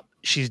give up.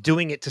 She's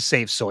doing it to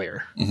save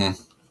Sawyer.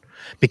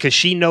 Because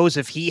she knows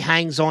if he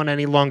hangs on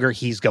any longer,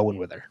 he's going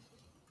with her.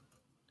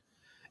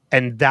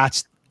 And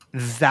that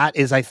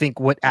is, I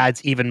think, what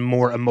adds even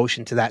more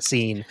emotion to that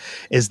scene,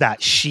 is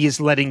that she is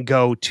letting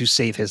go to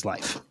save his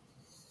life.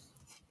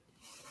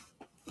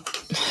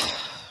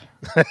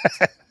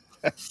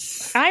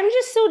 I'm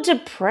just so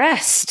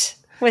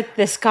depressed with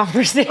this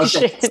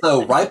conversation. Okay,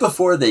 so right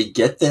before they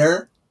get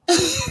there,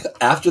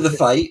 after the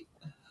fight,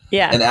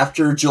 and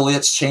after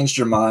Juliet's changed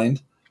her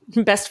mind.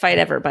 Best fight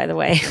ever, by the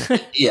way.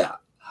 Yeah.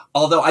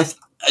 Although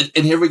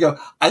and here we go.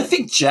 I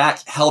think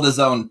Jack held his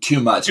own too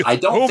much. I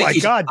don't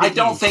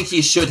think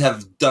he should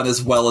have done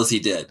as well as he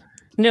did.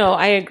 No,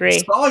 I agree.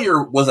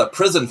 Sawyer was a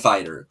prison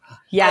fighter.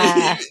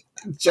 Yeah.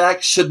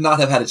 Jack should not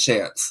have had a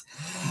chance.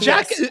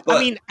 Jack,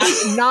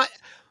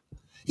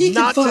 he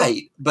can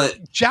fight,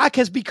 but Jack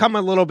has become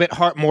a little bit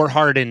more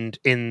hardened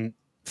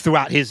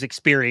throughout his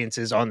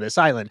experiences on this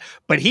island,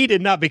 but he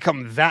did not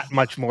become that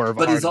much more of a.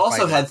 But he's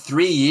also had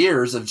 3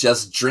 years of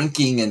just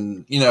drinking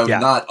and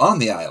not on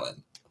the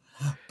island.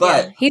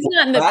 But he's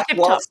not in the Jack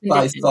walks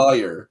by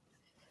Sawyer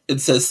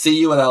and says, "See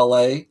you in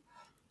L.A."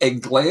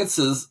 and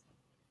glances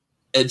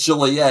at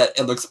Juliet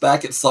and looks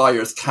back at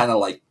Sawyer. It's kind of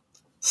like,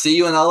 "See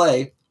you in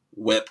L.A."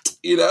 Whipped,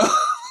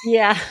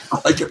 Yeah.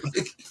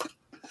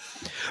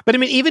 But I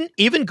mean,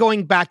 even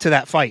going back to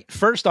that fight,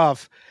 first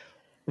off,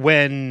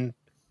 when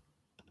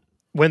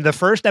the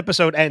first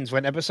episode ends,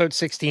 when episode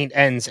 16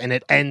 ends, and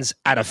it ends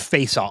at a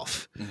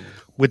face-off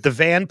with the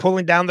van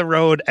pulling down the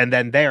road, and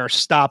then they are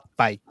stopped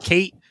by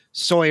Kate,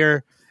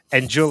 Sawyer,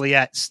 and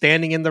Juliet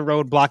standing in the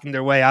road blocking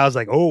their way, I was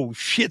like, oh,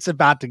 shit's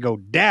about to go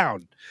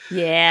down.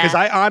 Yeah. Because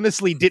I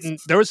honestly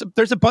didn't, there's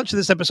a bunch of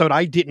this episode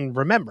I didn't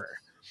remember.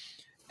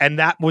 And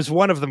that was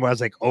one of them where I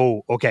was like,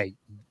 oh, okay,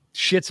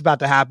 shit's about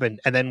to happen.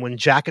 And then when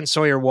Jack and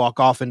Sawyer walk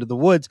off into the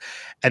woods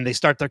and they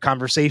start their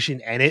conversation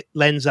and it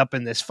ends up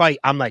in this fight,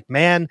 I'm like,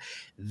 man,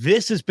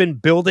 this has been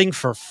building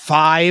for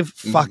 5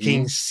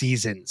 fucking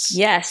seasons.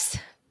 Yes.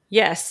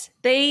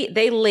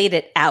 They laid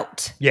it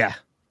out. Yeah.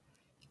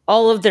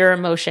 All of their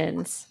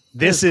emotions.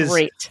 This is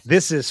great.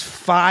 This is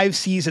 5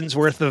 seasons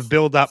worth of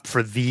build up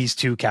for these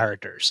two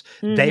characters.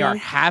 They are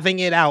having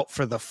it out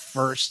for the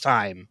first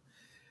time.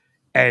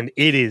 And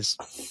it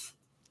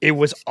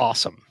was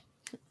awesome.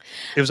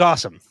 It was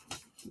awesome.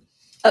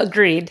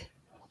 Agreed.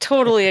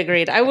 Totally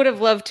agreed. I would have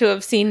loved to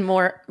have seen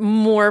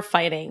more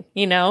fighting,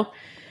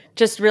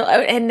 just real.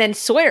 And then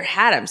Sawyer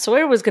had him.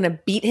 Sawyer was going to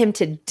beat him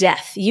to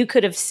death.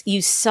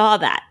 You saw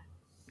that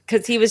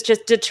because he was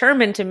just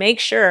determined to make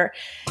sure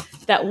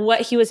that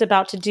what he was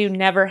about to do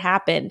never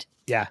happened.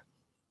 Yeah.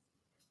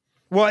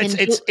 Well,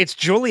 it's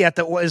Juliet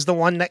that was the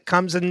one that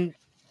comes and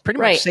pretty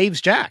much saves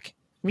Jack.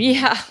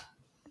 Yeah.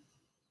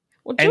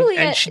 Well,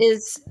 Juliet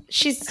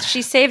she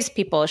saves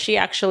people. She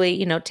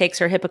actually, takes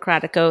her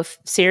Hippocratic oath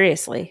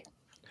seriously.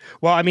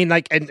 Well, I mean,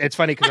 and it's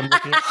funny because I'm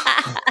looking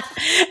at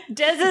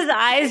Dez's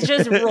eyes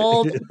just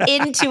rolled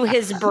into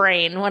his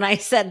brain when I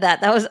said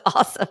that. That was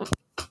awesome.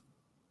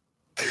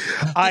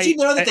 Did you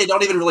know that they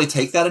don't even really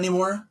take that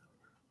anymore?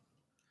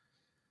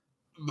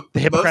 The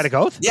Hippocratic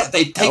Oath? Yeah,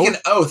 they take an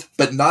oath,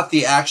 but not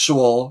the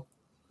actual.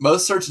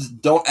 Most churches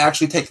don't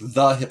actually take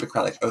the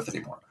Hippocratic Oath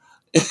anymore.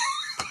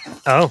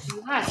 Oh,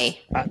 why?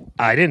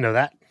 I didn't know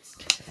that.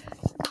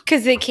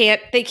 Because they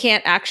can't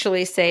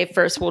actually say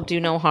first we'll do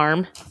no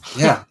harm.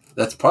 Yeah,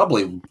 that's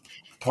probably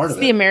part it's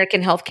of the it.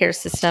 American healthcare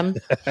system.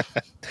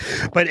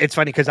 But it's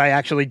funny because I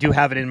actually do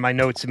have it in my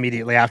notes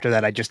immediately after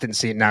that. I just didn't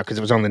see it now because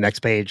it was on the next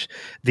page.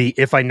 The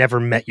 "If I never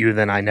met you,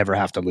 then I never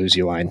have to lose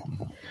you" line.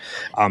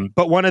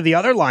 But one of the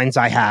other lines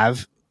I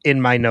have in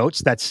my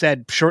notes that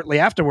said shortly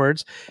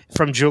afterwards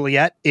from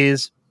Juliet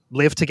is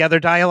 "Live together,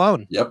 die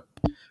alone." Yep.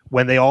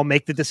 When they all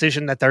make the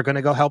decision that they're going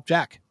to go help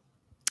Jack.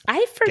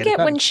 I forget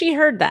when she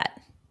heard that.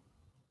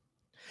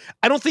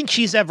 I don't think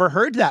she's ever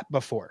heard that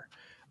before.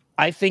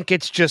 I think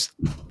it's just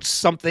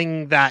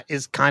something that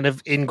is kind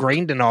of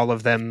ingrained in all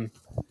of them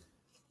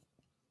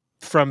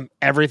from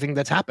everything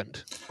that's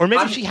happened. Or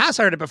maybe she has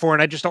heard it before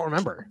and I just don't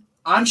remember.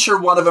 I'm sure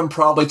one of them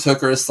probably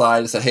took her aside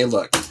and said, hey,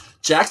 look,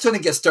 Jack's going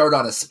to get started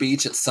on a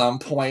speech at some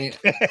point.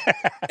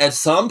 At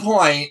some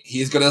point,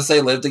 he's going to say,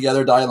 live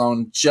together, die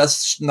alone.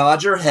 Just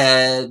nod your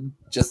head.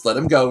 Just let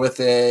him go with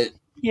it.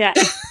 Yeah.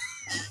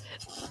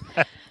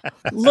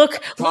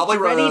 Look, probably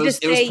Rose.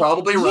 It was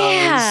probably Rose.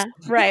 Yeah,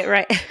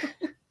 right.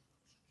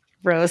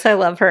 Rose, I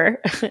love her.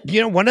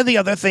 One of the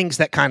other things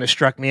that kind of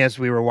struck me as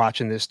we were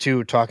watching this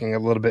too, talking a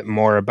little bit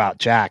more about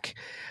Jack,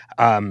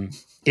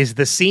 is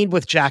the scene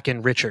with Jack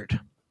and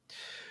Richard.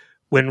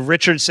 When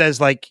Richard says,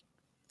 30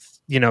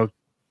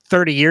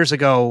 years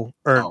ago,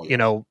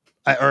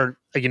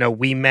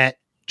 we met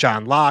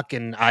John Locke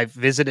and I've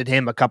visited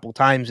him a couple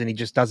times and he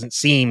just doesn't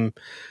seem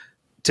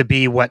to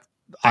be what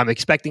I'm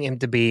expecting him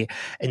to be.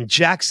 And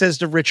Jack says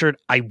to Richard,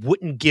 I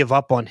wouldn't give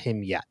up on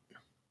him yet.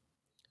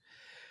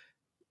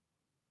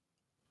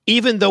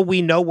 Even though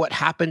we know what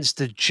happens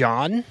to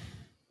John,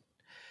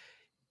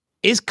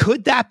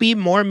 could that be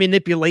more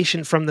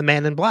manipulation from the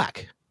Man in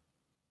Black?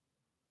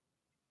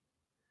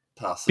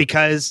 Possibly.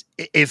 Because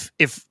if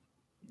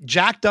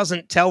Jack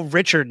doesn't tell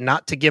Richard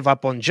not to give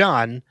up on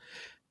John,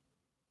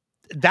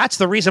 that's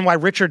the reason why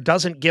Richard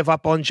doesn't give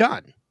up on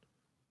John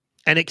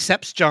and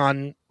accepts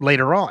John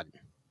later on.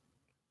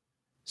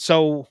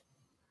 So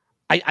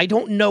I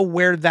don't know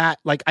where that,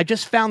 I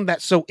just found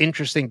that so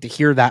interesting to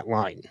hear that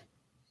line.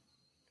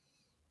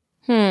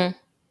 That's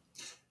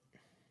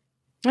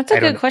a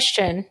good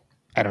question.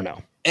 I don't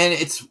know. And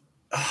it's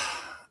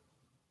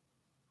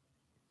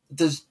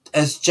does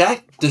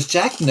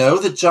Jack know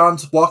that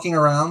John's walking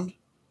around?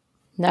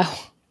 No,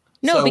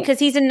 because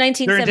he's in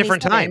 1977. They're in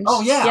different times.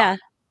 Oh yeah.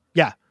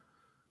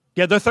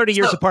 They're 30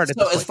 years apart.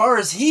 So as far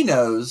as he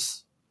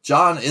knows,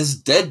 John is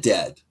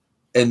dead,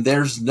 and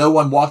there's no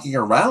one walking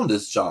around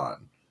as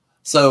John.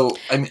 So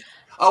I mean,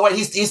 oh wait,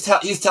 he's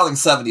telling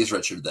 70s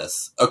Richard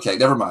this. Okay,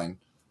 never mind.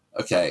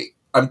 Okay,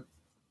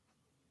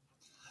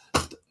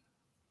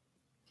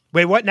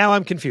 Wait, what? Now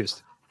I'm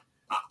confused.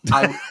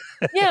 No.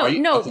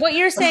 What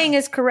you're saying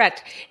is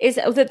correct. Is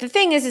that the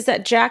thing is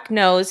that Jack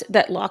knows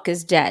that Locke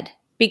is dead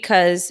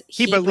because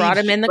he brought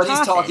him in the coffin. But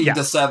he's talking to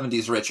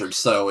 70s Richard,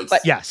 so it's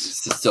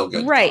still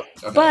good. Right.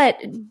 Okay.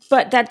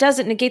 But that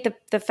doesn't negate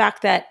the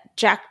fact that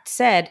Jack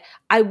said,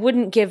 I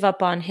wouldn't give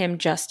up on him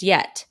just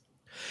yet.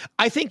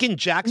 I think in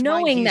Jack's mind,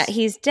 knowing that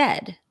he's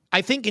dead.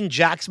 I think in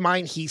Jack's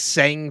mind, he's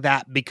saying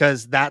that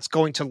because that's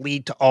going to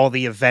lead to all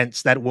the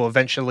events that will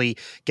eventually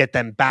get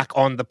them back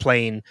on the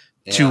plane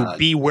to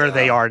be where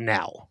they are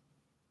now.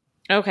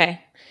 Okay.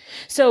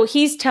 So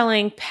he's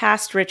telling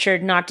past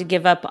Richard not to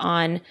give up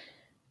on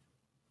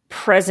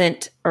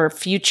present or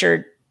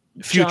future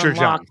John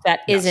Locke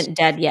that isn't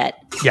dead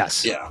yet.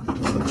 Yes. Yeah.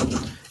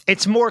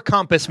 It's more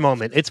compass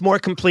moment. It's more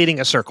completing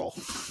a circle.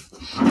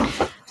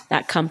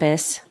 That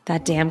compass,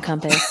 that damn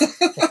compass.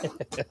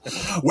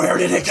 Where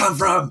did it come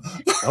from?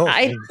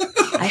 I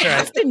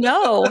have to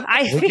know.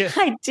 I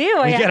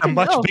do. We get a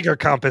much bigger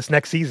compass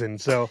next season,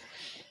 so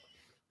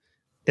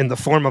in the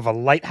form of a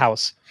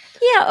lighthouse.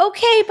 Yeah,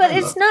 okay, but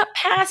it's not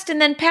past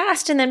and then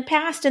past and then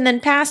past and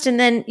then past and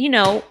then,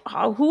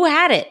 who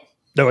had it?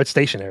 No, it's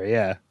stationary,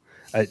 yeah.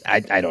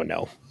 I don't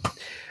know.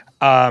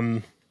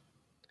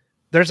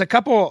 There's a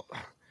couple...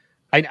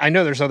 I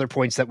know there's other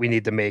points that we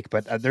need to make,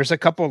 but there's a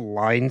couple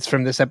lines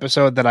from this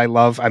episode that I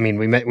love. I mean,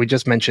 we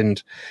just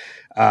mentioned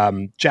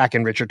Jack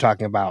and Richard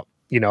talking about,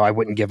 I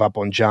wouldn't give up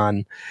on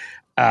John.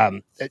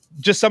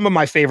 Just some of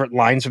my favorite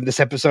lines from this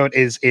episode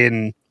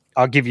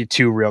I'll give you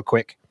two real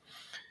quick,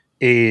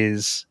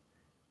 there's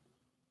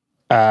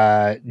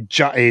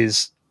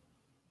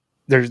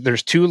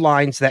two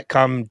lines that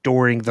come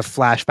during the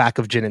flashback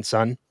of Jin and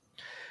Sun.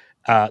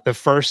 The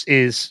first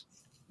is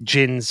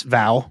Jin's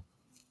vow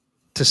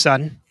to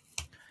Sun.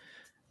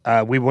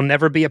 We will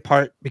never be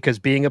apart because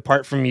being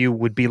apart from you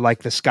would be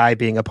like the sky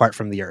being apart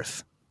from the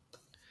earth,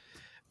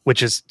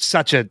 which is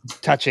such a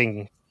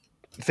touching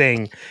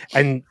thing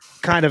and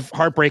kind of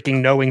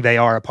heartbreaking knowing they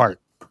are apart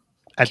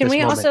at this moment. Can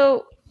we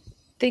also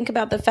think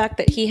about the fact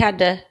that he had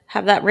to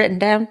have that written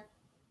down?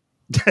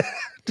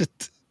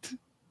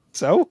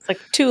 So? It's like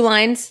 2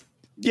 lines.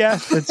 Yeah,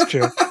 that's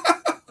true.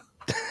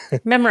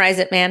 Memorize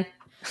it, man.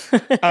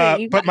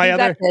 But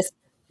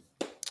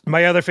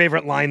my other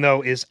favorite line,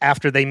 though, is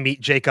after they meet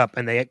Jacob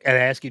and they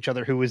ask each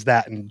other, who is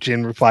that? And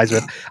Jin replies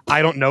with,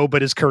 I don't know,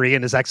 but his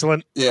Korean is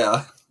excellent.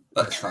 Yeah,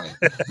 that's funny.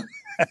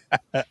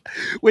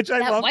 Which I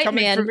that love. White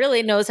man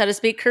really knows how to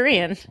speak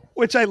Korean.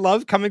 Which I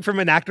love coming from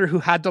an actor who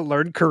had to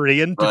learn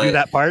Korean to do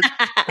that part.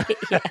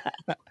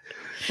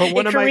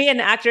 But a Korean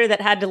actor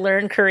that had to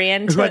learn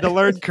Korean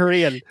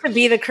to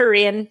be the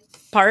Korean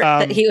part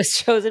that he was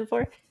chosen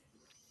for.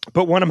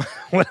 But one of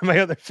my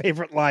other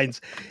favorite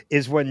lines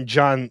is when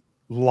John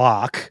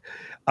Locke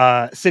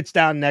sits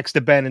down next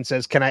to Ben and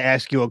says, "Can I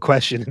ask you a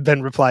question?" And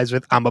Ben replies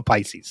with, "I'm a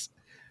Pisces,"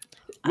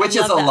 which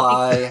is a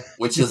lie.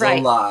 Which is a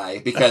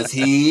lie because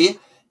he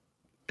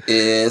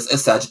is a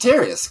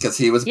Sagittarius because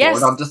he was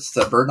born on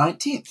December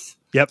 19th.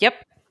 Yep.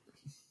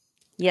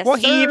 Yes. Well,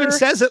 he even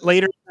says it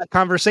later in that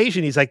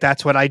conversation. He's like,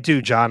 "That's what I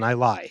do, John. I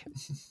lie."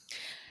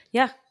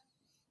 Yeah.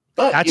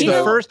 But that's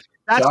the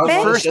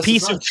first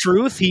piece of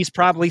truth he's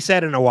probably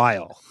said in a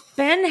while.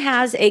 Ben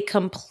has a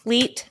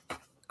complete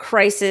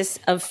crisis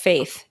of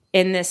faith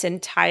in this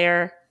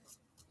entire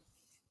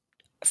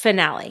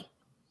finale,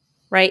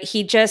 right?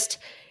 He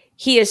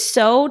is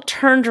so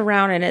turned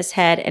around in his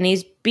head and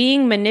he's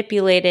being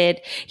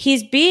manipulated.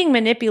 He's being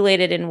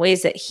manipulated in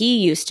ways that he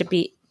used to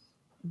be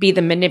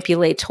the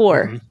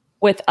manipulator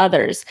with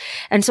others.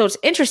 And so it's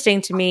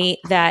interesting to me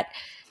that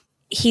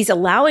he's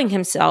allowing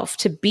himself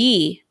to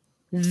be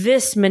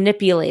this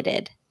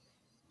manipulated.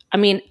 I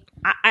mean,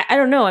 I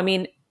don't know. I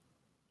mean,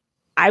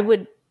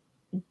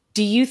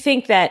 do you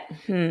think that,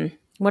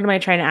 what am I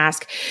trying to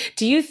ask?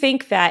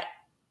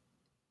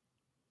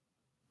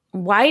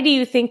 Why do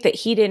you think that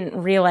he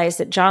didn't realize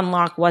that John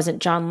Locke wasn't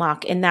John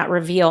Locke in that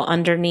reveal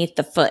underneath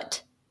the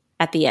foot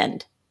at the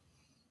end?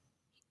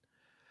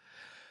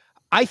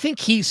 I think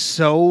he's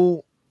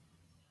so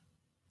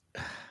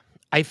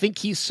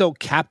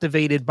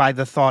captivated by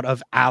the thought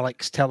of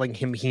Alex telling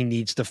him he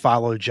needs to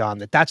follow John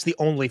that's the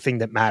only thing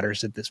that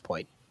matters at this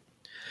point.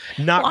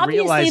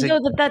 Obviously, though,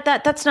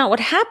 that's not what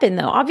happened,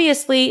 though.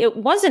 Obviously, it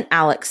wasn't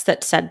Alex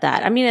that said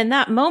that. I mean, in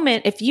that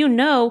moment, if you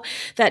know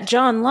that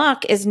John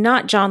Locke is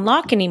not John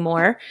Locke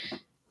anymore,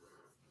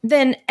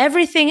 then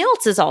everything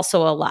else is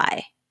also a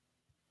lie,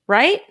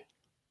 right?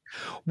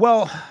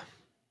 Well,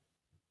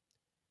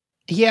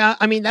 yeah,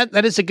 I mean,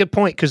 that is a good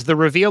point, because the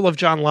reveal of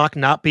John Locke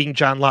not being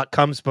John Locke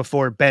comes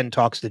before Ben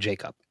talks to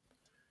Jacob.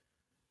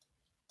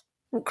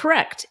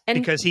 Correct. And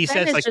because he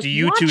Ben says, like, do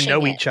you two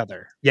know each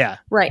other? Yeah.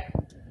 Right.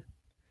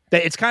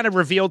 It's kind of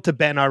revealed to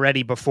Ben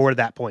already before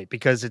that point,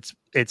 because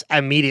it's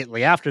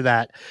immediately after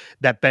that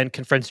Ben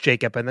confronts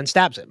Jacob and then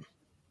stabs him.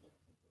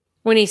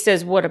 When he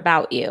says, "What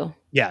about you?"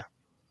 Yeah.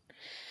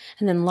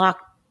 And then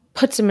Locke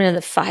puts him into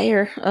the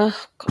fire.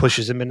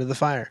 Pushes him into the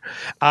fire.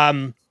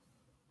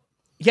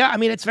 Yeah, I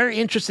mean, it's very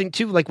interesting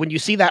too. Like when you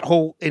see that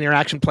whole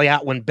interaction play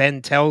out when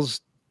Ben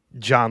tells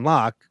John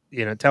Locke,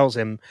 tells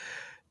him,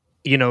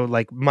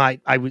 like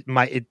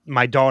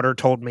my daughter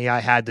told me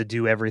I had to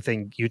do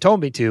everything you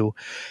told me to.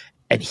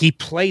 And he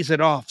plays it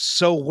off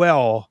so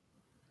well.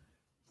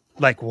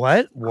 Like,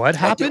 what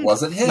happened? It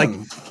wasn't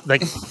him.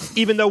 Like,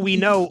 even though we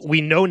know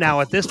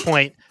now at this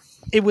point,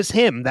 it was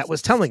him that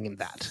was telling him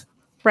that.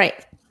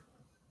 Right.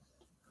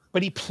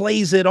 But he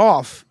plays it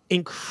off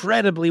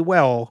incredibly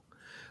well.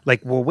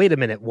 Like, well, wait a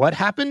minute, what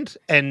happened?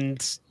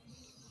 And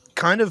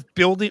kind of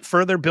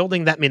further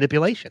building that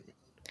manipulation.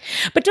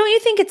 But don't you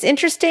think it's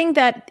interesting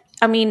that,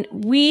 I mean,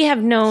 we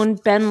have known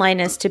Ben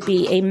Linus to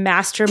be a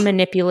master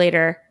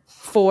manipulator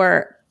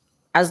for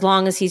as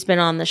long as he's been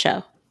on the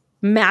show.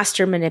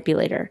 Master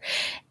manipulator.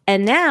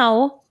 And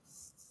now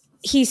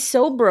he's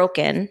so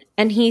broken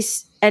and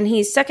he's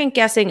second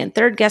guessing and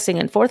third guessing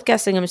and fourth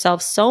guessing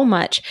himself so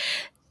much.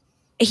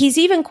 He's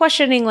even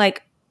questioning,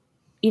 like,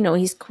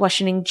 he's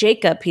questioning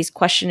Jacob, he's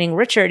questioning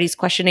Richard, he's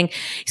questioning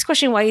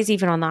why he's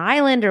even on the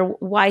island or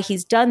why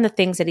he's done the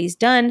things that he's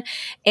done.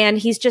 And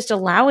he's just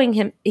allowing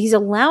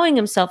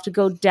himself to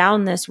go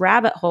down this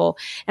rabbit hole.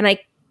 And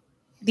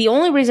the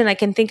only reason I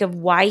can think of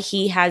why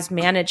he has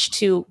managed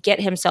to get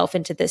himself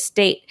into this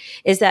state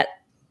is that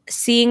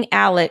seeing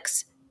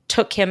Alex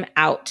took him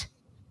out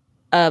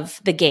of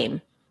the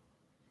game.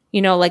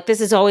 Like this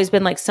has always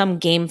been like some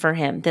game for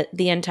him that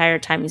the entire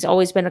time. He's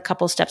always been a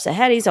couple steps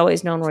ahead. He's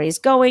always known where he's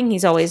going.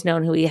 He's always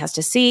known who he has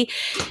to see.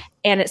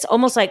 And it's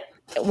almost like,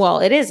 well,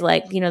 it is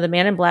like, the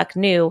Man in Black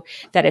knew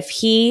that if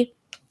he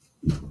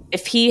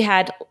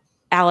had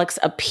Alex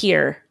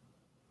appear,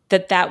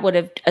 that would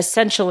have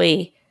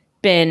essentially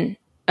been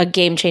a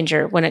game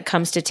changer when it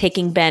comes to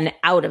taking Ben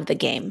out of the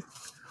game.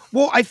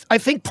 Well, I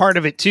think part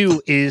of it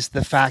too is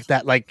the fact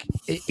that, like,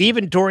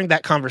 even during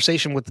that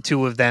conversation with the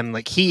two of them,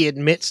 like, he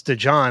admits to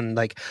John,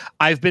 like,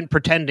 I've been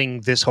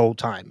pretending this whole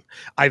time.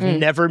 I've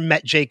never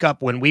met Jacob.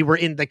 When we were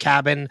in the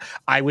cabin,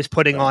 I was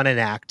putting on an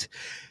act.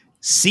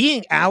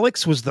 Seeing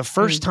Alex was the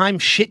first time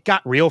shit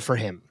got real for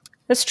him.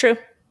 That's true.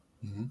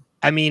 Mm-hmm.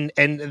 I mean,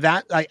 and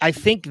that I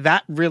think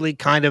that really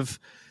kind of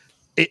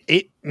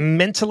it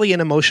mentally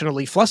and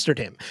emotionally flustered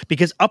him,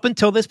 because up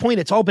until this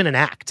point, it's all been an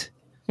act.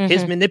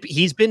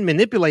 He's been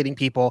manipulating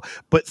people,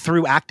 but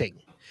through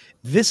acting.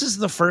 This is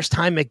the first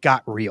time it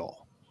got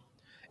real,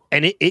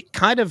 and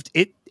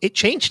it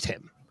changed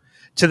him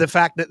to the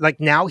fact that like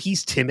now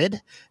he's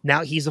timid,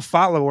 now he's a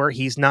follower,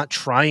 he's not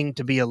trying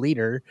to be a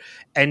leader,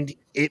 and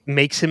it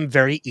makes him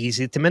very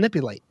easy to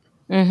manipulate.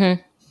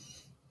 Mm-hmm.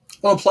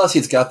 Well, plus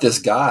he's got this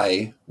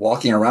guy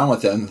walking around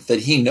with him that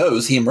he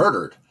knows he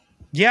murdered.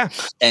 Yeah.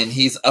 And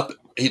he's up.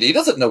 He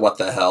doesn't know what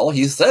the hell.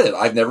 He said it.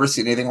 I've never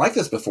seen anything like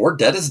this before.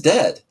 Dead is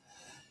dead.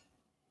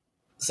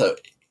 So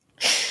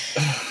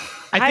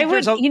I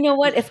would, you know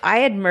what? If I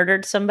had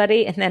murdered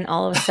somebody and then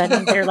all of a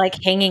sudden they're like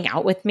hanging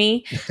out with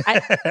me,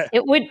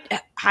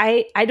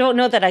 I don't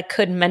know that I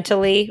could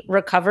mentally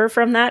recover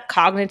from that,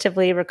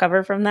 cognitively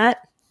recover from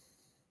that.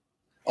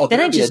 Oh, then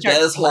I just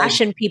start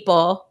slashing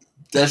people.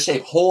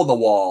 Death-shaped hole in the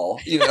wall,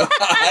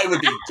 I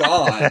would be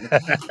gone.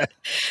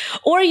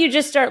 Or you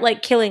just start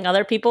like killing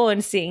other people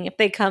and seeing if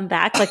they come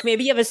back. Like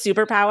maybe you have a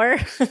superpower.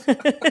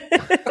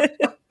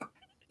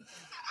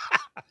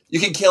 You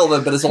can kill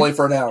them, but it's only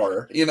for an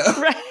hour,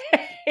 Right.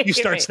 You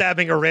start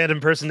stabbing a random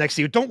person next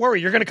to you. Don't worry,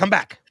 you're going to come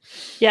back.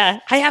 Yeah,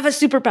 I have a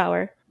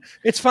superpower.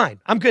 It's fine.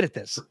 I'm good at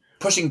this.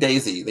 Pushing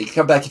Daisy. They can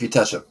come back if you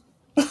touch them.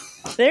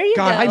 There you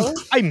go.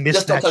 I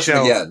missed that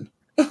show. Again.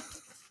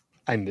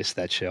 I missed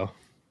that show.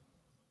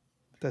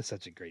 That's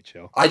such a great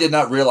show. I did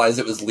not realize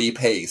it was Lee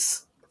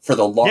Pace for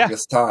the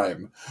longest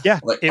time. Yeah.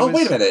 Like,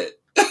 wait a minute.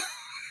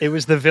 It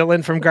was the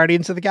villain from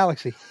Guardians of the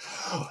Galaxy.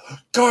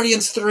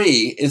 Guardians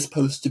 3 is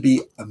supposed to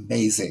be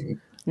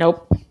amazing.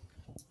 Nope.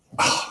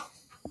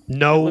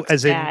 No,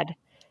 as in sad.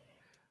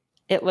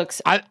 It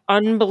looks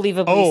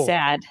unbelievably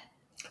sad.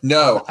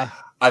 No,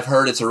 I've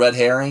heard it's a red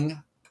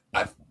herring.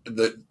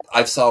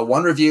 I've saw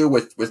one review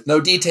with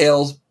no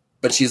details,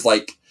 but she's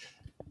like,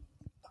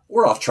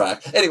 we're off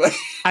track. Anyway,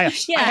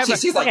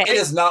 she's like, it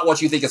is not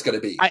what you think it's going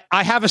to be.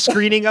 I have a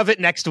screening of it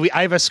next week.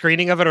 I have a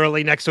screening of it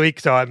early next week,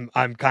 so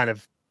I'm kind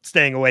of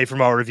staying away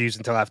from all reviews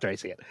until after I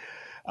see it.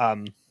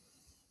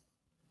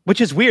 Which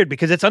is weird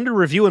because it's under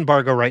review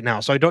embargo right now,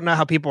 so I don't know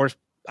how people are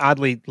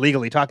oddly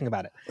legally talking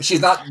about it.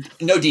 She's not.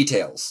 No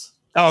details.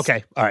 Oh,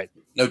 okay, all right.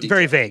 No details.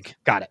 Very vague.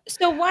 Got it.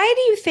 So why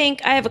do you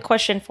think? I have a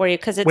question for you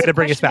because it's way to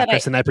bring us back,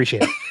 Kristen. I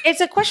appreciate it.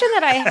 It's a question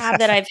that I have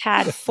that I've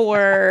had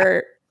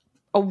for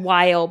a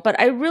while, but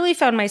I really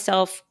found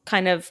myself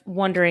kind of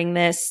wondering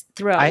this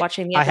throughout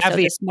watching the episode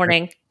this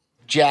morning.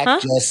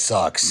 Jack just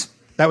sucks.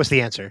 That was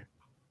the answer.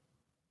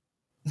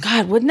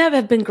 God, wouldn't that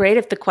have been great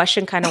if the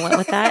question kind of went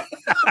with that?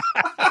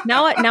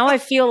 Now I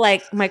feel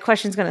like my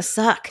question's going to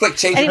suck. Quick,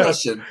 change the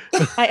question.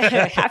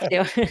 I have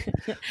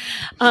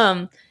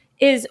to.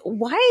 Is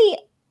why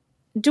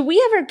do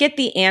we ever get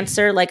the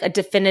answer, like a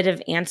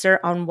definitive answer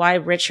on why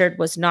Richard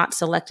was not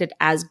selected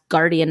as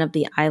guardian of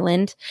the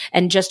island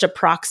and just a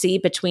proxy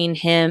between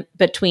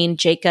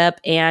Jacob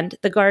and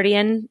the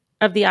guardian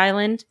of the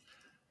island?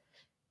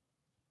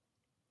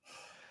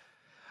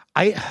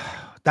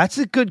 That's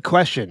a good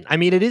question. I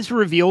mean, it is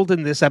revealed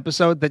in this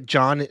episode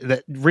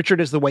that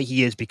Richard is the way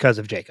he is because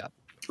of Jacob.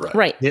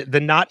 Right. The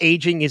not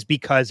aging is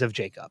because of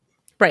Jacob.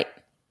 Right.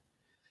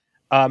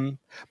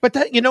 But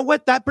that, you know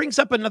what? That brings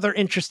up another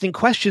interesting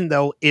question,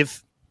 though.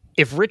 If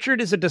Richard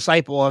is a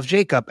disciple of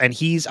Jacob and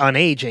he's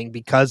unaging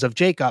because of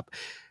Jacob,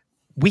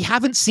 we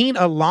haven't seen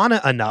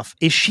Alana enough.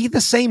 Is she the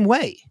same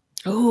way?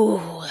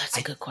 Oh, that's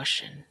a good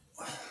question.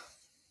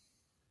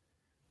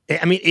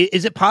 I mean,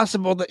 is it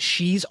possible that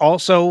she's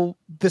also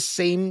the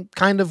same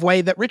kind of way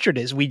that Richard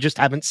is? We just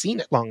haven't seen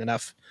it long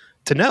enough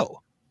to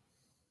know.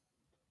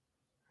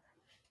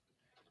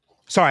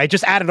 Sorry, I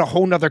just added a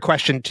whole nother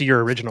question to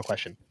your original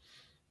question.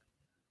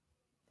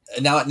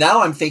 Now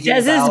I'm thinking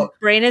His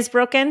brain is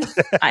broken.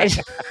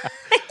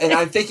 And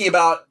I'm thinking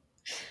about,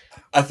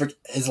 I forget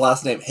his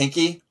last name,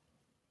 Henke?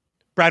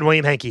 Brad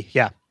William Henke,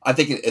 yeah. I'm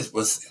thinking,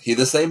 was he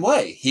the same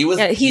way?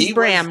 He's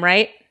Bram,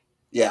 right?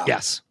 Yeah.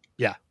 Yes.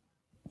 Yeah.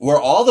 Were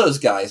all those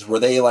guys, were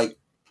they like,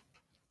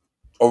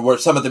 or were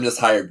some of them just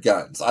hired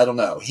guns? I don't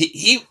know.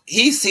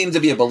 He seemed to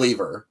be a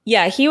believer.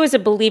 Yeah, he was a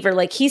believer.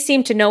 Like, he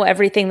seemed to know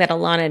everything that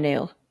Alana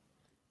knew.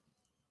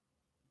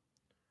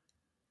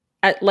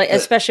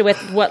 Especially with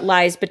what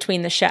lies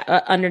between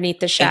underneath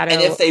the shadow.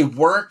 And if they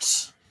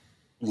weren't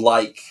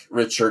like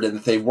Richard, and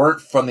if they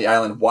weren't from the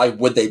island, why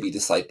would they be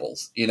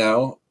disciples?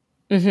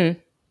 Mm-hmm.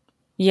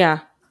 Yeah.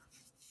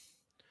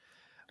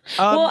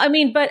 Well, I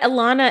mean, but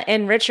Alana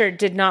and Richard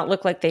did not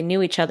look like they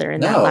knew each other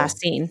in that last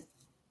scene.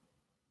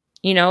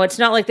 It's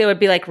not like they would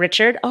be like,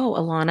 Richard, oh,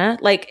 Alana.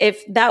 Like,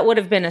 if that would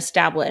have been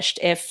established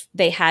if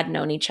they had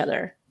known each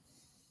other.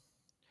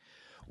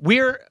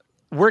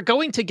 We're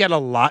going to get a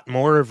lot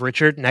more of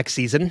Richard next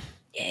season.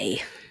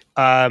 Yay.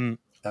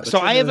 So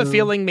I have a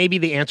feeling maybe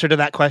the answer to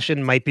that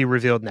question might be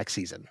revealed next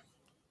season.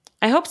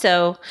 I hope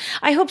so.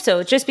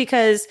 Just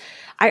because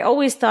I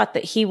always thought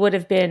that he would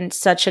have been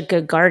such a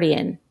good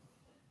guardian.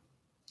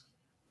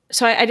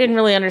 So I didn't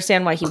really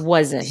understand why he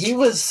wasn't. He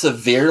was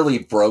severely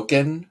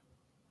broken.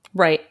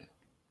 Right.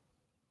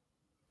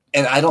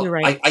 And I don't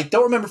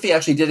remember if he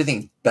actually did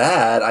anything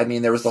bad. I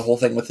mean, there was the whole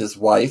thing with his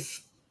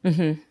wife.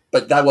 Mm-hmm.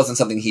 But that wasn't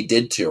something he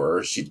did to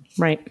her. She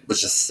was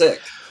just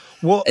sick.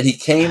 Well, and he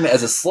came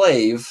as a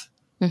slave.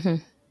 Mm-hmm.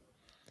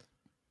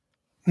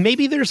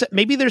 Maybe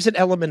there's an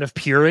element of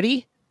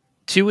purity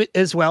to it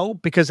as well,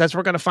 because as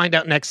we're going to find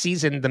out next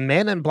season, the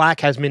Man in Black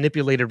has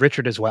manipulated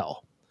Richard as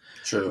well.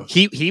 True.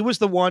 He was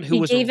the one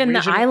who gave him the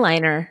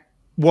eyeliner.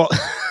 Well,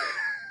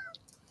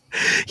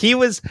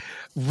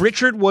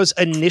 Richard was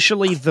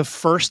initially the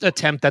first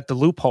attempt at the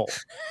loophole.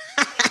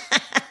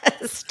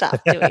 Stop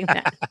doing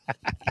that.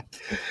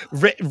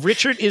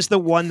 Richard is the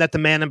one that the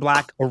Man in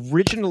Black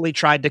originally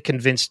tried to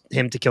convince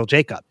him to kill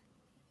Jacob.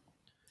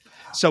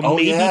 So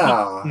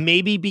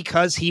maybe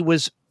because he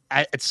was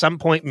at some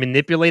point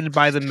manipulated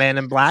by the Man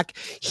in Black,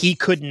 he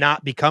could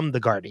not become the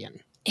Guardian.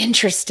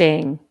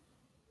 Interesting.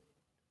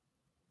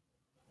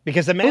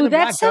 Because the Man in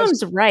Black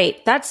sounds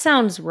right. That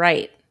sounds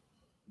right.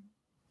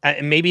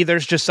 Maybe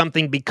there's just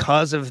something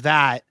because of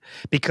that,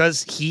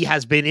 because he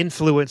has been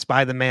influenced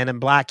by the Man in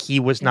Black. He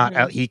was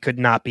not. He could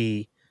not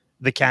be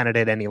the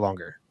candidate any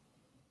longer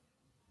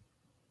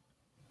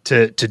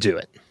to do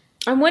it.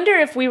 I wonder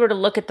if we were to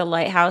look at the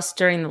Lighthouse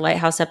during the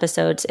Lighthouse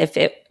episodes,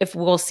 if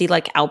we'll see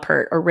like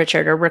Alpert or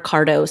Richard or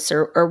Ricardos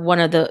or one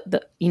of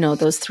the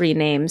those three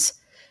names.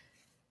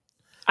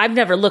 I've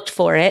never looked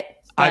for it.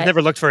 I've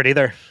never looked for it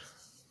either.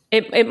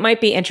 It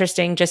might be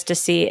interesting just to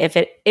see if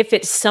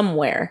it's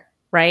somewhere,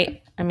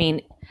 right? I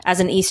mean, as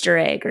an Easter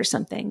egg or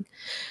something.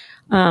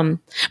 But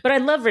I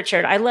love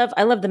Richard. I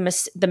love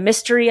the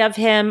mystery of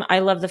him. I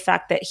love the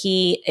fact that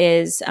he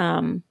is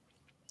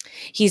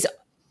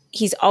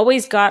he's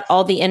always got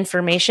all the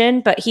information,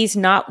 but he's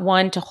not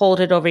one to hold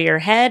it over your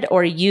head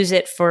or use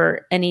it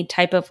for any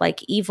type of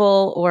like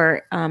evil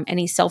or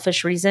any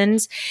selfish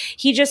reasons.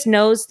 He just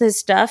knows this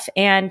stuff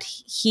and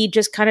he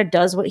just kind of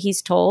does what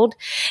he's told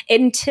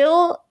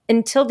until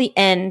the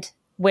end,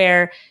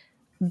 where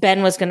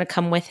Ben was going to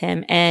come with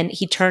him and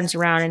he turns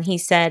around and he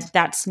said,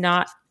 that's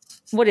not,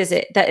 what is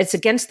it? That it's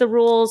against the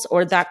rules,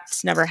 or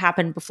that's never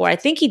happened before. I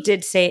think he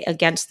did say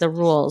against the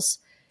rules,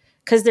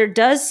 because there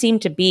does seem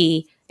to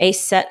be a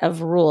set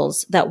of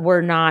rules that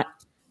we're not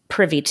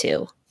privy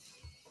to.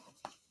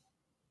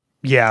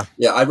 Yeah.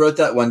 Yeah, I wrote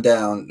that one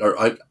down.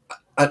 The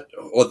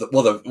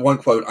one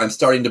quote, I'm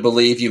starting to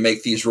believe you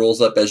make these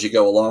rules up as you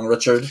go along,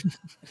 Richard.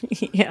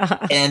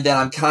 Yeah. And then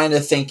I'm kind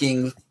of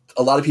thinking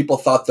a lot of people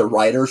thought the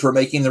writers were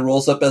making the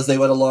rules up as they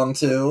went along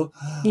too.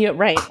 Yeah,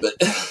 right.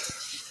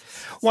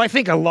 Well, I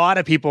think a lot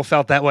of people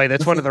felt that way.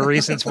 That's one of the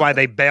reasons why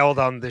they bailed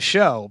on the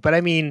show. But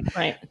I mean,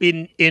 right.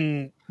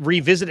 in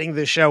revisiting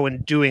the show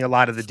and doing a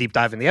lot of the deep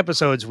dive in the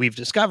episodes, we've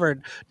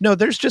discovered, no,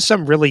 there's just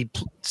some really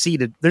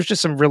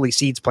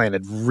seeds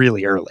planted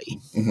really early.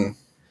 Mm-hmm.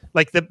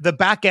 Like the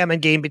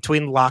backgammon game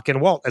between Locke and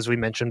Walt, as we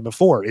mentioned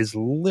before, is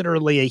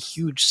literally a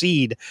huge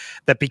seed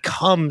that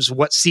becomes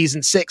what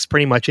season 6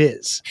 pretty much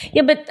is.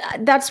 Yeah, but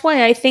that's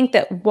why I think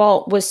that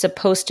Walt was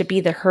supposed to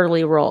be the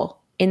Hurley role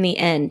in the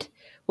end,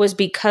 was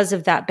because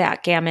of that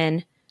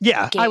backgammon.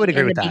 Yeah, I would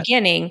agree with that.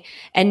 Beginning,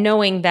 and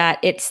knowing that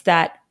it's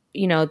that,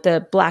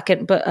 the black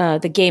and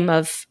the game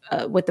of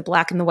with the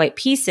black and the white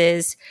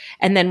pieces,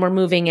 and then we're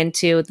moving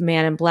into the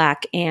Man in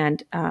Black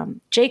and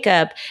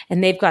Jacob,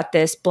 and they've got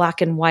this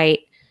black and white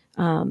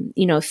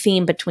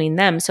theme between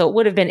them. So it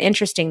would have been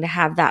interesting to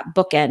have that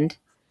bookend.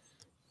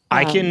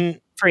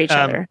 For each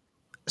other.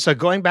 So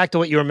going back to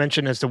what you were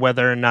mentioning as to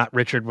whether or not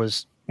Richard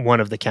was one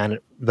of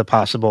the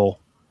possible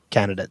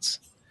candidates,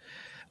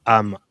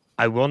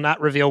 I will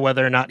not reveal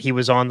whether or not he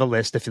was on the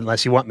list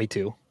unless you want me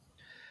to.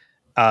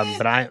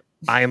 But I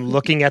am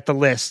looking at the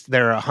list.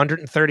 There are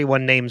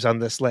 131 names on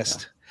this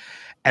list,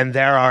 and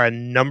there are a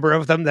number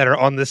of them that are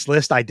on this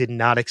list I did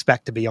not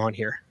expect to be on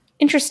here.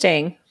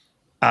 Interesting.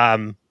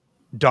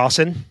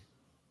 Dawson,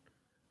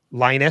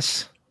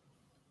 Linus.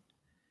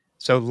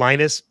 So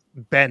Linus,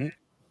 Ben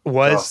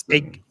was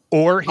Michael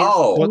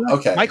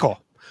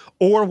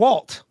or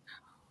Walt.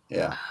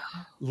 Yeah.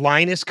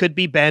 Linus could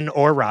be Ben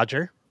or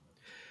Roger.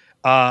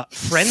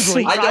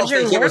 Friendly. I don't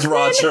think it was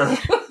Roger.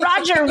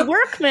 Roger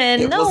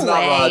Workman. It no was way.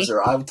 not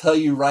Roger. I'll tell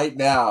you right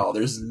now.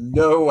 There's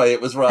no way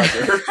it was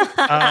Roger.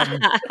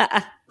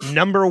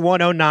 Number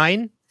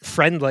 109,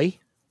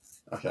 Friendly.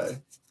 Okay.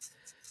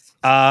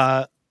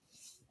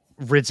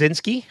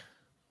 Radzinski.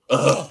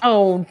 Ugh.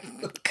 Oh,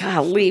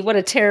 golly. What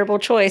a terrible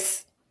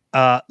choice.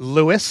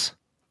 Lewis.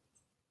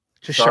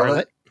 Which is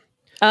Charlotte.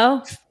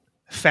 Oh.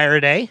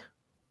 Faraday.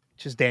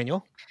 Which is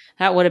Daniel.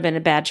 That would have been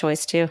a bad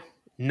choice, too.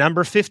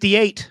 Number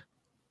 58,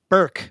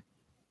 Burke.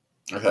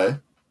 Okay.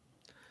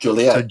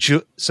 Juliet.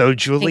 So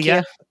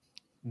Juliet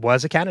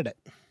was a candidate.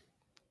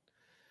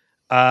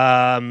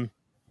 Rutherford,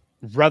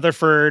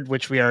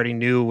 which we already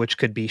knew, which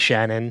could be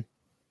Shannon.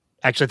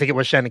 Actually, I think it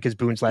was Shannon because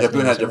Boone's last name. Yeah,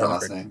 Boone had a different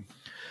last name.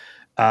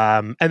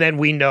 And then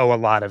we know a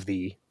lot of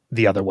the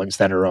other ones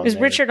that are on Is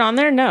there. Richard on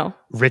there? No.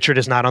 Richard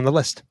is not on the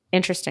list.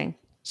 Interesting.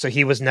 So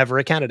he was never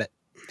a candidate.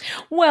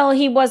 Well,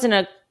 he wasn't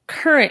a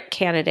current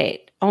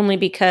candidate, only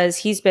because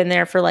he's been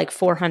there for like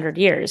 400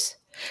 years.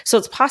 So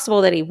it's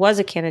possible that he was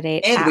a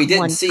candidate. And we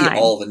didn't see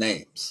all the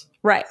names.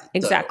 Right,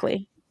 exactly.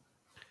 So.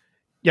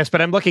 Yes,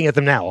 but I'm looking at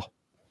them now.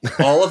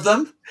 All of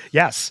them?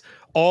 Yes.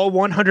 All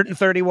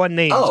 131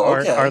 names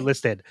are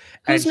listed.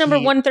 Who's number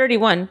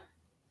 131?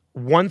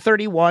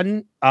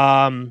 131,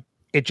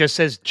 it just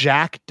says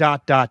Jack ...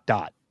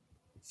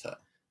 So.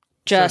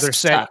 just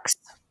sucks.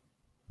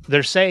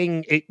 They're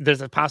saying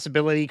there's a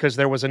possibility because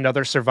there was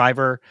another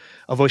survivor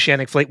of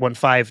Oceanic Flight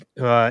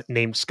 15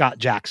 named Scott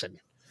Jackson.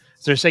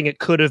 So they're saying it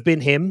could have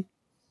been him,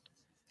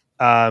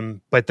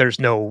 but there's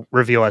no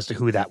reveal as to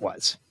who that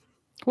was.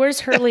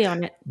 Where's Hurley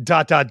on it? ...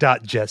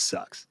 Just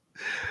sucks.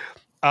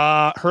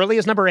 Hurley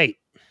is number 8.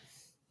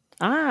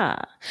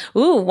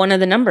 Ooh, one of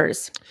the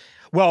numbers.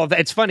 Well,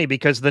 it's funny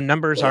because the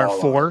numbers are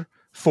 4.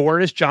 4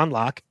 is John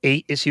Locke.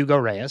 8 is Hugo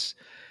Reyes.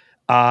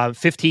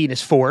 15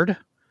 is Ford.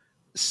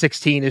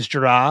 16 is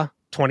Gerard.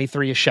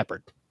 23 is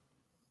Shepard.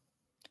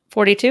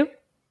 42?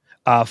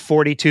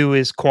 42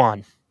 is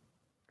Quan.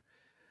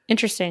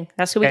 Interesting.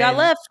 That's who we got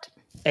left.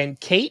 And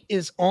Kate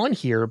is on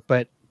here,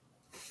 but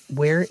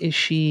where is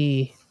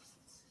she?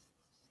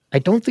 I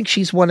don't think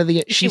she's one of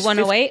the... She's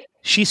 108?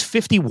 She's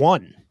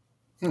 51.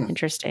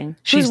 Interesting.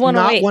 She's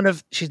not one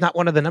of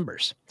the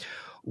numbers.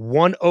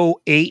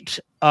 108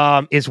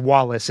 is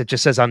Wallace. It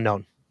just says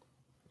unknown.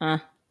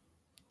 That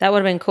would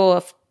have been cool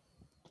if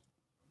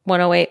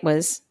 108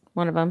 was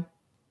one of them.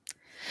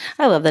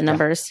 I love the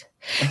numbers.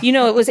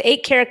 Yeah. It was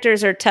 8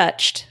 characters are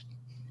touched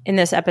in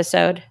this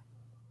episode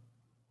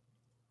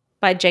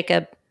by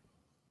Jacob.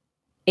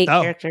 8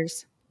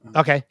 characters.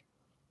 Okay.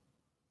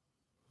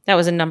 That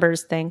was a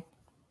numbers thing.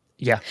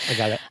 Yeah, I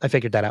got it. I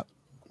figured that out.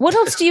 What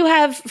else do you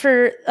have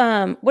for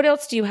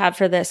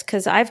this?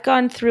 Because I've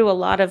gone through a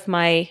lot of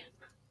my,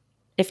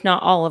 if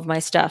not all of my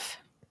stuff.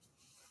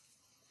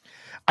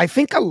 I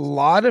think a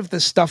lot of the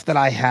stuff that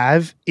I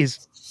have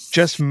is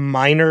just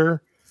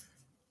minor,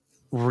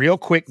 real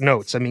quick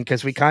notes. I mean,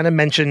 because we kind of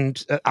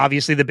mentioned,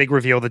 obviously, the big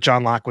reveal that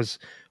John Locke was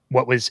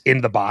what was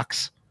in the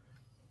box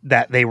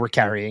that they were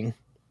carrying.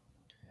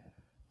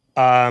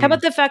 How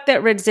about the fact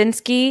that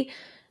Radzinski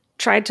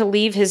tried to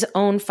leave his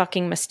own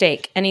fucking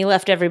mistake and he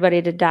left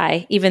everybody to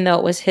die, even though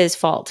it was his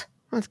fault?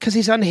 Well, it's because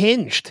he's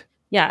unhinged.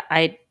 Yeah,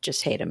 I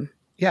just hate him.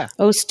 Yeah.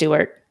 Oh,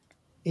 Stuart.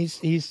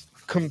 He's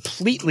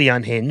completely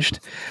unhinged.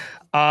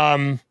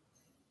 I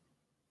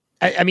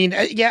mean,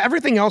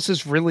 everything else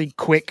is really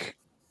quick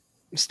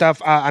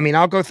stuff.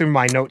 I'll go through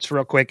my notes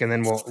real quick and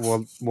then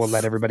we'll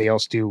let everybody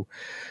else do,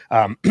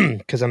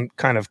 because I'm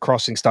kind of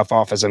crossing stuff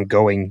off as I'm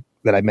going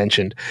that I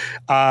mentioned.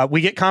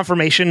 We get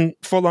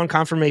full-on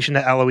confirmation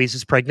that Eloise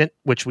is pregnant,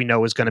 which we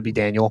know is going to be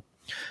Daniel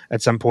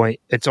at some point.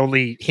 It's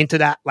only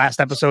hinted at last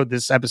episode.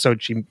 This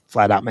episode, she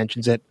flat out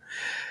mentions it.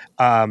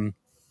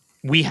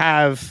 We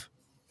have,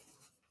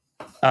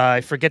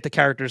 I forget the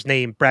character's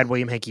name, Brad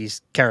William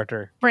Hankey's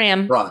character.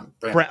 Bram.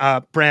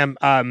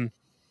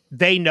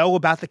 They know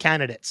about the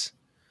candidates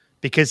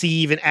because he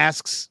even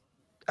asks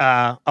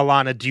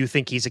Alana, do you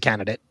think he's a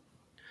candidate?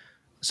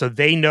 So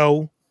they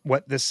know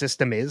what this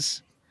system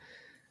is.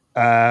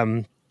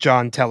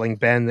 John telling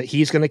Ben that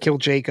he's going to kill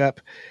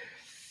Jacob.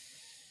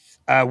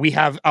 We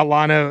have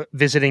Alana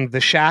visiting the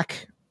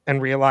shack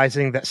and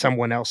realizing that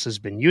someone else has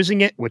been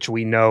using it, which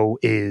we know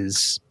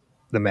is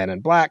the Man in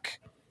Black.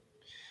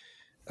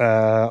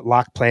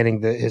 Locke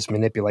planting his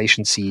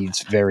manipulation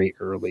seeds very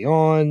early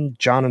on.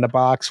 John in a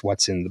box.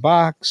 What's in the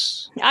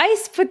box? I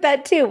put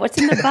that too. What's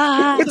in the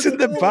box? What's in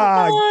the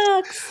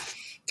box?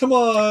 Come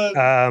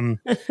on.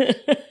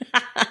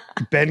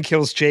 Ben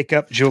kills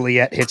Jacob.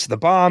 Juliet hits the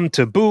bomb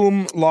to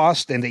boom,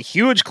 lost, and a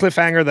huge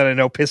cliffhanger that I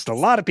know pissed a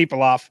lot of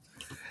people off.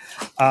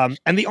 And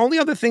the only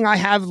other thing I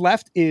have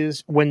left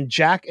is when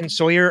Jack and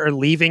Sawyer are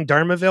leaving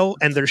Dharmaville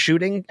and they're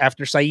shooting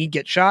after Saeed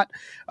gets shot.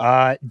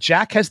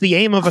 Jack has the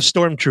aim of a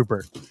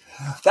stormtrooper.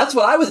 That's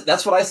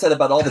what I said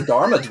about all the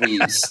Dharma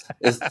dweebs.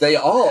 Is they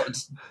all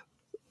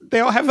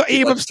have the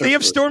aim of they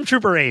have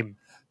stormtrooper aim.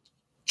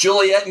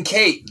 Juliet and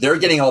Kate, they're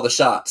getting all the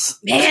shots.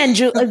 Man,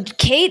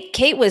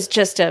 Kate was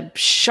just a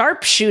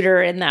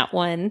sharpshooter in that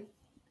one.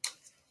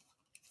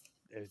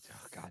 Oh,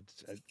 God.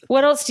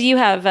 What else do you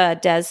have,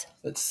 Des?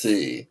 Let's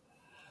see.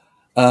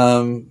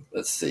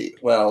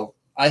 Well,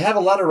 I have a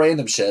lot of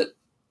random shit.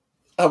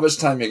 How much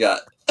time you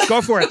got?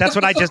 Go for it. That's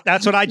what I just did.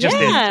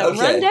 Okay.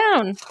 Run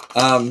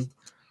down.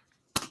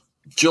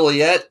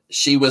 Juliet,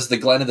 she was the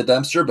Glenn of the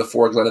Dumpster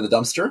before Glenn of the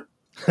Dumpster.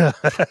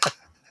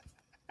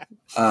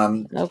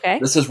 Okay.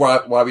 This is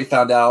why we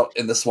found out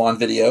in the Swan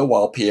video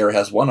while Pierre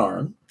has one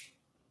arm.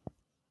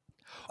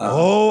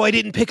 I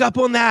didn't pick up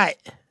on that.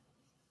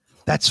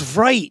 That's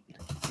right.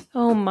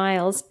 Oh,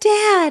 Miles.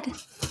 Dad.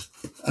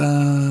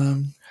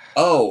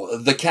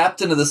 The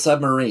captain of the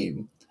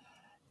submarine.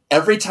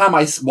 Every time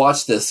I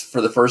watch this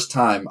for the first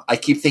time, I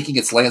keep thinking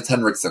it's Lance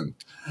Henriksen.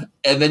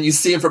 And then you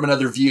see him from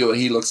another view, and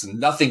he looks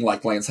nothing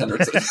like Lance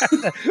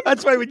Henriksen.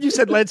 That's why when you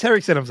said Lance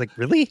Henriksen, I was like,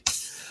 really?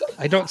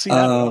 I don't see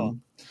that at all.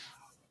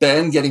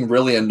 Ben getting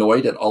really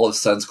annoyed at all his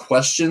son's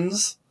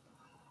questions.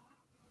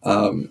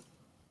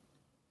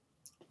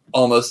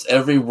 Almost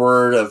every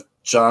word of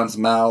John's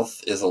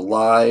mouth is a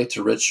lie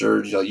to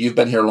Richard. You've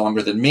been here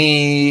longer than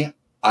me.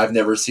 I've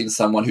never seen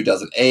someone who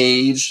doesn't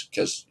age,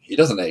 because he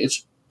doesn't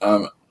age.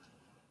 And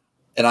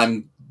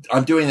I'm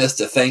doing this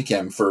to thank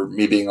him for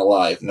me being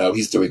alive. No,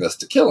 he's doing this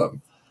to kill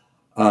him.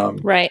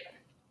 Right.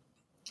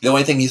 The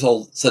only thing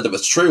said that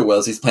was true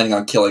was he's planning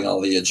on killing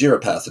all the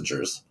Ajira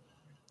passengers.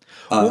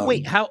 Well,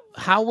 wait, how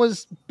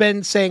was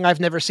Ben saying I've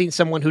never seen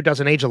someone who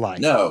doesn't age a lie?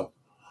 No.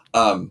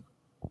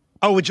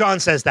 Oh, John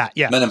says that.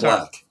 Yeah. Men in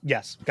Black.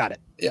 Yes, got it.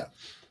 Yeah.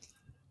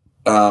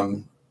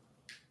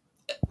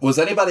 Was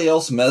anybody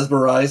else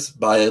mesmerized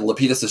by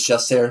Lapidus'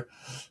 chest hair?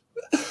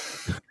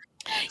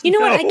 You know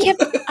what?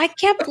 I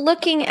kept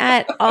looking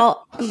at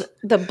all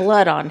the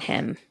blood on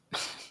him.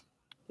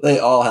 They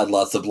all had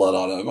lots of blood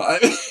on them.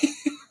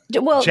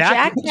 Well,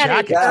 Jack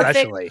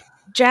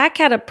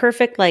had a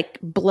perfect like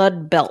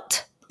blood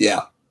belt.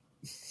 Yeah.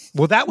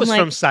 Well, that was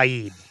from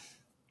Saeed.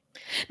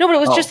 No, but it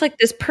was just like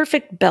this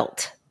perfect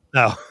belt.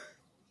 Oh.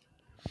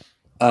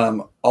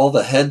 All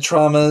the head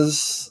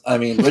traumas. I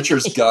mean,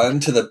 Richard's gun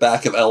to the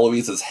back of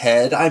Eloise's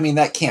head. I mean,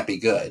 that can't be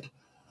good.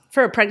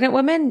 For a pregnant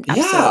woman?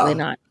 Absolutely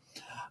not.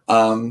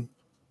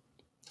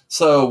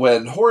 So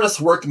when Horace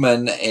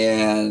Workman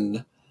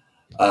and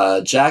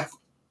Jack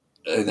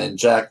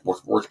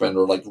Workman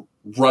were like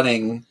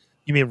running.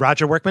 You mean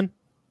Roger Workman?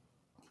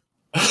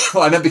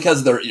 Well, I meant because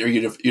of their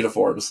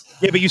uniforms.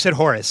 Yeah, but you said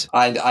Horace.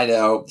 I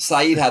know.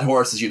 Saeed had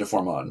Horace's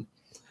uniform on.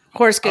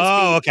 Horace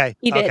Goodspeed. Oh, okay.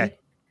 He did. Okay.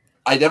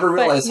 I never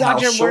realized how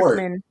short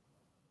Workman.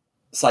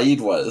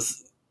 Saeed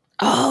was.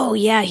 Oh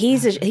yeah,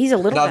 he's a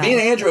little now, guy. Dean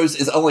Andrews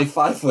is only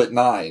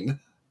 5'9",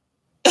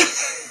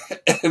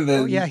 and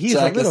then he's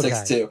Jack a little is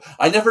guy. 6'2".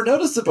 I never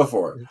noticed it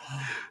before.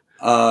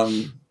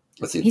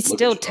 Let's see. He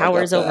still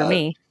towers over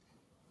me.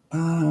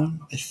 I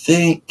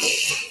think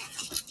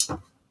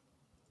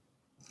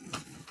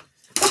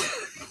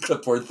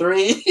clipboard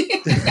 3.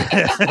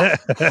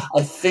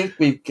 I think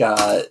we've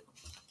got.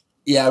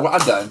 Yeah, well,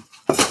 I'm done.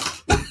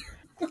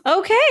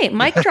 Okay,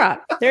 mic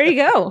drop. There you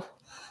go.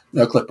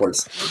 No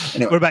clipboards.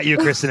 Anyway. What about you,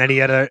 Kristen?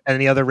 Any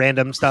other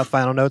random stuff?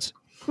 Final notes?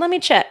 Let me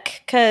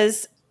check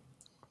because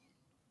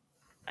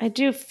I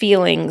do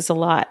feelings a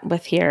lot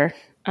with here.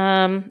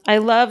 I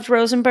loved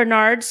Rose and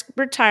Bernard's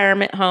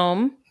retirement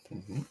home.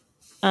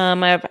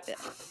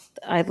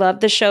 I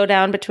loved the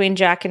showdown between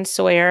Jack and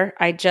Sawyer.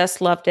 I just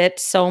loved it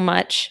so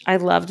much. I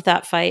loved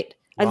that fight.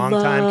 Long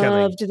time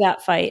coming.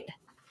 That fight.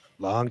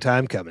 Long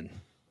time coming.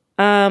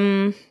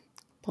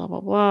 Blah,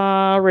 blah,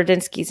 blah.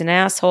 Radinsky's an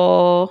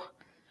asshole.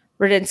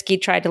 Radinsky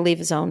tried to leave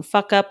his own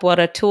fuck up. What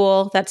a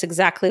tool. That's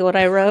exactly what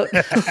I wrote.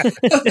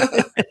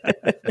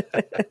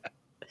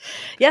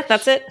 Yeah,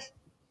 that's it.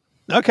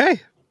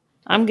 Okay.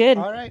 I'm good.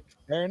 All right.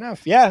 Fair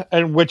enough. Yeah.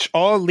 And which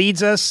all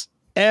leads us,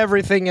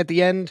 everything at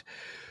the end,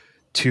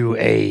 to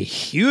a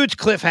huge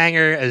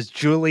cliffhanger as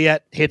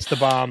Juliet hits the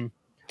bomb.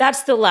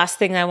 That's the last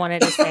thing I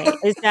wanted to say.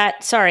 Is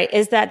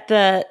that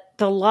the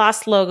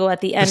Lost logo at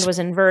the end was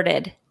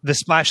inverted. The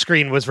splash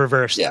screen was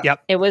reversed. Yeah.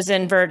 Yep. It was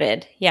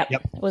inverted. Yep.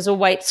 It was a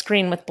white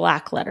screen with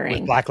black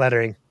lettering.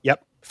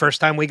 Yep.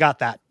 First time we got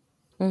that.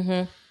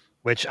 Mm-hmm.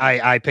 Which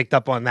I picked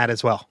up on that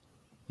as well.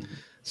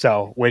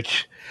 So,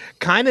 which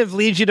kind of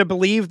leads you to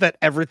believe that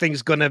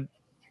everything's going to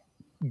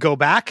go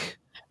back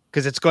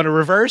because it's going to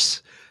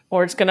reverse.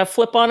 Or it's going to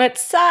flip on its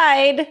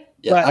side.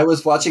 Yeah, I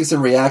was watching some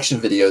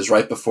reaction videos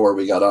right before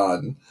we got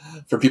on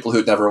for people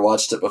who'd never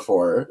watched it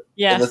before.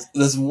 Yeah. And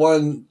this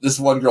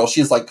one girl,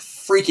 she's like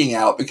freaking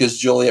out because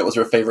Juliet was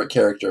her favorite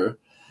character.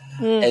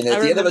 And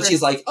at the end of it,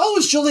 she's like, "Oh,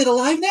 is Juliet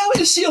alive now?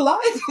 Is she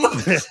alive?"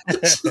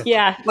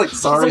 Yeah. Like,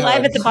 sorry. She's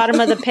alive at the bottom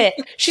of the pit.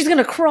 She's going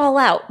to crawl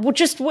out. Well,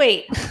 just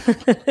wait.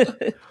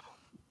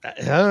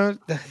 Yeah,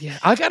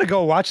 I got to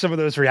go watch some of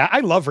those.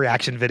 I love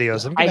reaction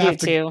videos. I do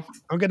too.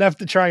 I'm going to have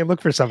to try and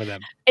look for some of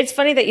them. It's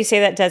funny that you say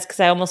that, Des, because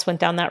I almost went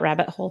down that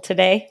rabbit hole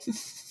today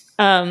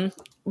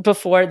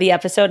before the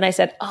episode. And I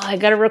said, I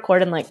got to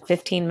record in like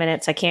 15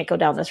 minutes. I can't go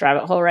down this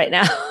rabbit hole right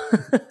now.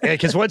 Yeah,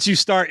 because once you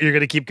start, you're going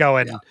to keep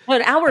going. Yeah.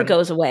 Well, an hour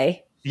goes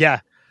away.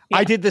 Yeah.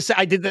 I did this.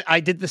 I did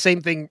the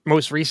same thing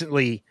most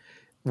recently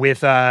with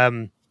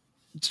Star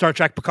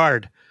Trek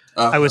Picard.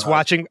 I was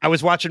watching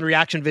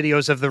reaction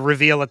videos of the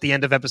reveal at the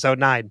end of episode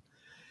 9,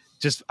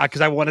 just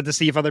because I wanted to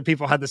see if other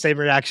people had the same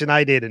reaction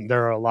I did, and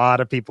there are a lot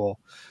of people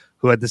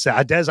who had the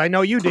same. Des, I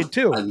know you did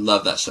too. I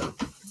love that show.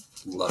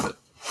 Love it.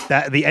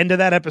 That the end of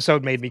that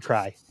episode made me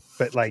cry,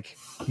 but like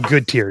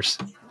good tears,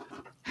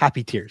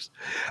 happy tears.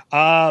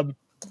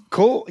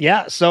 Cool.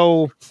 Yeah.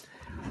 So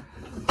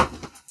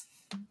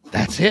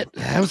that's it.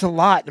 That was a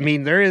lot. I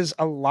mean, there is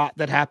a lot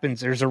that happens.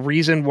 There's a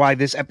reason why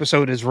this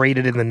episode is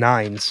rated in the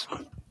 9s.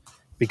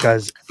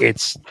 Because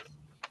it's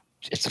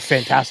a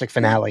fantastic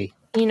finale.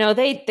 You know,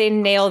 they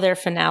nail their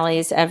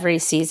finales every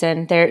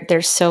season.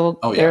 They're so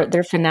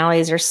their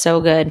finales are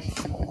so good.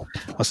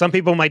 Well, some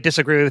people might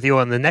disagree with you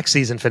on the next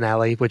season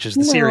finale, which is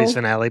the series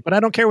finale, but I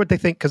don't care what they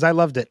think because I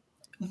loved it.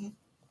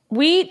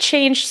 We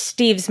changed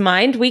Steve's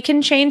mind. We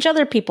can change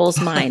other people's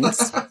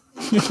minds.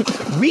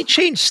 We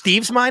changed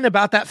Steve's mind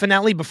about that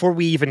finale before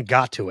we even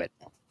got to it.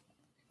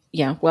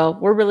 Yeah, well,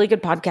 we're really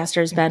good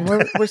podcasters, Ben.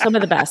 We're some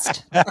of the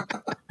best.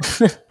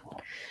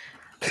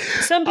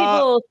 Some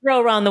people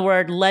throw around the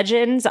word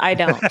legends. I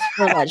don't.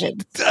 We're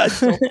legends.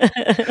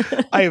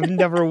 I have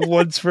never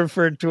once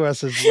referred to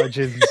us as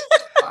legends.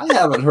 I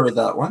haven't heard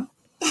that one.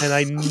 And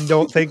I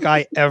don't think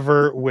I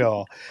ever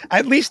will.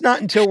 At least not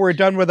until we're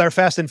done with our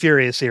Fast and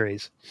Furious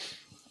series.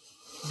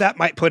 that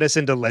might put us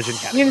into legend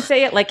category. You can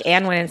say it like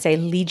Anne went and say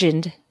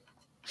legend.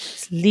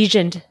 It's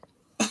legend.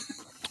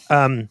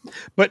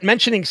 But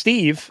mentioning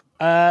Steve,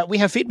 we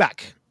have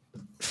feedback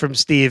from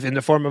Steve in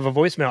the form of a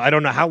voicemail. I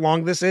don't know how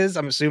long this is.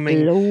 I'm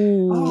assuming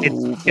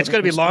it's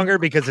going to be longer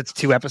because it's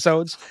 2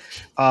 episodes.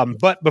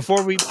 But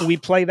before we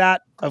play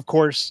that, of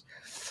course,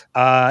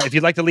 if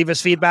you'd like to leave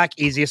us feedback,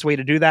 easiest way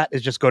to do that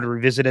is just go to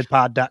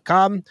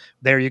revisitedpod.com.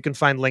 There you can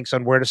find links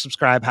on where to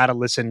subscribe, how to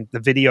listen, the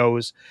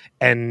videos,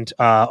 and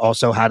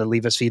also how to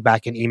leave us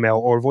feedback in email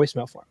or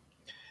voicemail form.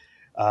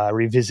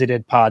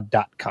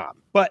 Revisitedpod.com.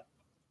 But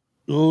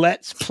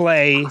let's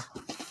play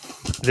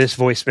this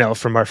voicemail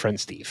from our friend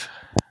Steve.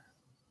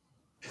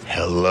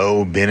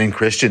 Hello, Ben and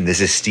Christian. This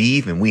is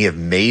Steve, and we have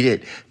made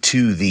it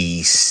to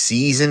the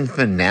season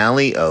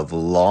finale of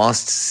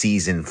Lost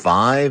Season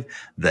 5,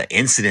 The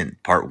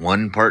Incident, Part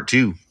 1, Part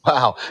 2.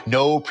 Wow.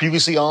 No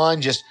previously on,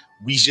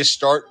 we just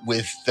start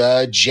with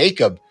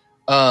Jacob,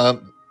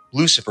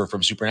 Lucifer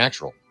from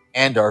Supernatural,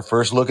 and our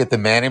first look at the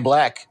Man in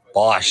Black,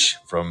 Bosch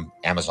from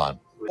Amazon.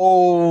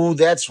 Oh,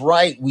 that's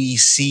right. We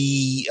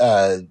see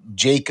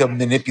Jacob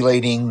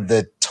manipulating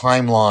the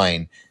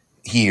timeline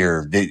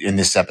here in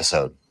this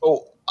episode.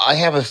 Oh, I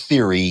have a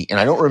theory, and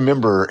I don't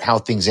remember how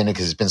things ended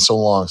because it's been so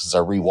long since I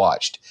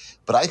rewatched.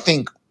 But I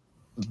think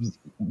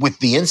with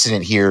the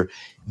incident here,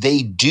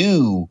 they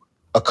do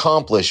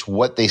accomplish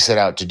what they set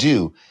out to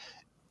do.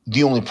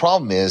 The only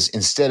problem is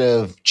instead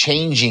of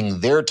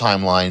changing their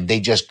timeline, they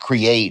just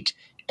create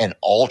an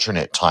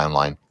alternate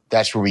timeline.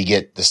 That's where we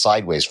get the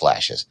sideways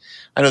flashes.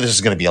 I know this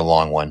is going to be a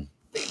long one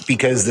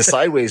because the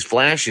sideways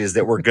flashes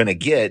that we're going to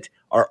get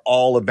are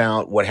all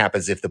about what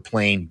happens if the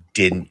plane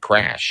didn't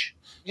crash.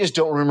 I just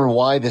don't remember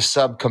why the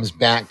sub comes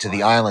back to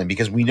the island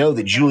because we know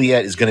that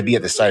Juliet is going to be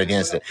at the site of the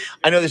incident.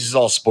 I know this is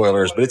all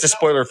spoilers, but it's a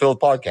spoiler-filled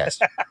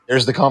podcast.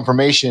 There's the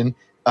confirmation.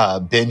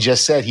 Ben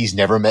just said he's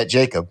never met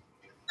Jacob.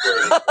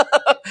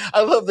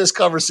 I love this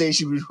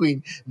conversation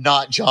between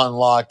not John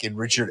Locke and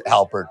Richard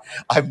Alpert.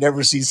 I've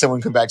never seen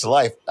someone come back to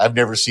life. I've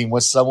never seen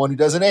with someone who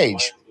doesn't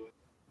age.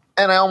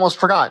 And I almost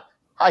forgot.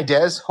 Hi,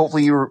 Des.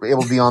 Hopefully you were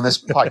able to be on this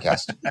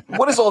podcast.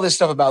 What is all this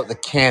stuff about the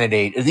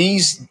candidate?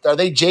 Are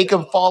they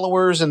Jacob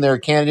followers and they're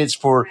candidates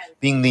for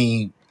being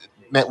the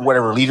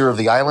leader of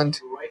the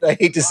island? I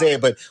hate to say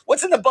it, but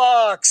what's in the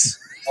box?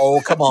 Oh,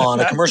 come on.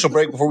 A commercial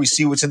break before we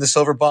see what's in the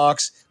silver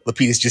box.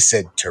 Lapidus just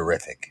said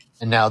terrific.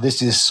 And now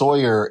this is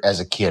Sawyer as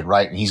a kid,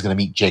 right? And he's going to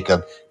meet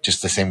Jacob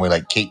just the same way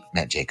like Kate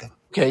met Jacob.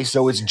 Okay,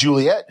 so it's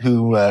Juliet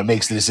who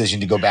makes the decision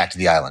to go back to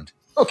the island.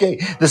 Okay,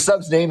 the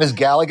sub's name is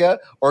Galaga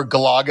or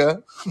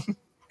Galaga.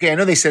 Okay, I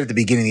know they said at the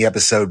beginning of the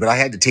episode, but I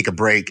had to take a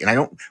break.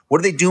 And what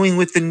are they doing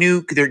with the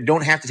nuke? They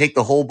don't have to take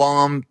the whole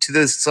bomb to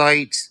the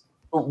site.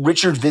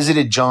 Richard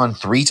visited John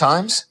 3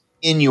 times.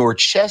 In your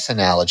chess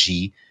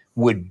analogy,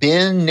 would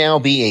Ben now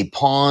be a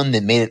pawn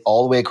that made it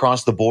all the way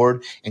across the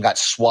board and got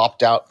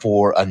swapped out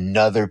for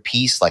another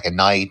piece, like a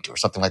knight or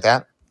something like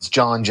that?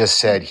 John just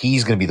said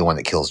he's going to be the one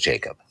that kills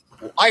Jacob.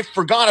 I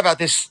forgot about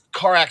this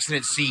car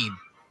accident scene.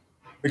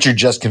 Richard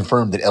just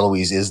confirmed that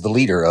Eloise is the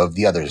leader of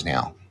the others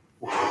now.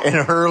 And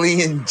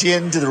Hurley and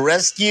Jin to the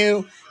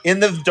rescue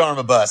in the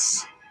Dharma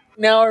bus.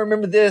 Now I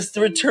remember this,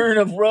 the return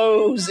of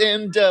Rose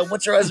and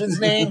what's her husband's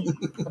name?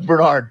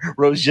 Bernard.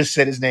 Rose just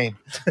said his name.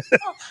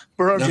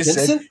 Bernard just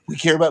said, we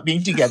care about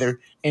being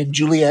together. And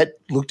Juliet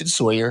looked at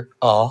Sawyer.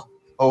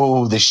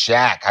 Oh, the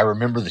shack. I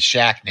remember the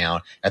shack now.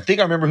 I think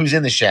I remember who's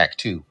in the shack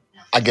too.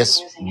 I guess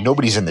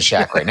nobody's in the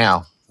shack right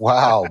now.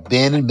 Wow,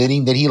 Ben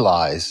admitting that he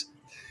lies.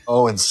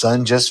 Oh, and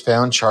Son just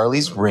found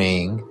Charlie's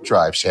ring,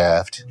 drive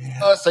shaft.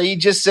 So he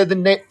just said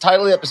the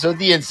title of the episode,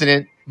 The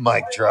Incident,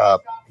 mic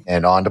drop.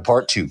 And on to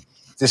part 2.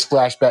 This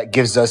flashback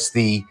gives us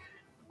the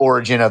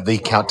origin of the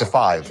count to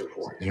 5.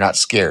 You're not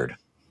scared.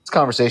 This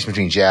conversation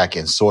between Jack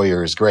and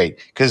Sawyer is great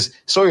because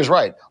Sawyer's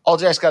right. All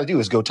Jack's got to do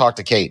is go talk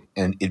to Kate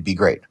and it'd be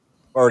great.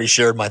 I've already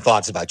shared my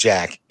thoughts about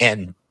Jack,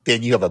 and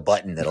Ben, you have a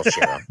button that'll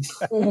share them.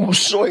 Ooh,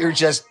 Sawyer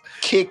just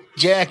kicked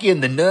Jack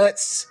in the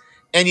nuts.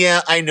 And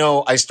yeah, I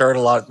know I start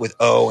a lot with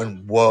oh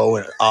and whoa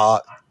and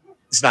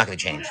It's not going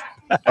to change.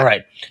 All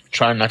right.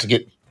 Trying not to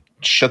get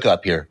shook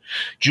up here.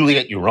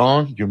 Juliet, you're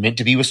wrong. You're meant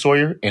to be with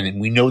Sawyer,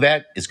 and we know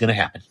that is going to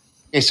happen.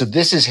 Okay, so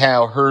this is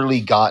how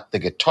Hurley got the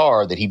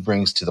guitar that he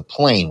brings to the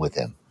plane with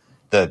him,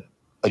 the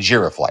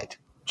Ajira flight.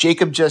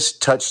 Jacob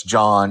just touched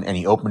John, and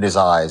he opened his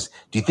eyes.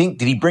 Did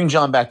he bring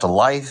John back to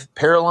life,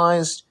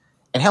 paralyzed?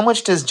 And how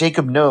much does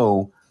Jacob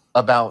know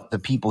about the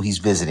people he's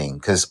visiting?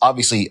 Because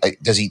obviously,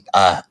 does he?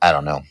 I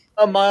don't know.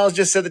 Miles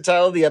just said the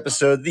title of the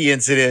episode, The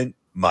Incident,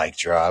 mic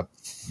drop.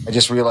 I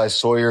just realized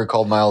Sawyer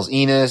called Miles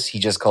Enos. He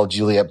just called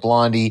Juliet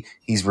Blondie.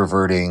 He's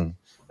reverting.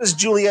 Does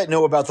Juliet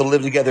know about the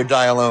live together,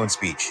 die alone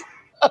speech?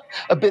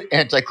 A bit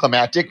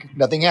anticlimactic.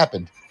 Nothing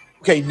happened.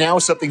 Okay, now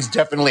something's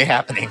definitely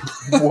happening.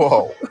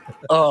 Whoa.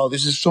 Oh,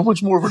 this is so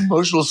much more of an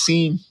emotional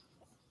scene.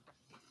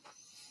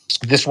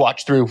 This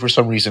watch through for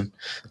some reason.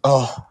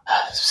 Oh,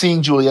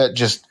 seeing Juliet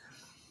just,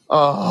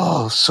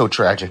 so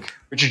tragic.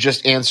 Richard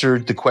just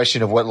answered the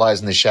question of what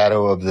lies in the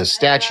shadow of the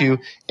statue,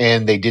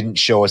 and they didn't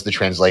show us the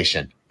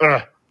translation.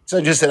 So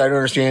I just said I don't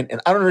understand,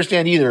 and I don't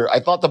understand either. I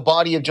thought the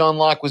body of John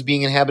Locke was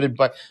being inhabited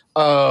by.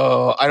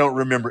 I don't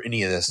remember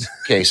any of this.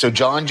 Okay, so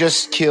John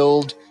just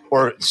killed,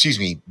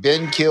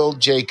 Ben killed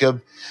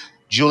Jacob.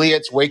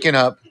 Juliet's waking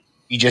up.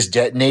 He just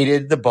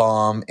detonated the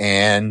bomb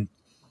and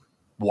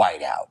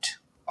white out.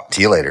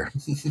 See you later.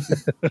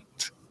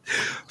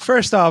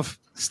 First off,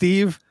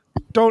 Steve,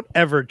 don't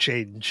ever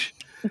change.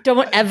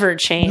 Don't ever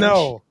change.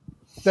 No,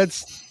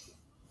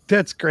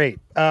 that's great.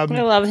 I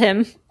love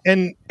him.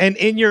 And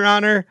in your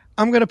honor,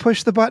 I'm going to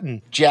push the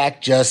button.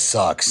 Jack just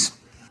sucks.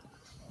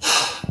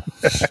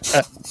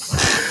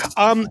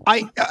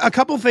 A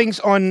couple things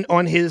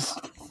on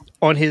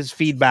his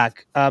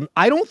feedback.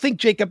 I don't think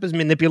Jacob is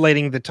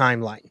manipulating the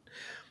timeline.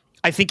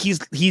 I think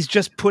he's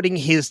just putting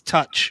his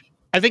touch.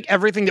 I think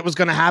everything that was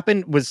going to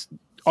happen was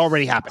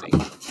already happening.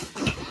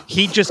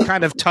 He just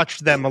kind of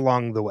touched them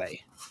along the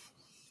way.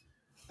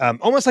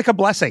 Almost like a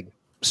blessing,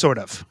 sort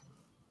of.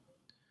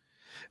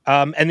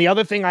 And the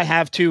other thing I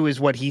have too is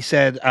what he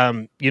said,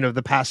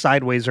 the past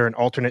sideways are an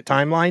alternate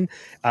timeline.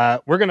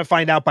 We're going to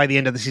find out by the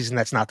end of the season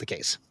that's not the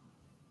case.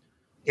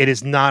 It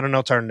is not an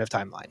alternative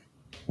timeline.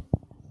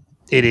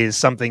 It is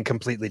something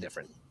completely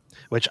different,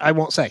 which I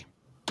won't say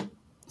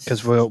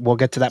because we'll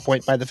get to that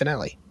point by the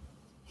finale.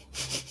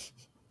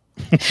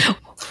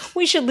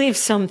 We should leave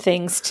some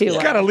things too.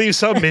 You got to leave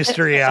some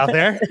mystery out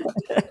there.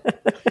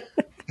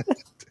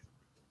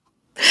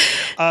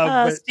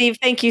 Steve,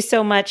 thank you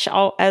so much.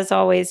 As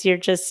always,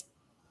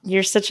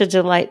 you're such a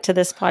delight to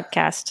this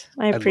podcast.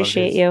 I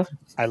appreciate you.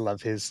 I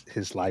love his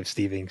live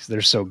Stevings.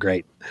 They're so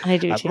great. I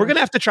do too. We're going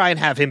to have to try and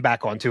have him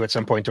back on too at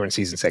some point during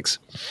season 6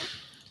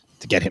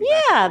 to get him.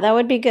 Yeah, that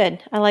would be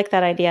good. I like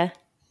that idea.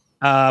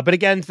 But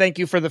again, thank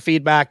you for the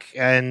feedback.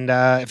 And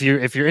if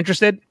you're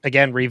interested,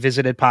 again,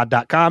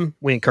 revisitedpod.com.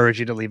 We encourage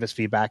you to leave us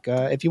feedback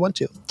if you want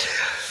to.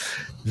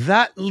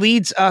 That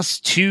leads us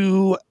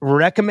to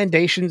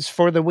recommendations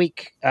for the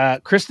week.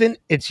 Kristen,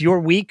 it's your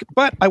week,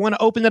 but I want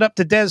to open it up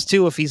to Des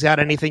too if he's got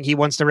anything he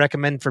wants to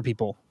recommend for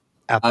people.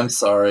 I'm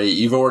sorry,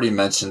 you've already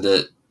mentioned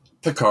it.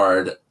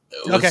 Picard.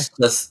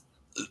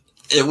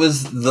 It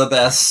was the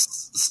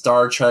best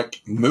Star Trek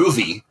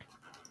movie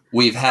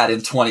we've had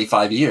in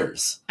 25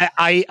 years.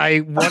 I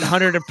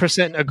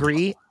 100%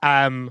 agree.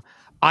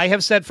 I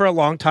have said for a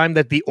long time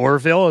that the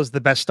Orville is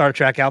the best Star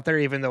Trek out there,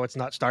 even though it's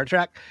not Star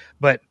Trek.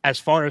 But as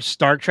far as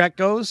Star Trek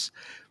goes,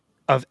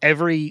 of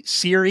every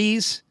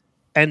series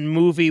and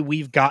movie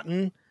we've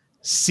gotten,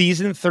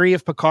 season 3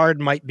 of Picard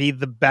might be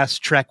the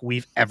best Trek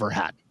we've ever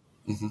had.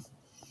 Mm-hmm.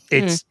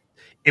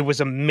 It was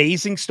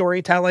amazing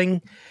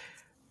storytelling.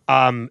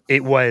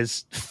 It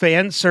was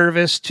fan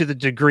service to the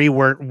degree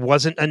where it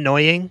wasn't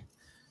annoying.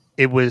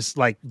 It was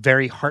like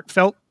very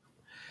heartfelt,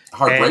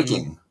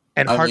 heartbreaking.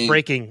 And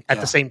heartbreaking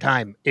at the same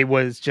time. It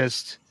was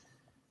just,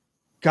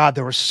 God,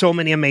 there were so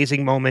many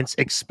amazing moments,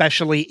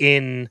 especially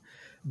in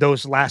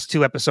those last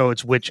 2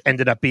 episodes, which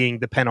ended up being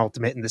the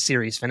penultimate in the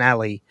series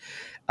finale.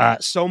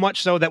 So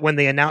much so that when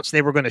they announced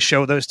they were going to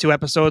show those 2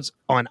 episodes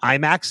on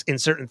IMAX in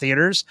certain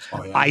theaters,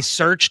 I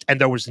searched and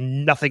there was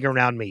nothing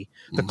around me.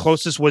 The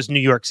closest was New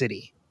York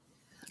City.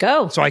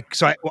 Go. So I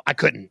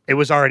couldn't. It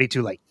was already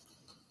too late.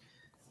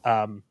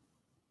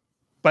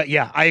 But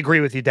yeah, I agree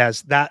with you, Des.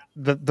 That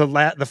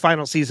the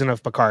final season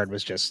of Picard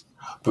was just.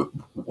 But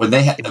when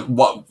they had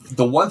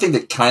the one thing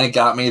that kind of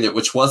got me,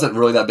 which wasn't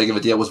really that big of a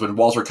deal, was when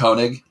Walter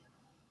Koenig,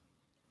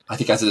 I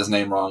think I said his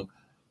name wrong,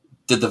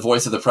 did the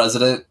voice of the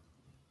president,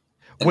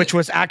 which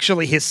was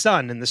actually his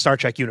son in the Star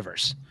Trek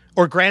universe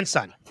or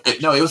grandson.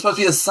 It was supposed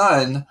to be his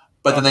son,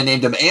 but then they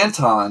named him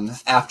Anton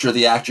after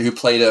the actor who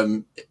played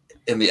him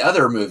in the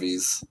other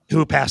movies,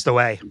 who passed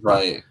away.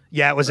 Right.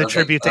 Yeah, it was a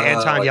tribute to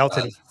Anton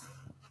Yelchin.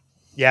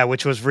 Yeah,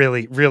 which was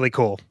really, really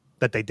cool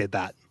that they did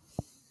that.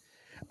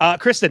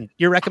 Kristen,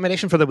 your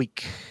recommendation for the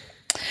week?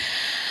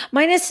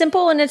 Mine is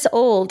simple and it's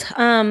old.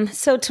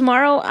 So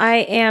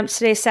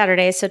today's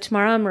Saturday. So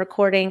tomorrow I'm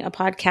recording a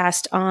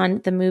podcast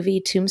on the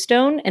movie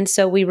Tombstone. And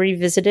so we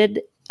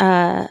revisited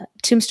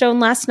Tombstone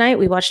last night.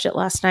 We watched it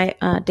last night,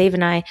 Dave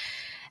and I.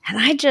 And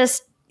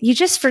you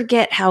just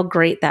forget how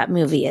great that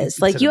movie is.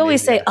 Like you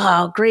always say,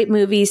 oh, great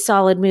movie,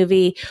 solid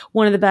movie,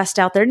 one of the best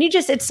out there. And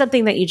it's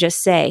something that you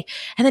just say.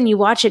 And then you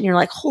watch it and you're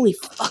like, holy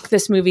fuck,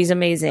 this movie's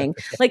amazing.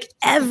 Like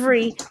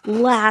every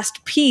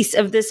last piece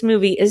of this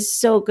movie is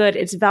so good.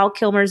 It's Val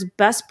Kilmer's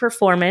best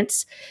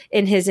performance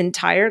in his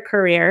entire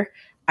career.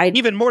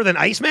 Even more than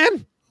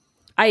Iceman?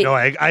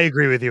 I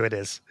agree with you. It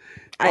is.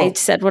 I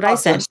said what I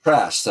said. Gun's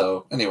trash.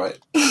 So anyway.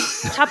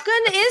 Top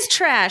Gun is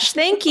trash.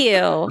 Thank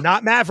you.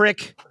 Not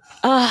Maverick.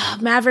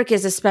 Maverick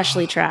is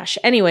especially trash.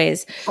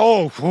 Anyways.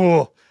 We're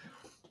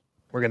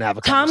going to have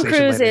a conversation. Tom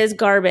Cruise later. is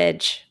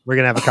garbage. We're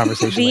going to have a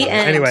conversation later.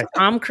 End. Anyway.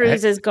 Tom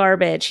Cruise is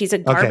garbage. He's a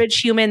garbage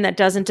human that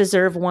doesn't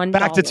deserve $1.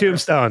 Back to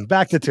Tombstone.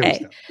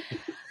 Okay.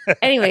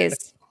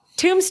 Anyways,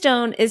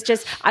 Tombstone is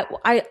just,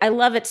 I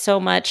love it so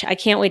much. I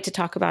can't wait to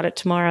talk about it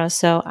tomorrow.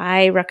 So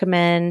I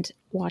recommend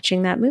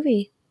watching that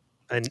movie.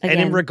 And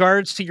in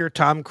regards to your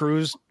Tom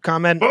Cruise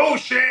comment.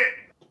 Bullshit.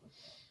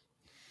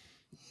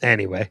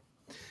 Anyway.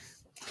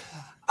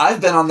 I've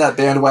been on that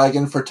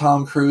bandwagon for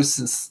Tom Cruise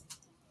since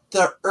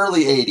the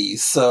early 80s,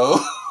 so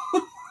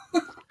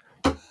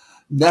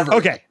never.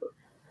 Okay.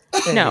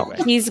 No,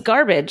 he's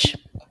garbage.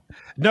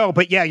 No,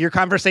 but yeah, your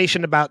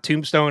conversation about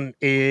Tombstone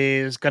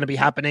is going to be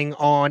happening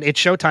on It's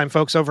Showtime,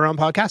 folks, over on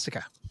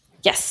Podcastica.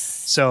 Yes.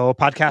 So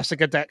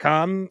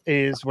podcastica.com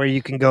is where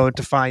you can go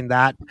to find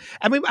that.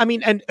 I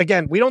mean, and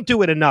again, we don't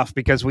do it enough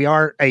because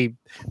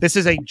this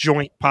is a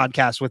joint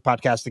podcast with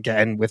Podcastica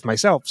and with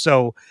myself.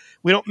 So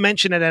we don't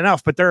mention it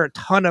enough, but there are a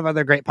ton of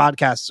other great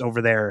podcasts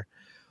over there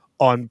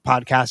on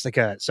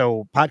Podcastica.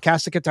 So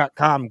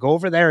podcastica.com, go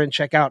over there and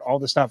check out all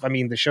the stuff. I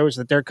mean, the shows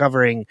that they're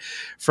covering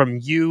from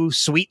you,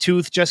 Sweet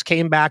Tooth just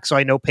came back. So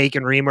I know Paik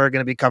and Reema are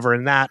going to be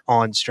covering that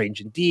on Strange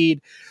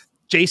Indeed.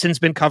 Jason's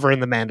been covering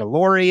The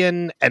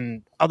Mandalorian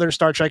and other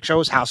Star Trek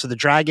shows, House of the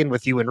Dragon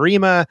with you and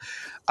Reema.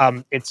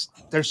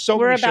 There's so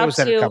many shows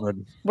that are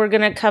covered. We're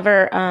going to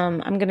cover,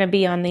 I'm going to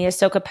be on the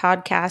Ahsoka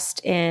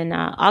podcast in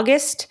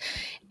August,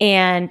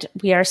 and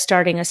we are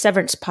starting a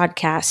Severance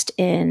podcast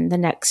in the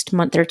next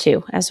month or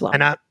two as well.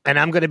 And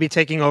I'm going to be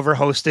taking over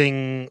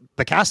hosting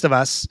The Cast of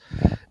Us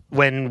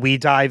when we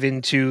dive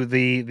into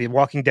the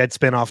Walking Dead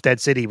spinoff Dead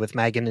City with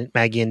Maggie and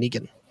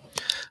Negan.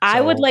 I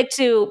would like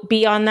to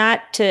be on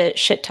that to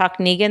shit talk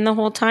Negan the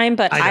whole time,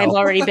 but I've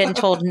already been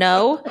told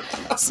no.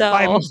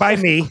 So by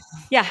me.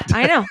 Yeah,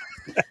 I know.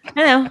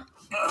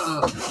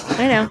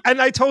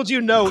 And I told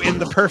you no in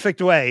the perfect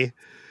way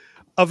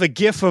of a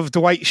gif of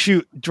Dwight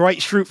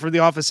Schrute from The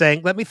Office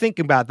saying, "Let me think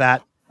about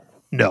that."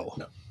 No.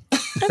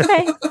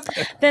 Okay.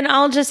 Then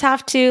I'll just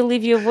have to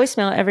leave you a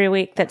voicemail every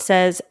week that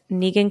says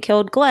Negan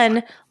killed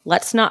Glenn.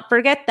 Let's not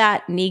forget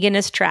that Negan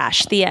is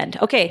trash. The end.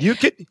 Okay. You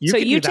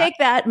take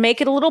that,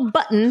 make it a little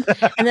button,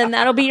 and then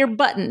that'll be your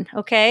button.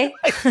 Okay.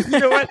 You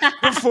know what?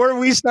 Before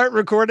we start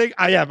recording,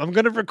 I'm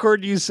going to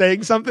record you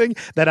saying something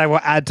that I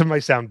will add to my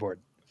soundboard.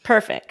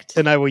 Perfect.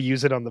 And I will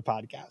use it on the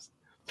podcast.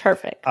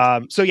 Perfect.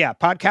 So yeah,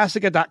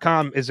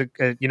 podcastica.com is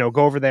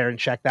go over there and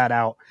check that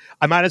out.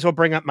 I might as well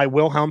bring up my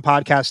Wilhelm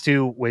podcast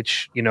too,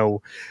 which,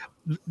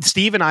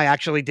 Steve and I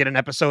actually did an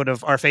episode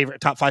of our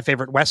top 5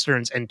 favorite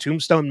Westerns, and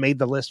Tombstone made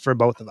the list for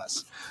both of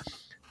us.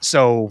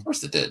 So, of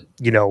course it did.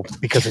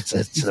 Because it's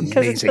amazing.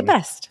 Because it's the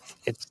best.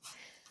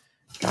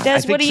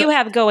 Des, what do you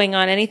have going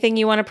on? Anything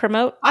you want to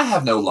promote? I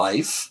have no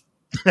life.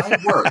 I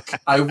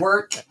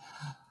work.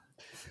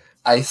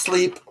 I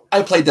sleep.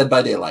 I play Dead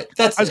by Daylight.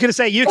 I was going to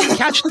say, you can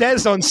catch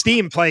Des on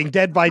Steam playing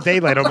Dead by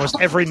Daylight almost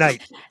every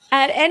night.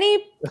 At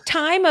any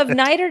time of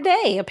night or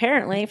day,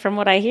 apparently, from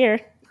what I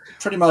hear.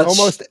 Pretty much.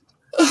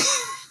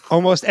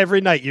 Almost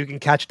every night you can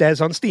catch Des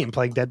on Steam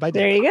playing Dead by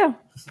Daylight. There you go.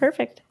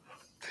 Perfect.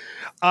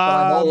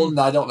 I'm old and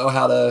I don't know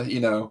how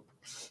to,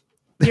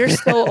 You're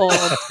so old.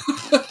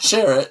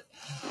 Share it.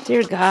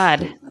 Dear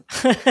God.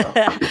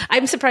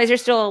 I'm surprised you're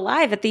still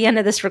alive at the end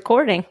of this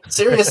recording.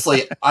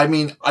 Seriously, I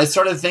mean, I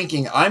started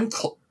thinking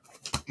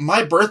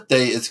my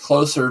birthday is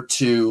closer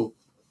to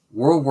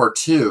World War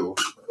II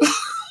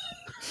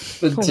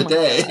than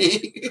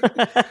today.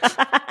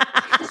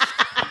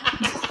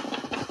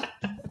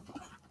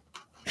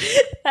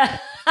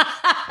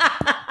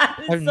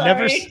 I've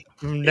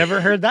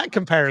never heard that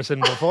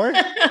comparison before.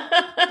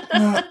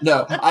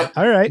 No,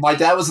 all right. My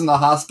dad was in the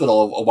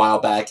hospital a while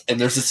back, and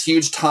there's this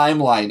huge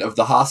timeline of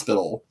the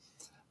hospital,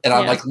 and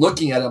I'm like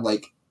looking at it, I'm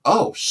like,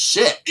 oh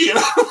shit,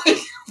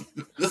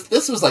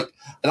 this was like,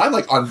 and I'm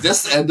like on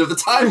this end of the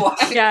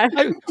timeline. Yeah.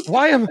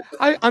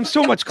 I'm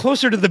so much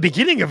closer to the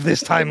beginning of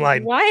this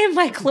timeline? Why am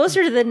I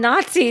closer to the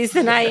Nazis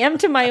than I am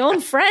to my own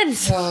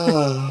friends?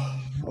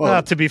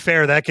 Well, to be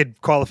fair, that could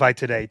qualify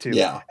today too.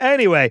 Yeah.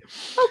 Anyway.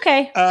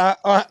 Okay.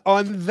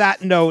 On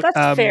that note,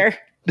 that's fair.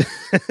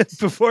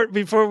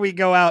 Before we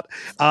go out,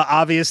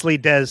 obviously,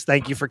 Des,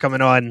 thank you for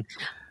coming on.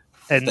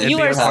 And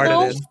you are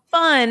so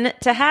fun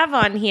to have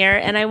on here,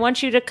 and I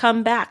want you to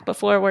come back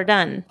before we're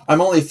done.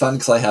 I'm only fun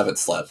because I haven't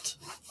slept.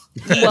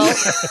 Well,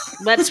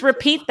 let's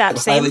repeat that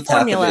same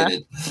formula.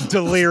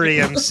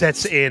 Delirium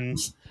sets in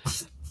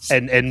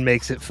and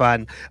makes it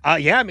fun.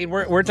 I mean,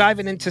 we're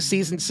diving into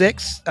season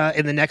 6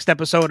 in the next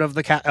episode of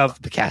the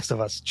Cast of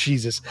Us.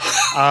 Jesus,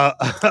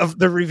 of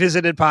the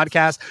Revisited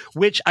podcast,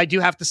 which I do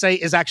have to say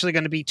is actually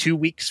going to be 2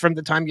 weeks from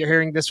the time you're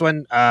hearing this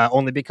one,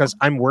 only because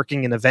I'm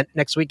working an event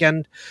next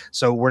weekend,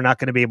 so we're not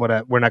going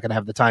to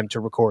have the time to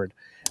record.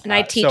 And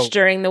I teach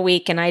during the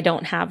week, and I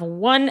don't have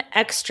one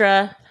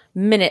extra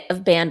minute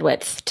of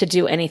bandwidth to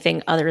do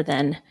anything other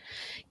than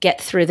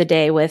get through the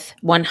day with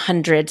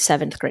 100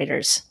 7th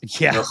graders.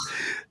 Yeah.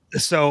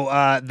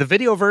 So the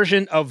video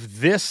version of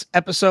this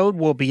episode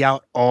will be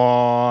out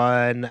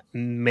on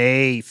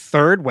May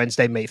 3rd,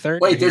 Wednesday, May 3rd.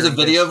 Wait, there's a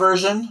video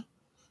version?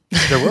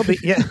 There will be,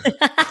 yeah.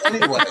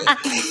 Anyway.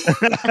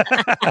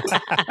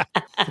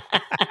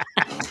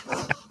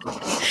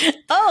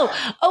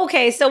 Oh,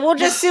 okay. So we'll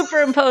just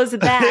superimpose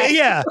that.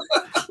 Yeah.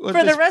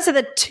 For the rest of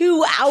the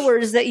 2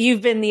 hours that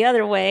you've been the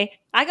other way.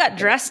 I got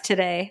dressed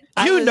today.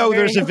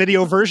 There's a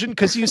video version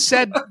because you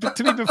said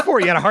to me before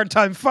you had a hard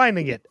time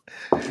finding it.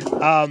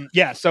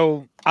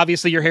 So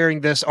obviously you're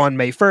hearing this on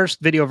May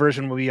 1st. Video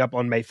version will be up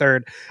on May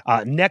 3rd.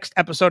 Next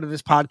episode of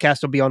this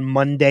podcast will be on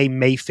Monday,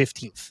 May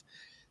 15th.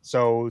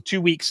 So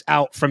 2 weeks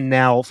out from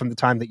now, from the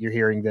time that you're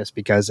hearing this,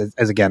 because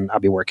as again, I'll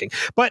be working.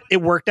 But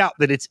it worked out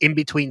that it's in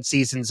between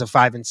seasons of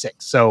 5 and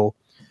 6. So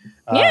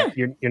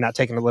you're not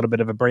taking a little bit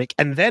of a break.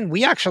 And then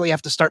we actually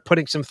have to start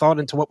putting some thought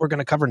into what we're going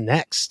to cover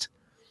next.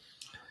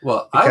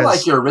 Well, I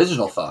like your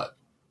original thought.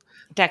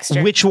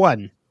 Dexter. Which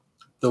one?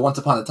 The Once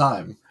Upon a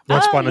Time.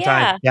 Once Upon a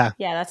Time. Yeah.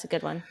 Yeah, that's a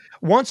good one.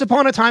 Once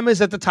Upon a Time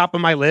is at the top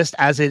of my list,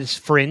 as is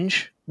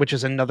Fringe, which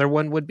is another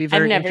one would be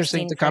very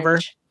interesting to cover.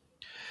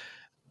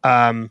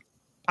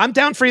 I'm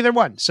down for either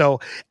one. So,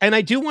 and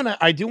I do want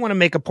to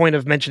make a point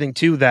of mentioning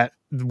too that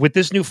with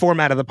this new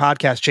format of the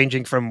podcast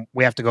changing from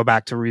we have to go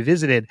back to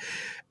revisited,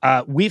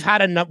 we've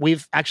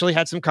actually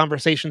had some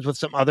conversations with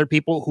some other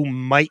people who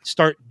might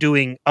start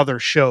doing other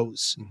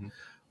shows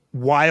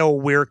while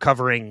we're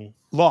covering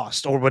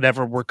Lost or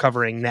whatever we're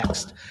covering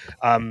next.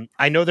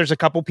 I know there's a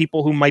couple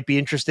people who might be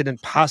interested in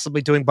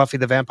possibly doing Buffy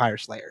the Vampire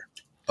Slayer.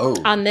 Oh,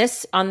 on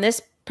this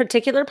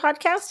particular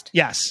podcast?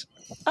 Yes.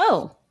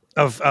 Oh.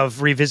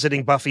 Of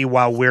revisiting Buffy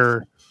while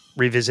we're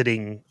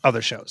revisiting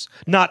other shows.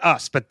 Not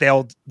us, but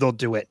they'll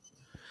do it.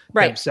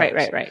 Right.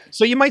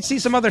 So you might see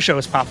some other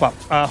shows pop up,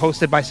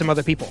 hosted by some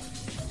other people,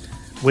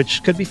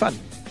 which could be fun.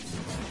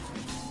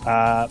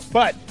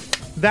 But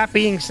that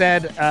being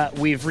said,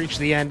 we've reached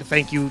the end.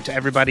 Thank you to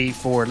everybody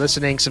for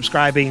listening,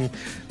 subscribing,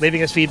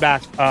 leaving us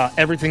feedback,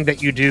 everything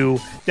that you do.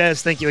 Des,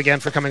 thank you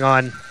again for coming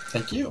on.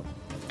 Thank you.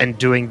 And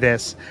doing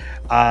this.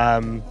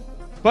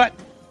 But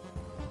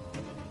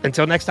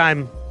until next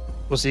time,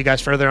 we'll see you guys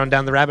further on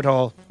down the rabbit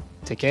hole.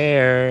 Take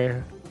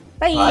care.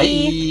 Bye.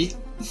 Bye.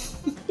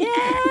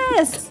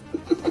 Yes.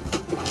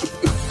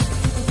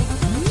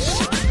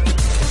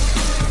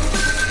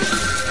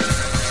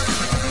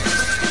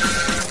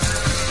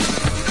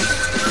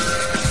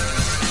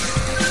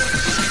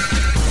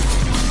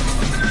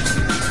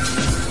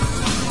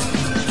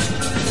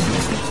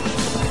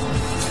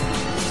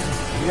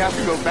 We have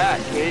to go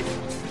back, Kate.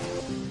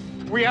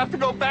 We have to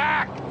go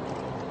back!